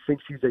mean he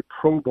thinks he's a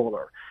Pro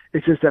Bowler.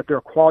 It's just that there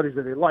are qualities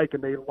that they like,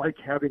 and they like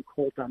having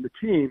Colt on the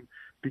team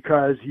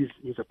because he's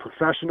a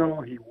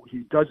professional. He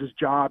does his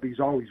job. He's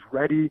always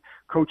ready.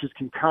 Coaches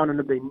can count on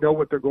him. They know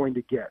what they're going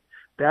to get.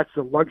 That's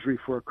a luxury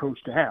for a coach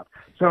to have.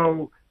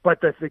 So,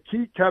 but the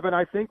key, Kevin,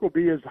 I think will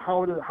be is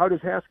how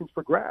does Haskins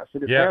progress?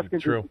 And if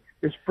Haskins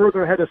is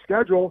further ahead of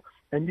schedule,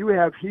 and you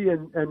have he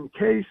and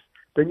Case,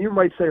 then you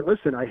might say,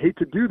 listen, I hate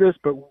to do this,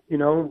 but,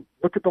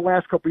 look at the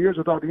last couple of years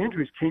with all the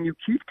injuries. Can you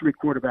keep 3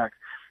 quarterbacks?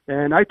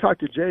 And I talked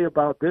to Jay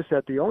about this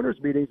at the owners'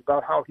 meetings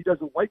about how he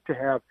doesn't like to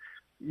have,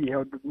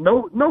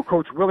 no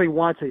coach really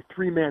wants a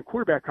 3-man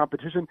quarterback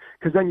competition,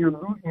 because then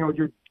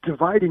you're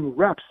dividing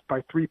reps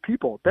by 3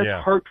 people.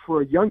 That's hard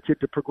for a young kid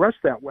to progress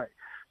that way.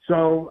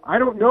 So I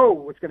don't know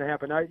what's going to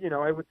happen.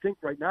 I would think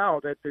right now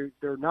that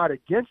they're not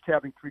against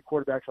having 3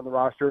 quarterbacks on the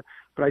roster,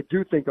 but I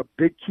do think a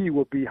big key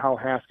will be how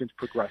Haskins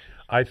progresses.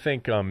 I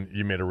think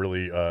you made a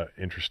really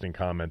interesting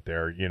comment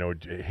there.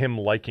 Him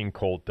liking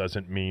Colt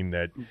doesn't mean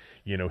that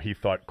he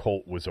thought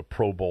Colt was a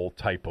Pro Bowl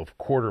type of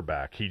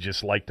quarterback. He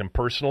just liked him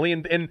personally,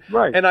 and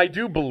right. And I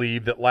do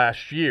believe that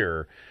last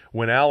year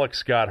when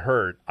Alex got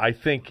hurt, I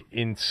think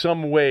in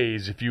some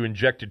ways, if you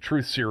injected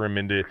truth serum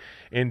into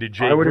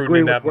Jay Gruden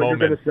in that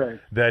moment,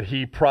 that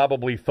he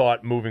probably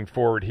thought moving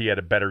forward he had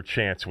a better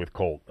chance with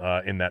Colt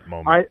in that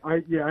moment.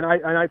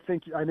 I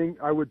think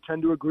I would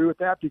tend to agree with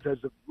that because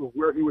of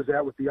where he was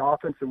at with the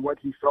offense and what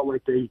he felt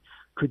like they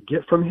could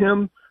get from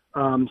him.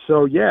 I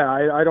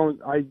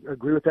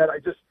agree with that.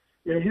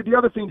 The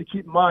other thing to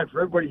keep in mind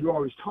for everybody who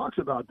always talks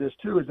about this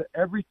too is that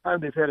every time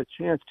they've had a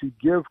chance to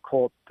give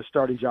Colt the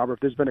starting job, or if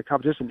there's been a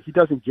competition, he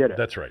doesn't get it.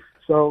 That's right.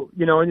 So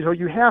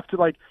you have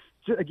to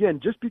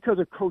just because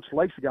a coach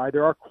likes a guy,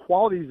 there are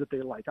qualities that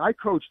they like. I've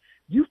coached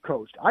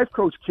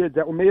kids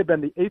that may have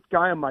been the 8th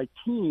guy on my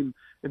team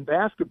in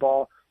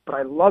basketball, but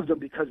I loved them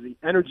because of the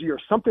energy or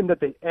something that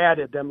they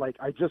added. Them like,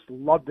 I just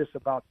love this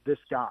about this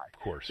guy. Of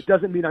course. It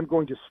doesn't mean I'm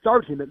going to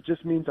start him. It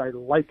just means I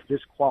like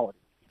this quality.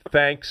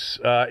 Thanks.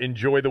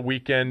 Enjoy the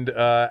weekend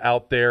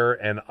out there,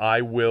 and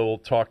I will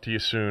talk to you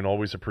soon.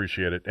 Always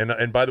appreciate it.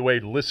 And by the way,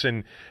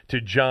 listen to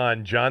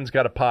John. John's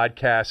got a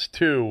podcast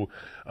too,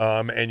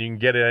 and you can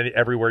get it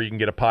everywhere you can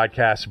get a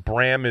podcast.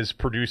 Bram is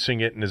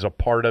producing it and is a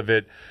part of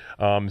it.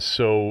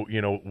 So,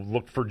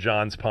 look for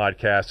John's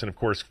podcast. And, of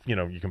course,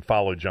 you can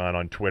follow John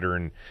on Twitter,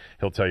 and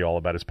he'll tell you all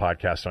about his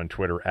podcast on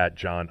Twitter at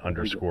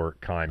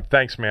John_Keim.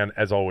 Thanks, man,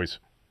 as always.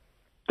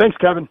 Thanks,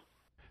 Kevin.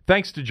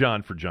 Thanks to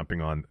John for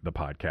jumping on the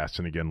podcast.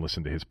 And, again,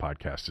 listen to his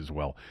podcast as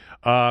well.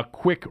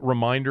 Quick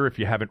reminder, if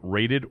you haven't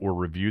rated or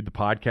reviewed the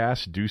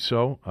podcast, do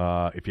so.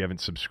 If you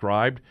haven't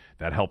subscribed,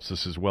 that helps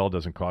us as well.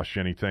 Doesn't cost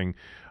you anything.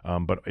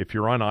 But if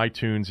you're on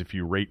iTunes, if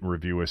you rate and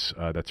review us,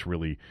 that's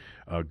really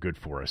good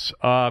for us.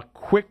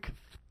 Quick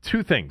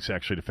two things,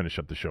 actually, to finish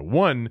up the show.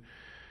 One,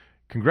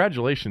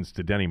 congratulations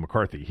to Denny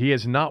McCarthy. He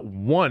has not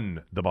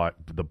won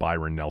the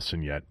Byron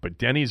Nelson yet, but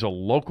Denny's a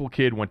local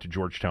kid, went to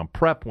Georgetown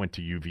Prep, went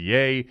to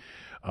UVA,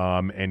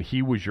 and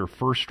he was your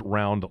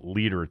first-round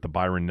leader at the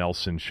Byron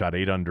Nelson, shot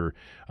 8 under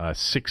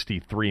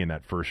 63 in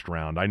that first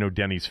round. I know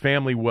Denny's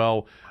family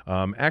well.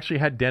 Actually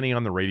had Denny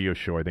on the radio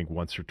show, I think,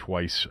 once or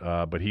twice,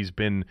 but he's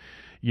been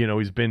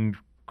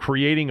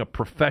creating a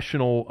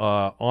professional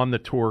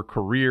on-the-tour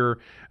career,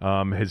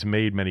 has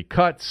made many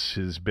cuts,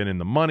 has been in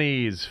the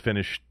money, has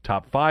finished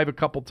top 5 a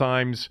couple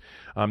times,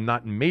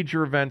 not in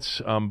major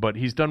events, but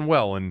he's done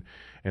well, and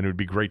it would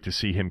be great to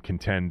see him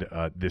contend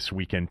this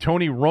weekend.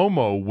 Tony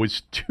Romo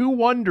was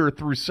 2 under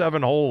through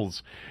 7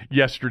 holes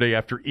yesterday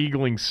after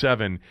eagling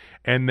 7,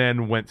 and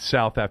then went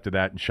south after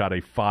that and shot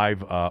a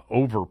 5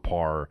 over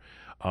par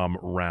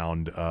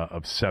round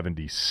of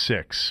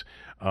 76.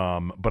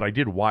 But I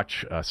did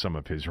watch some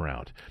of his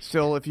round.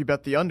 Still, if you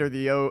bet the under,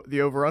 the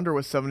over-under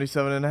was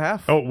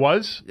 77.5. Oh, it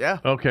was? Yeah.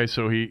 Okay,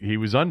 so he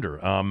was under.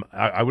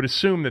 I would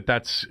assume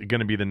that's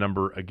going to be the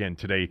number again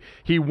today.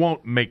 He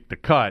won't make the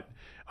cut.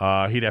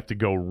 He'd have to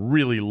go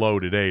really low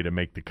today to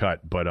make the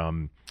cut. But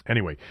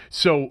anyway,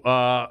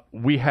 so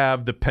we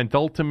have the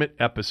penultimate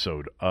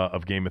episode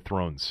of Game of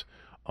Thrones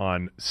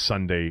on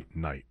Sunday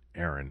night,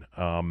 Aaron.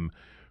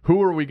 Who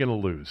are we going to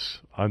lose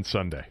on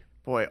Sunday?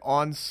 Boy,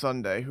 on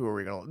Sunday, who are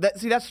we going to...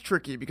 See, that's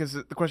tricky because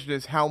the question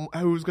is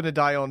who's going to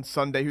die on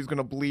Sunday, who's going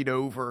to bleed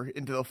over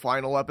into the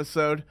final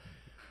episode.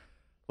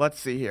 Let's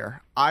see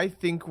here. I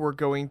think we're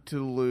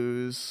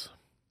losing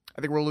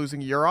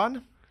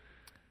Euron.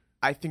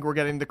 I think we're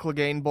getting the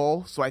Clegane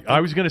Bowl. So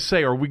I was going to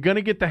say, are we going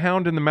to get the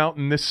Hound in the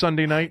Mountain this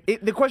Sunday night?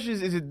 The question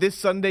is it this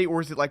Sunday or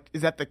is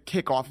that the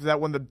kickoff? Is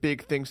that one of the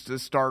big things to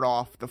start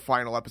off the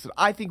final episode?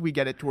 I think we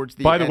get it towards the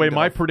end. By the way,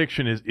 my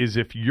prediction is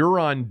if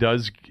Euron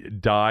does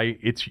die,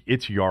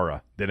 it's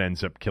Yara that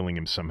ends up killing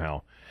him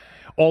somehow.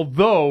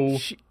 Although...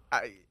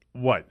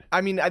 What? I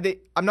mean,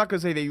 I'm not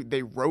going to say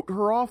they wrote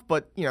her off,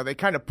 but they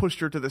kind of pushed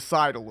her to the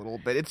side a little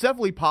bit. It's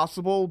definitely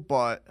possible,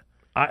 but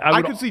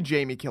I could see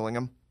Jaime killing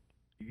him.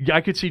 Yeah,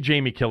 I could see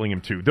Jaime killing him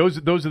too. Those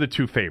are the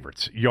two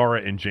favorites,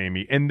 Yara and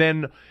Jaime. And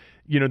then,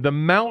 the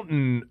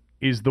Mountain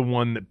is the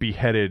one that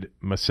beheaded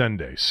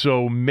Masende.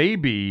 So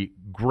maybe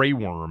Grey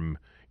Worm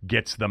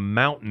gets the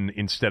Mountain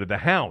instead of the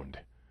Hound.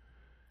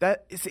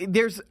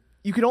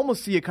 You can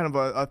almost see a kind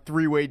of a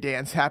three-way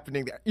dance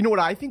happening there. You know what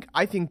I think?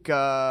 I think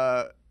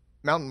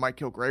Mountain might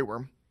kill Grey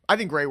Worm. I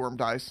think Grey Worm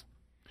dies.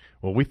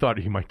 Well, we thought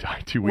he might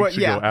die 2 weeks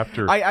ago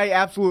after. I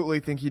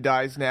absolutely think he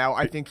dies now.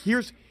 I think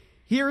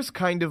Here's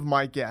kind of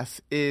my guess,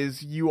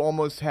 is you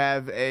almost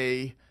have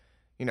a,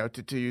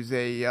 to use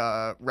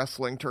a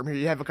wrestling term here,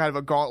 you have a kind of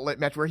a gauntlet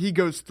match where he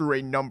goes through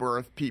a number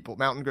of people.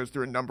 Mountain goes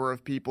through a number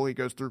of people. He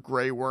goes through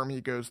Grey Worm.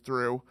 He goes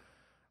through,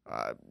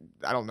 I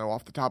don't know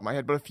off the top of my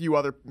head, but a few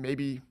other,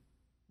 maybe,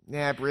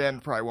 Brienne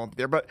probably won't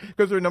be there, but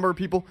goes through a number of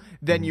people.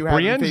 Then you have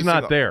Brienne's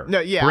not there. No,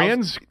 yeah.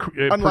 Brienne's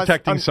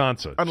protecting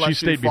Sansa. She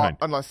stayed behind.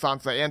 Unless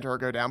Sansa and her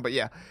go down, but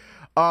yeah.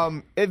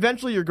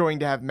 Eventually you're going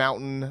to have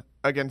Mountain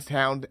against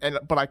Hound,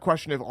 but I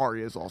question if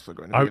Arya is also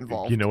going to be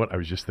involved. You know what? I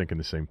was just thinking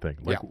the same thing.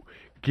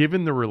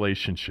 Given the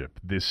relationship,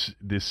 this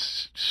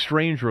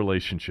strange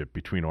relationship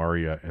between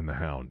Arya and the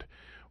Hound,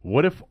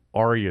 what if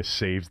Arya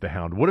saves the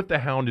Hound? What if the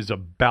Hound is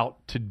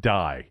about to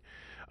die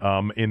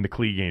in the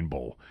Clegane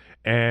Bowl,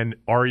 and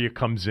Arya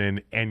comes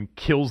in and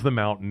kills the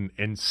Mountain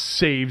and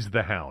saves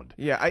the Hound?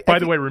 Yeah. By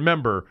the way,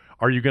 remember,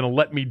 are you going to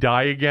let me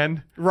die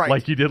again? Right.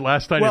 Like you did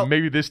last time? Well, and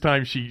maybe this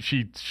time she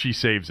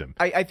saves him.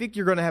 I think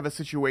you're going to have a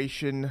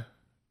situation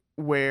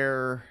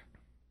where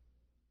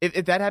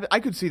if that happens, I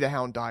could see the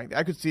Hound dying.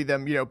 I could see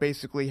them,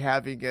 basically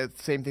having the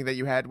same thing that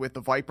you had with the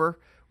Viper,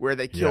 where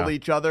they kill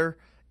each other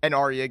and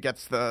Arya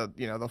gets the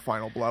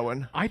final blow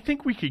in. I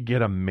think we could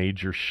get a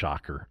major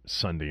shocker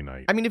Sunday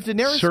night. I mean, if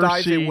Daenerys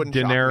dies, it wouldn't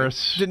shock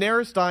me.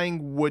 Daenerys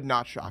dying would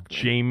not shock me.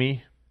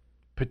 Jaime,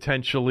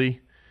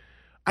 potentially.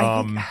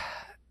 I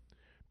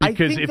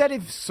think that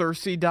if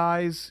Cersei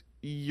dies,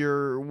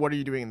 what are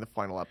you doing in the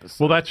final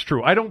episode? Well, that's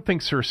true. I don't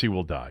think Cersei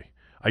will die.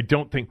 I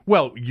don't think...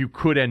 Well, you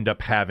could end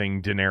up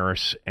having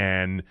Daenerys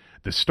and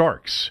the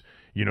Starks,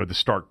 the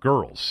Stark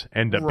girls,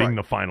 end up being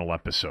the final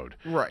episode.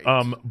 Right.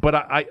 But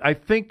I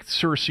think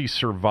Cersei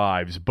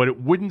survives, but it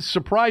wouldn't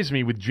surprise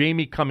me with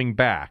Jaime coming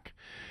back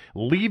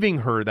leaving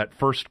her that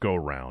first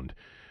go-round.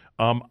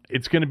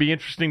 It's going to be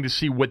interesting to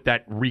see what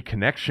that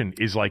reconnection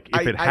is like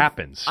if it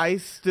happens. I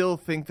still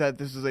think that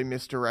this is a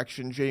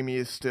misdirection. Jamie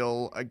is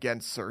still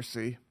against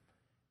Cersei,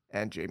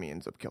 and Jamie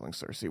ends up killing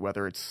Cersei,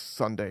 whether it's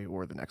Sunday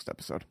or the next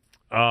episode.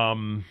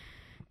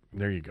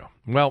 There you go.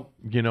 Well,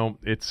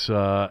 it's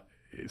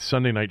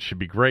Sunday night should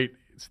be great.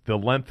 The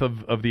length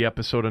of the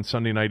episode on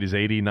Sunday night is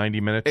 80,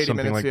 90 minutes, 80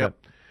 something minutes, like yep.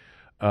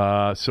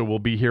 that. So we'll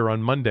be here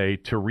on Monday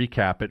to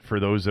recap it for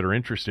those that are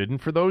interested.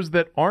 And for those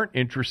that aren't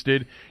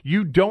interested,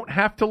 you don't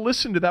have to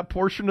listen to that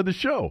portion of the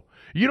show.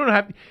 You don't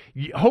have.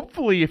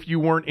 Hopefully, if you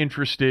weren't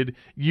interested,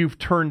 you've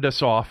turned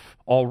us off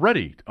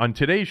already on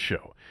today's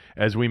show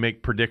as we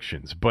make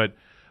predictions. But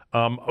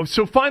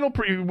so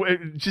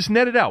just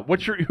net it out.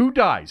 Who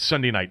dies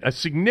Sunday night? A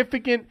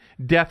significant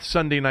death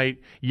Sunday night,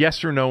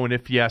 yes or no? And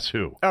if yes,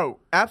 who? Oh,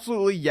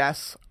 absolutely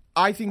yes.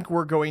 I think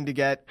we're going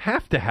to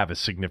have to have a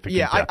significant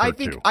death or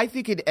two. I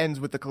think it ends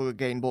with the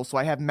Clegane Bowl. So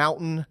I have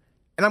Mountain,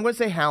 and I'm going to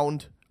say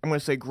Hound. I'm going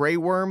to say Grey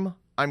Worm.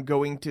 I'm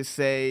going to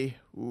say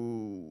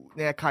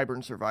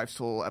Qyburn survives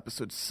till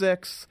episode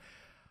 6.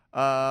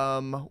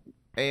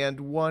 And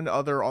one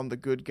other on the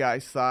good guy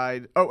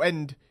side. Oh,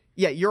 and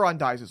Euron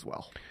dies as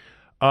well.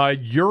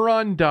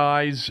 Euron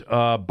dies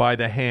by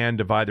the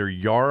hand of either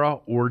Yara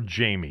or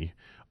Jaime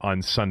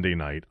on Sunday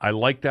night. I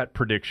like that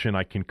prediction.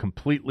 I can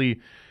completely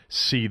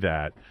see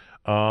that.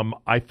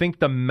 I think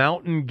the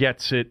Mountain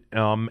gets it,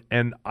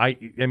 and I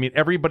mean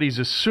everybody's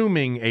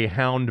assuming a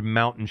Hound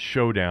Mountain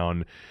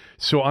showdown,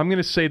 so I'm going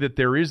to say that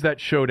there is that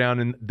showdown,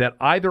 and that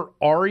either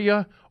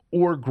Arya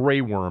or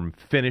Grey Worm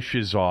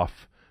finishes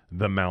off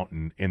the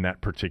Mountain in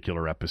that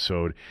particular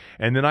episode.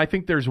 And then I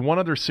think there's one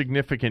other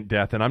significant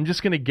death, and I'm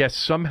just going to guess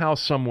somehow,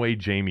 some way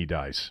Jaime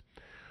dies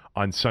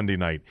on Sunday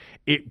night.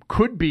 It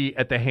could be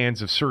at the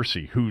hands of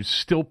Cersei, who's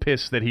still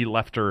pissed that he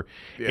left her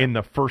in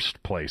the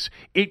first place.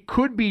 It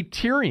could be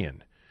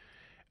Tyrion.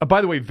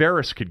 By the way,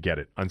 Varys could get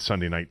it on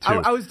Sunday night, too.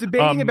 I was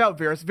debating about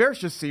Varys. Varys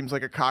just seems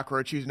like a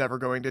cockroach. He's never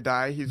going to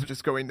die. He's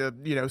just going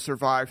to,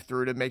 survive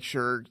through to make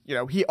sure,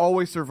 he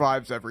always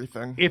survives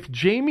everything. If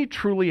Jaime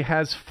truly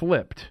has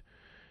flipped,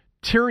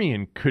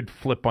 Tyrion could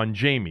flip on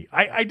Jaime.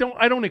 I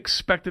don't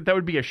expect that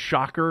would be a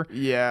shocker.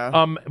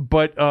 Yeah.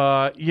 But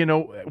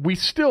we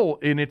still,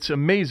 and it's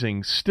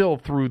amazing, still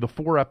through the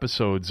 4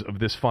 episodes of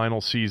this final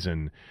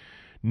season,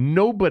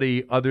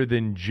 nobody other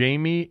than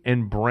Jaime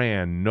and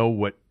Bran know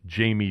what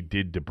Jaime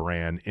did to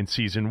Bran in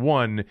season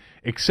 1,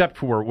 except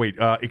for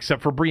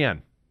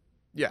Brienne.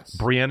 Yes.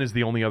 Brienne is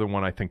the only other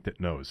one I think that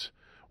knows.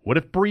 What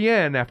if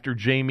Brienne, after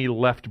Jaime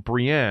left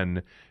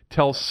Brienne,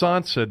 tells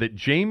Sansa that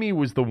Jaime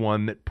was the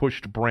one that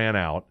pushed Bran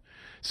out?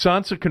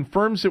 Sansa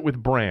confirms it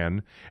with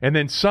Bran, and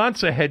then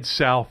Sansa heads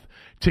south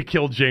to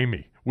kill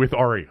Jaime with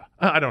Arya.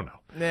 I don't know.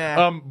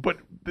 Nah. But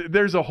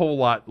there's a whole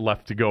lot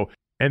left to go.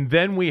 And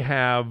then we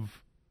have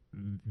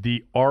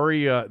the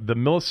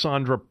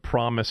Melisandre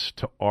promise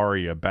to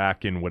Arya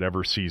back in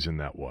whatever season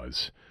that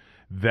was,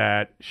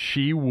 that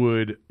she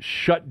would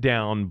shut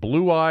down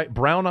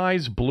brown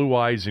eyes, blue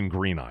eyes, and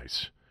green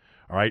eyes.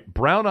 All right,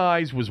 brown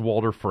eyes was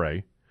Walder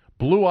Frey,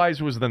 blue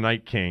eyes was the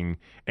Night King,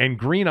 and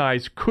green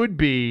eyes could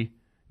be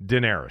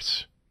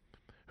Daenerys,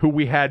 who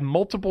we had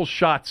multiple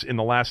shots in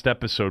the last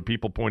episode.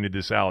 People pointed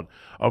this out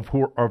of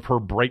her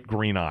bright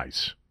green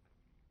eyes.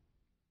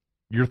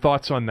 Your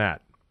thoughts on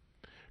that?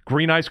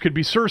 Green eyes could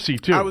be Cersei,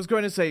 too. I was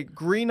going to say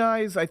green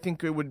eyes, I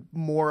think it would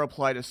more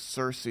apply to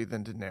Cersei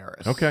than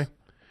Daenerys. Okay.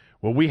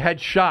 Well, we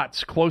had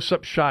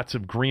close-up shots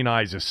of green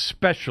eyes,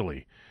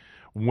 especially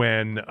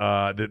when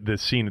the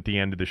scene at the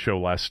end of the show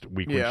last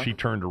week when she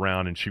turned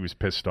around and she was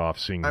pissed off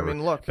seeing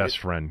her best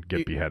friend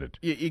get beheaded.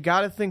 You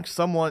got to think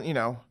someone,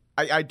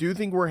 I do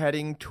think we're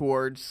heading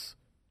towards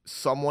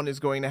someone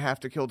is going to have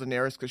to kill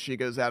Daenerys because she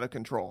goes out of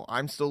control.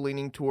 I'm still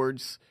leaning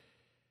towards...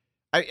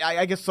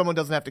 I guess someone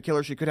doesn't have to kill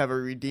her. She could have a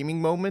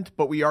redeeming moment,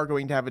 but we are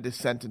going to have a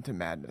descent into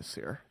madness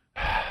here.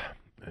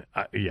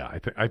 I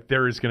think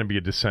there is going to be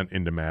a descent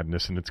into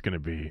madness, and it's going to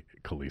be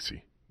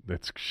Khaleesi.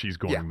 She's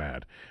going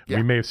mad. Yeah.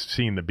 We may have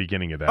seen the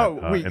beginning of that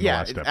in the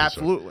last episode.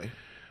 Absolutely.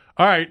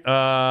 All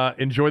right.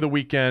 Enjoy the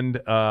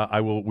weekend.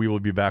 We will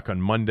be back on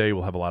Monday.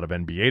 We'll have a lot of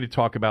NBA to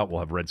talk about.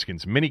 We'll have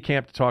Redskins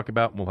minicamp to talk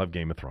about, and we'll have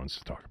Game of Thrones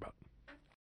to talk about.